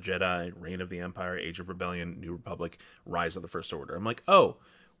 Fall of the Jedi, Reign of the Empire, Age of Rebellion, New Republic, Rise of the First Order. I'm like, oh,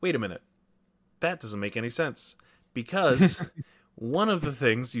 wait a minute, that doesn't make any sense, because one of the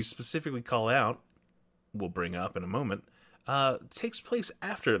things you specifically call out, we'll bring up in a moment, takes place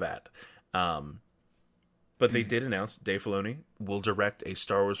after that. But they did announce Dave Filoni will direct a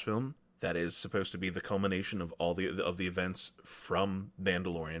Star Wars film that is supposed to be the culmination of all the events from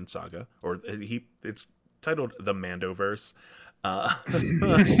Mandalorian saga, or it's titled the Mandoverse. I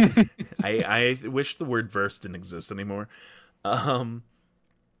wish the word verse didn't exist anymore. You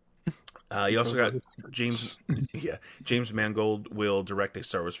also got James Mangold will direct a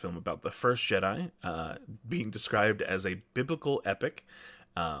Star Wars film about the first Jedi, being described as a biblical epic.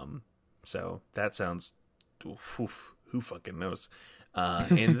 So that sounds, who fucking knows?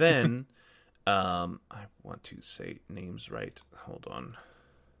 And then, I want to say names right. Hold on.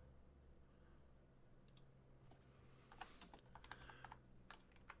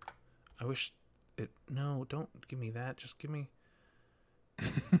 I wish it. No, don't give me that. Just give me.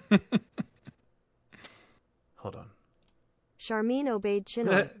 Hold on. Charmin obeyed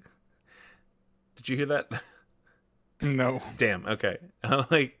Chinoy. Did you hear that? No. Damn. Okay. I'm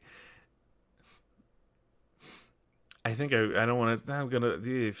like. I think I don't want to. I'm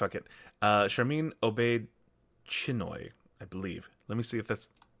gonna fuck it. Charmin obeyed Chinoy, I believe. Let me see if that's.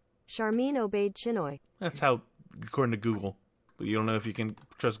 Charmin obeyed Chinoy. That's how, according to Google. But you don't know if you can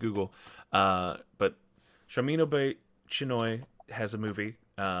trust Google. But Charmin obeyed Chinoy has a movie,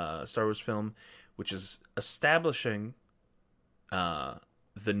 Star Wars film, which is establishing the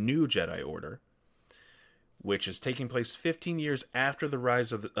new Jedi Order, which is taking place 15 years after the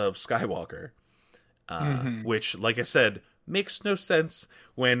rise of Skywalker. Which, like I said, makes no sense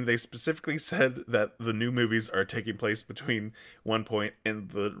when they specifically said that the new movies are taking place between one point and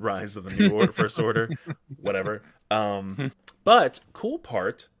the rise of the new First Order. Whatever. But cool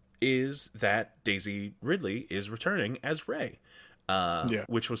part is that Daisy Ridley is returning as Rey,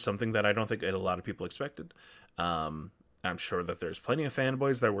 which was something that I don't think a lot of people expected. I'm sure that there's plenty of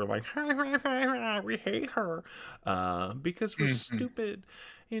fanboys that were like, we hate her because we're stupid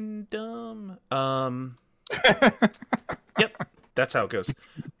and dumb. Yep, that's how it goes.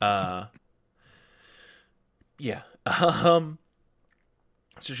 Yeah.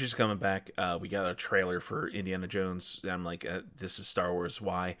 So she's coming back. We got a trailer for Indiana Jones. I'm like, this is Star Wars.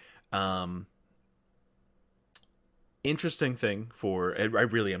 Why? Interesting thing for. I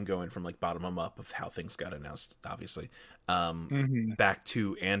really am going from like bottom up of how things got announced. Obviously, back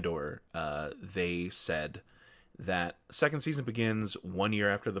to Andor. They said that second season begins 1 year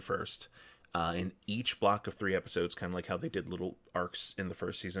after the first. In each block of 3 episodes, kind of like how they did little arcs in the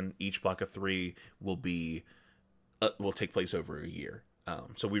first season. Each block of 3 will take place over a year.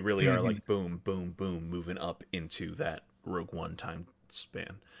 So we really are like boom, boom, boom, moving up into that Rogue One time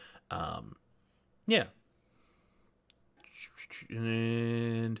span. Yeah.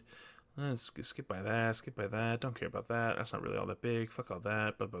 And let's skip by that. Don't care about that. That's not really all that big. Fuck all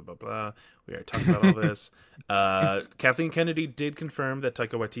that. Blah, blah, blah, blah. We already talked about all this. Kathleen Kennedy did confirm that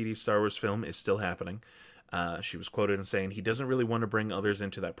Taika Waititi's Star Wars film is still happening. She was quoted in saying he doesn't really want to bring others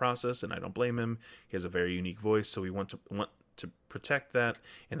into that process, and I don't blame him. He has a very unique voice, so we want to protect that,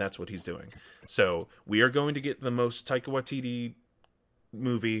 and that's what he's doing. So we are going to get the most Taika Waititi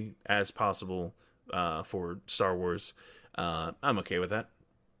movie as possible for Star Wars. I'm okay with that.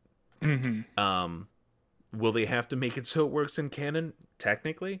 Will they have to make it so it works in canon?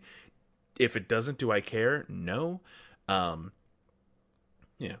 Technically. If it doesn't, do I care? No.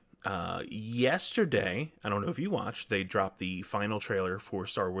 Yeah. Yesterday, I don't know if you watched, they dropped the final trailer for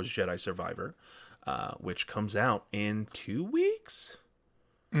Star Wars Jedi Survivor, which comes out in 2 weeks.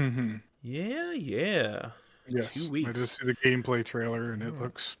 Mm-hmm. Yeah. Yes, 2 weeks. I just see the gameplay trailer, and it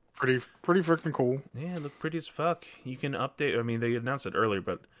looks pretty freaking cool. Yeah, it looked pretty as fuck. You can update. I mean, they announced it earlier,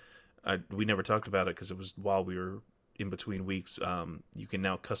 but we never talked about it because it was while we were in between weeks. You can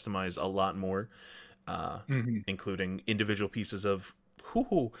now customize a lot more, including individual pieces of.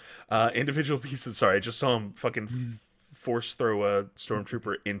 Individual pieces. Sorry, I just saw him fucking force throw a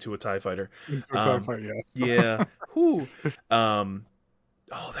stormtrooper into a TIE fighter. Yes. Yeah.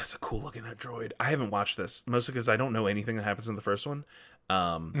 Oh, that's a cool looking droid. I haven't watched this mostly because I don't know anything that happens in the first one.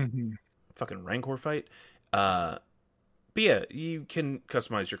 Fucking Rancor fight. But yeah, you can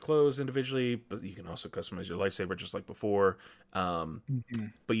customize your clothes individually, but you can also customize your lightsaber just like before.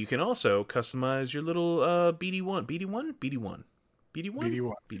 But you can also customize your little BD1.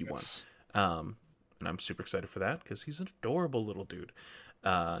 Yes. And I'm super excited for that because he's an adorable little dude.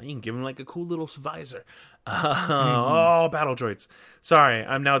 You can give him like a cool little visor. Oh, battle droids. Sorry,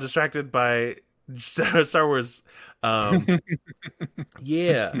 I'm now distracted by Star Wars.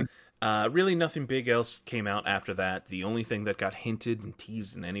 Yeah. Really nothing big else came out after that. The only thing that got hinted and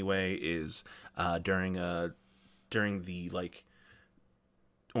teased in any way is during the like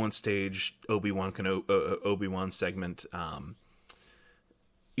on stage Obi-Wan segment,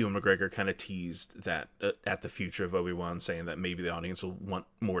 Ewan McGregor kind of teased that at the future of Obi-Wan, saying that maybe the audience will want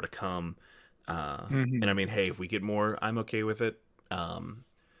more to come. And I mean, hey, if we get more, I'm okay with it.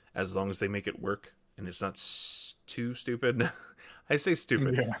 As long as they make it work and it's not too stupid. I say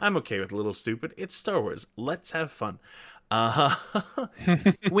stupid. Yeah. I'm okay with a little stupid. It's Star Wars. Let's have fun.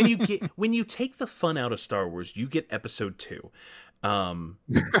 When you take the fun out of Star Wars, you get Episode 2.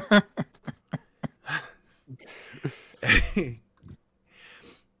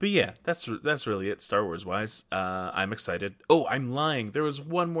 But yeah, that's really it Star Wars wise. I'm excited. Oh, I'm lying. There was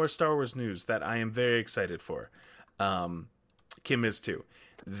one more Star Wars news that I am very excited for. Kim is too.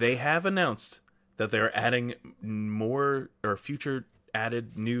 They have announced that they're adding more or future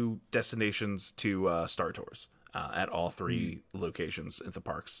added new destinations to Star Tours at all 3 locations at the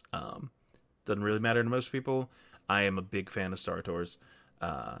parks. Doesn't really matter to most people. I am a big fan of Star Tours.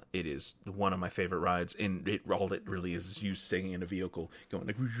 It is one of my favorite rides, and all it really is you sitting in a vehicle going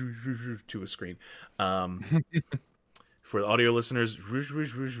like to a screen. For the audio listeners,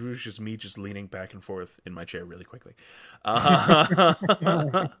 is me just leaning back and forth in my chair really quickly. So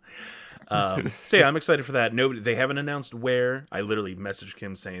yeah, I'm excited for that. They haven't announced where. I literally messaged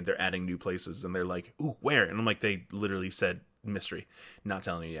Kim saying they're adding new places, and they're like, "Ooh, where?" And I'm like, they literally said mystery, not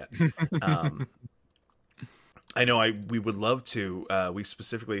telling you yet. I know we would love to. We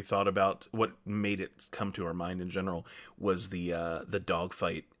specifically thought about what made it come to our mind in general was the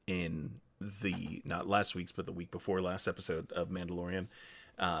dogfight in the not last week's but the week before last episode of Mandalorian,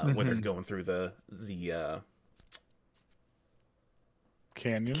 when they're going through the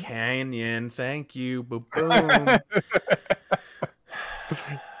canyon. Thank you. Boom. I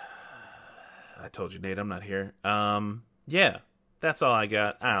told you, Nate, I'm not here. Yeah. That's all I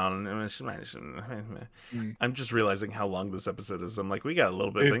got. I don't know. I'm just realizing how long this episode is. I'm like, we got a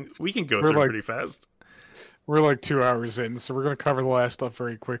little bit of things. We can go through pretty fast. We're like 2 hours in, so we're going to cover the last stuff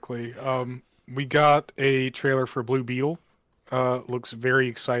very quickly. We got a trailer for Blue Beetle. Looks very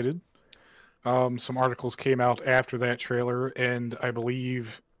excited. Some articles came out after that trailer, and I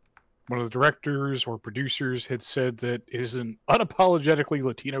believe one of the directors or producers had said that it is an unapologetically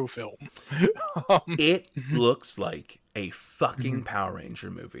Latino film. It looks like a fucking Power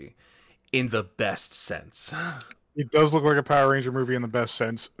Ranger movie in the best sense. It does look like a Power Ranger movie in the best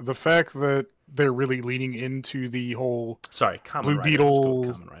sense. The fact that they're really leaning into the whole Blue Beetle,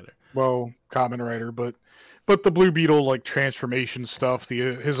 Kamen Rider, but the Blue Beetle like transformation stuff,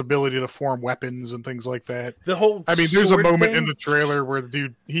 his ability to form weapons and things like that. There's a moment in the trailer where the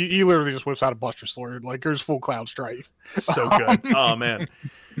dude he literally just whips out a Buster Sword, like there's full Cloud Strife. So good. Oh man.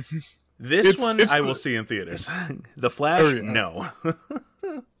 This I will see in theaters. The Flash, no.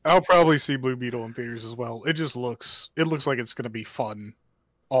 I'll probably see Blue Beetle in theaters as well. It looks like it's going to be fun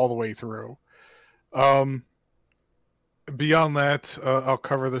all the way through. Beyond that, I'll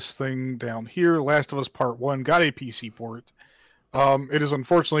cover this thing down here. Last of Us Part 1 got a PC port. It is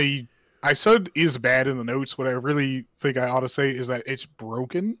unfortunately, I said is bad in the notes. What I really think I ought to say is that it's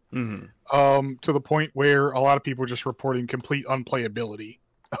broken. To the point where a lot of people are just reporting complete unplayability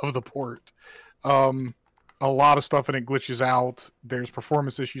of the port. A lot of stuff in it glitches out. There's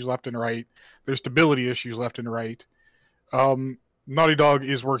performance issues left and right. There's stability issues left and right. Naughty Dog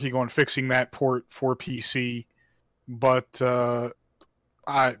is working on fixing that port for PC, but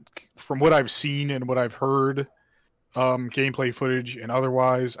I, from what I've seen and what I've heard, gameplay footage and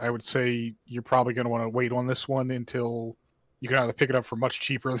otherwise, I would say you're probably going to want to wait on this one until you can either pick it up for much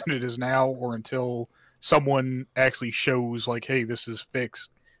cheaper than it is now, or until someone actually shows like, hey, this is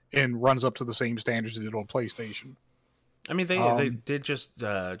fixed and runs up to the same standards as it did on PlayStation. I mean, they did just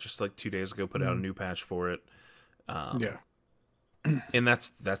like 2 days ago put out a new patch for it. Yeah. And that's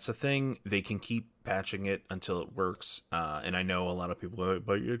the thing. They can keep patching it until it works. And I know a lot of people are like,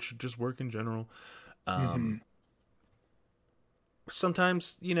 but it should just work in general.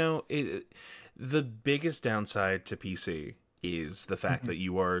 Sometimes, the biggest downside to PC is the fact that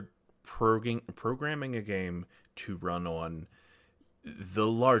you are programming a game to run on the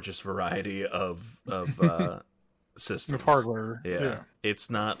largest variety of systems. Of hardware. Yeah. It's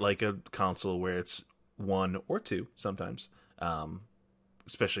not like a console where it's one or two sometimes.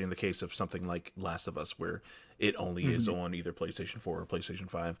 Especially in the case of something like Last of Us, where it only is on either PlayStation 4 or PlayStation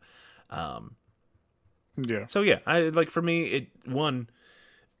 5. Yeah. So yeah, for me,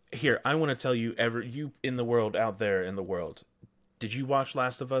 here, I want to tell you, you in the world, out there in the world, did you watch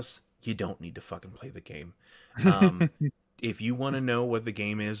Last of Us? You don't need to fucking play the game. If you want to know what the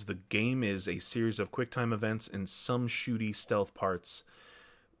game is a series of QuickTime events and some shooty stealth parts.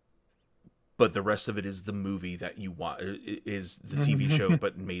 But the rest of it is the movie that you watch, is the TV show,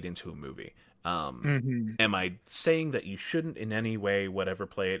 but made into a movie. Am I saying that you shouldn't in any way, whatever,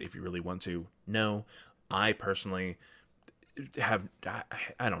 play it if you really want to? No. I personally have,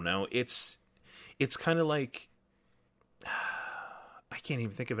 I don't know. It's kind of like, I can't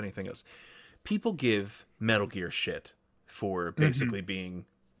even think of anything else. People give Metal Gear shit for basically being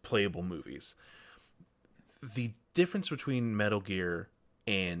playable movies. The difference between Metal Gear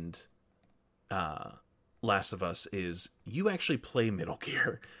and Last of Us is you actually play Metal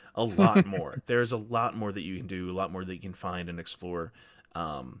Gear a lot more. There's a lot more that you can do, a lot more that you can find and explore.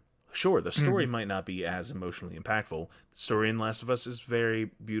 Sure, the story might not be as emotionally impactful. The story in Last of Us is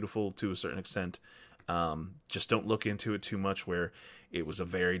very beautiful to a certain extent. Just don't look into it too much, where it was a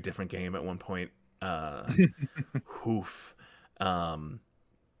very different game at one point. Hoof.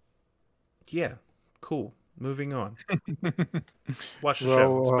 Yeah, cool. Moving on. Watch the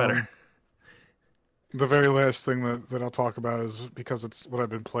show. It's better. The very last thing that I'll talk about is, because it's what I've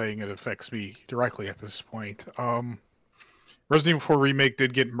been playing, it affects me directly at this point. Resident Evil 4 Remake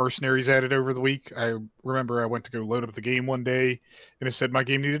did get Mercenaries added over the week. I remember I went to go load up the game one day, and it said my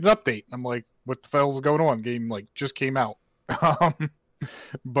game needed an update. I'm like, what the hell's going on? Game just came out.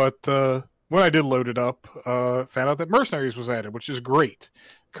 But when I did load it up, found out that Mercenaries was added, which is great.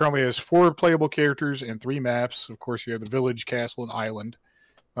 Currently has 4 playable characters and 3 maps. Of course, you have the village, castle, and island.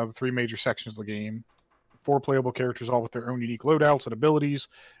 The 3 major sections of the game. 4 playable characters, all with their own unique loadouts and abilities,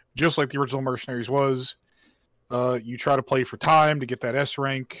 just like the original Mercenaries was. You try to play for time to get that S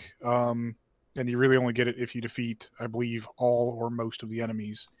rank, and you really only get it if you defeat, I believe, all or most of the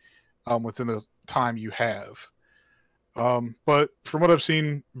enemies within the time you have. But from what I've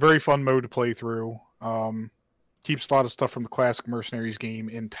seen, very fun mode to play through. Keeps a lot of stuff from the classic Mercenaries game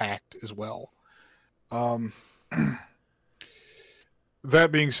intact as well.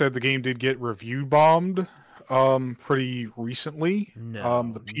 That being said, the game did get review bombed pretty recently.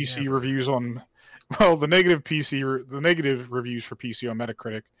 No, the PC never. reviews on, well, the negative reviews for PC on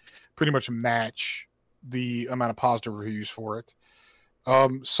Metacritic pretty much match the amount of positive reviews for it.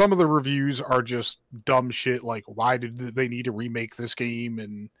 Some of the reviews are just dumb shit, like why did they need to remake this game,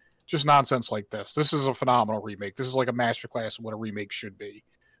 and just nonsense like this. This is a phenomenal remake. This is like a masterclass of what a remake should be,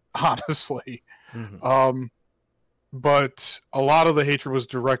 honestly. But a lot of the hatred was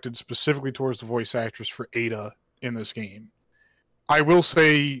directed specifically towards the voice actress for Ada in this game. I will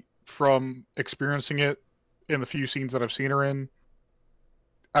say, from experiencing it in the few scenes that I've seen her in,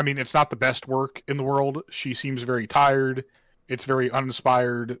 I mean, it's not the best work in the world. She seems very tired. It's very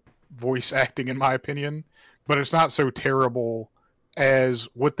uninspired voice acting, in my opinion. But it's not so terrible as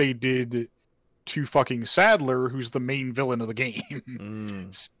what they did to fucking Sadler, who's the main villain of the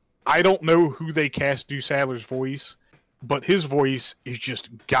game. I don't know who they cast to do Sadler's voice, but his voice is just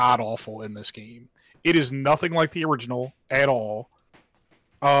god-awful in this game. It is nothing like the original at all.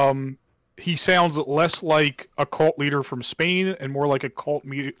 He sounds less like a cult leader from Spain and more like a cult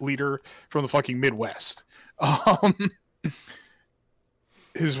leader from the fucking Midwest.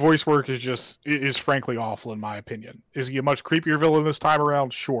 His voice work is frankly awful, in my opinion. Is he a much creepier villain this time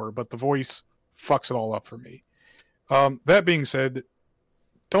around? Sure, but the voice fucks it all up for me. That being said,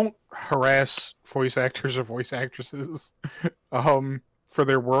 don't harass voice actors or voice actresses for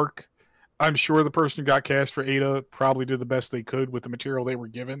their work. I'm sure the person who got cast for Ada probably did the best they could with the material they were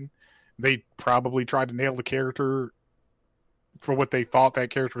given. They probably tried to nail the character for what they thought that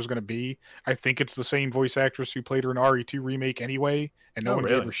character was going to be. I think it's the same voice actress who played her in RE2 remake anyway, and no one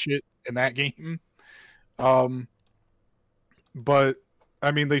gave her shit in that game. But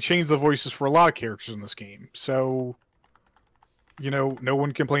I mean, they changed the voices for a lot of characters in this game, so no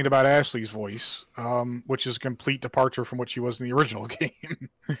one complained about Ashley's voice, which is a complete departure from what she was in the original game,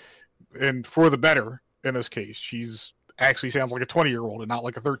 and for the better in this case. She's actually sounds like a 20-year-old and not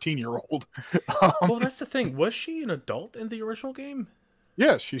like a 13-year-old. Well, that's the thing. Was she an adult in the original game?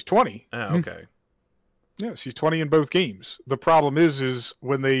 Yes, she's 20. Oh, okay. Yeah, she's 20 in both games. The problem is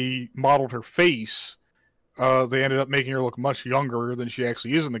when they modeled her face, they ended up making her look much younger than she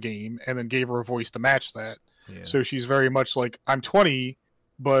actually is in the game, and then gave her a voice to match that. Yeah. So she's very much like, I'm 20,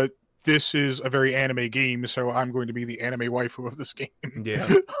 but this is a very anime game, so I'm going to be the anime waifu of this game. Yeah.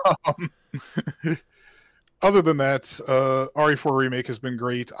 Other than that, RE4 Remake has been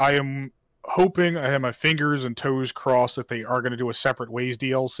great. I am hoping, I have my fingers and toes crossed that they are going to do a Separate Ways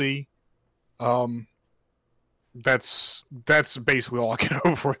DLC. That's basically all I can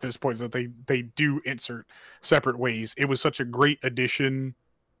hope for at this point, is that they do insert Separate Ways. It was such a great addition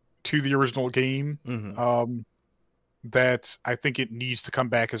to the original game, that I think it needs to come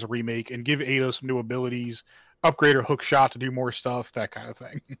back as a remake and give Ada some new abilities, upgrade her hook shot to do more stuff, that kind of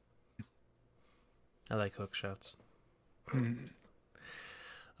thing. I like hook shots.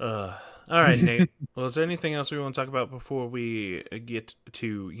 All right, Nate. Well, is there anything else we want to talk about before we get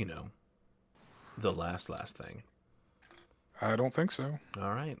to, the last thing? I don't think so.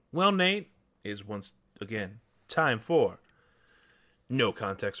 All right. Well, Nate, is once again time for no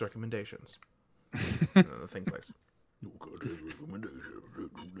context recommendations. Thing place.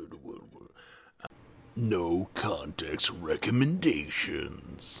 No context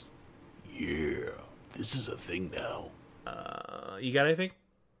recommendations. Yeah, this is a thing now. You got anything?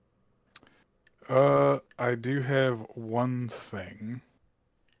 I do have one thing.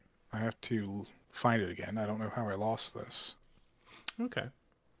 I have to find it again. I don't know how I lost this. Okay.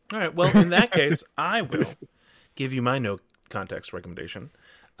 All right. Well, in that case, I will give you my no context recommendation.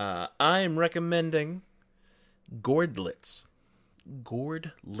 I am recommending Gourdlets.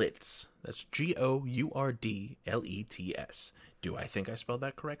 Gourdlets. That's Gourdlets. Do I think I spelled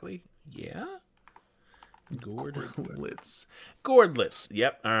that correctly? Yeah? Gourdlets. Gourdlets.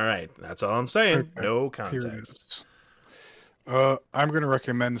 Yep. All right. That's all I'm saying. Okay. No context. I'm going to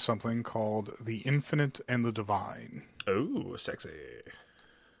recommend something called The Infinite and the Divine. Oh, sexy.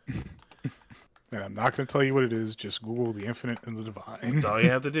 And I'm not going to tell you what it is. Just Google The Infinite and the Divine. That's all you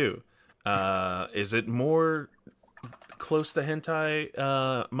have to do. Is it more close to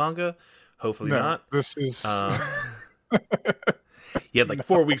hentai manga? Hopefully not. This is... You had like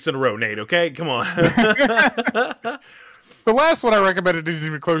 4 weeks in a row, Nate, okay? Come on. The last one I recommended isn't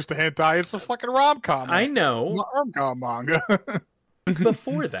even close to hentai. It's a fucking rom-com. I know. Rom-com manga.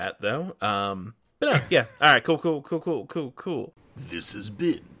 Before that, though. But no, yeah. All right, cool. This has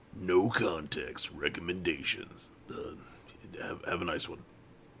been No Context Recommendations. Have a nice one.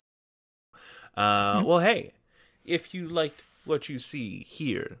 Well, hey, if you liked what you see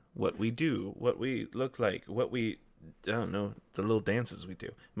here, what we do, what we look like, what we... I don't know, the little dances we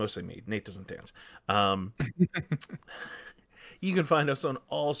do. Mostly me. Nate doesn't dance. You can find us on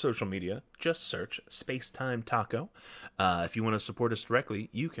all social media. Just search Spacetime Taco. If you want to support us directly,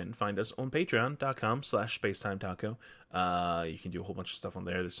 you can find us on patreon.com/Spacetime Taco. You can do a whole bunch of stuff on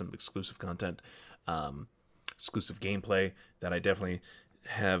there. There's some exclusive content, exclusive gameplay that I definitely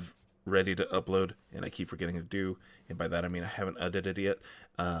have ready to upload, and I keep forgetting to do. And by that I mean I haven't edited it yet.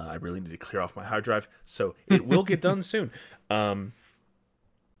 I really need to clear off my hard drive, so it will get done soon. If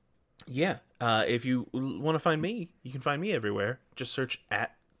you want to find me, you can find me everywhere. Just search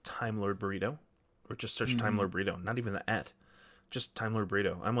at Time Lord Burrito, or just search Time Lord Burrito. Not even the at, just Time Lord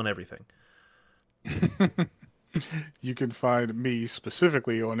Burrito. I'm on everything. You can find me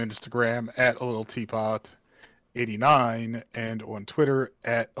specifically on Instagram at a little teapot 89 and on Twitter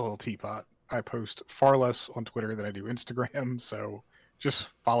at a little teapot. I post far less on Twitter than I do Instagram, so just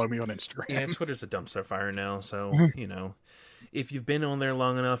follow me on Instagram. Yeah, Twitter's a dumpster fire now, so, if you've been on there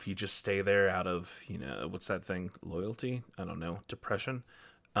long enough, you just stay there out of, what's that thing? Loyalty? I don't know. Depression?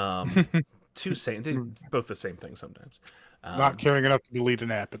 They're both the same thing sometimes. Not caring enough to delete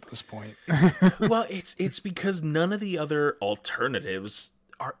an app at this point. Well, it's because none of the other alternatives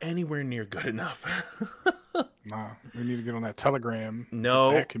are anywhere near good enough. Nah, we need to get on that Telegram.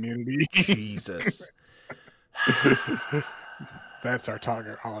 No. That community. Jesus. That's our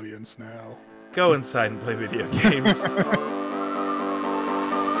target audience now. Go inside and play video games.